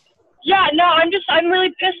 Yeah, no, I'm really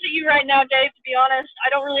pissed at you right now, Dave, to be honest. I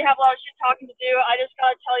don't really have a lot of shit talking to do. I just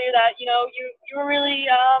gotta tell you that, you were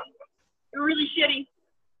really shitty.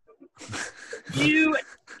 You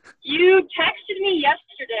texted me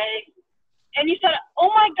yesterday, and you said, "Oh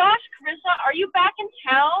my gosh, Carissa, are you back in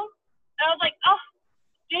town?" And I was like, "Oh,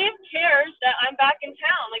 Dave cares that I'm back in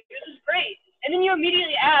town. Like, this is great." And then you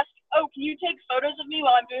immediately asked, "Oh, can you take photos of me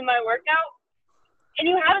while I'm doing my workout?" And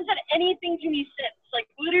you haven't said anything to me since. Like,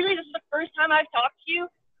 literally, this is the first time I've talked to you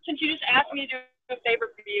since you just asked me to do a favor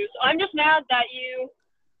for you. So I'm just mad that you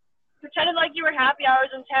pretended like you were happy I was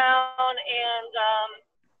in town, and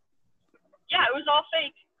yeah, it was all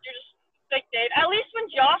fake. You're just fake, Dave. At least when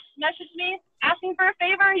Josh messaged me asking for a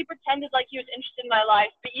favor, he pretended like he was interested in my life.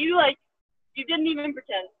 But you didn't even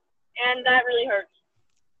pretend, and that really hurts.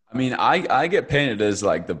 I mean, I get painted as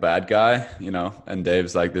like the bad guy, you know, and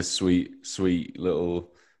Dave's like this sweet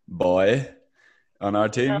little boy on our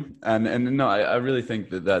team. Yeah. And no, I really think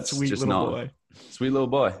that's just not sweet little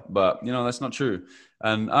boy. But you know, that's not true.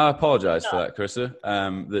 And I apologize for that, Carissa,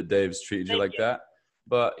 that Dave's treated you like that.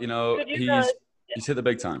 But you know, he's hit the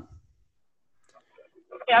big time.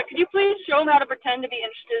 Yeah, could you please show him how to pretend to be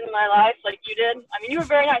interested in my life like you did? I mean, you were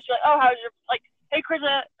very nice. You're like, "Oh, how's your hey,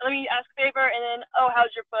 Carissa, let me ask a favor," and then, "Oh, how's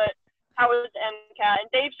your foot? How was the MCAT?" And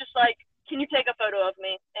Dave's just like, "Can you take a photo of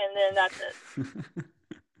me?" And then that's it.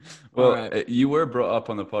 Well, you were brought up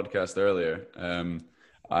on the podcast earlier.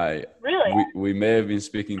 Really? We may have been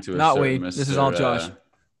speaking to This is all Josh.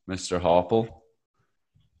 Mr. Hopple.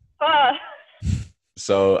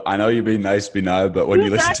 So I know you're being nice to me now, but when you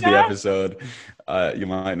listen to the episode, you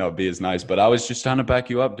might not be as nice. But I was just trying to back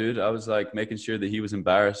you up, dude. I was like making sure that he was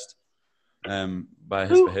embarrassed by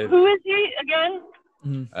his behavior. Who is he again?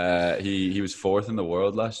 He was 4th in the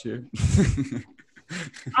world last year.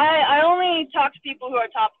 I only talk to people who are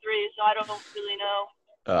top 3, so I don't really know.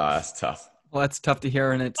 That's tough. Well, that's tough to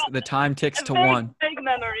hear, and the time ticks to 1. Big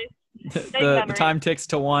memory. The time ticks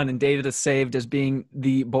to 1, and David is saved as being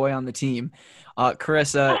the boy on the team.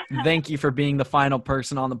 Carissa, thank you for being the final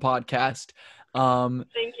person on the podcast. Thank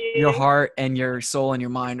you. Your heart and your soul and your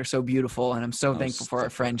mind are so beautiful, and I'm so thankful for our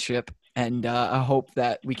friendship. And I hope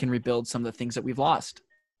that we can rebuild some of the things that we've lost.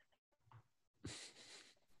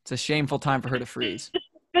 It's a shameful time for her to freeze.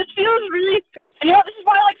 This feels really – and you know, this is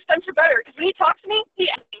why I like Spencer better, because when he talks to me,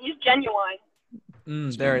 he's genuine.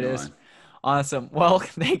 There it is. Awesome. Well,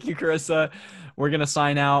 thank you, Carissa. We're going to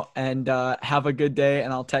sign out and have a good day,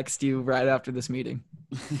 and I'll text you right after this meeting.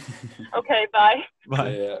 Okay, bye.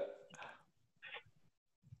 Bye. Yeah.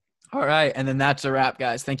 All right, and then that's a wrap,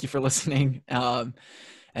 guys. Thank you for listening, and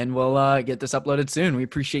we'll get this uploaded soon. We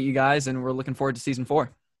appreciate you guys, and we're looking forward to season 4.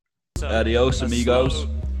 Adios, amigos.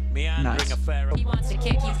 Nice. He wants to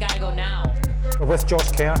kick, he's got to go now. With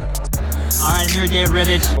Josh Kerr. All right, I'm here, Dave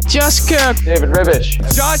Ribbich. Josh Kerr. David Ribbich.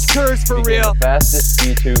 Josh Kerr's for real. Fastest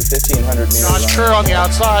D2 1500 meters. Josh Kerr on the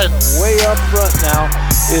outside. Way up front now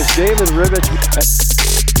is David Ribbich.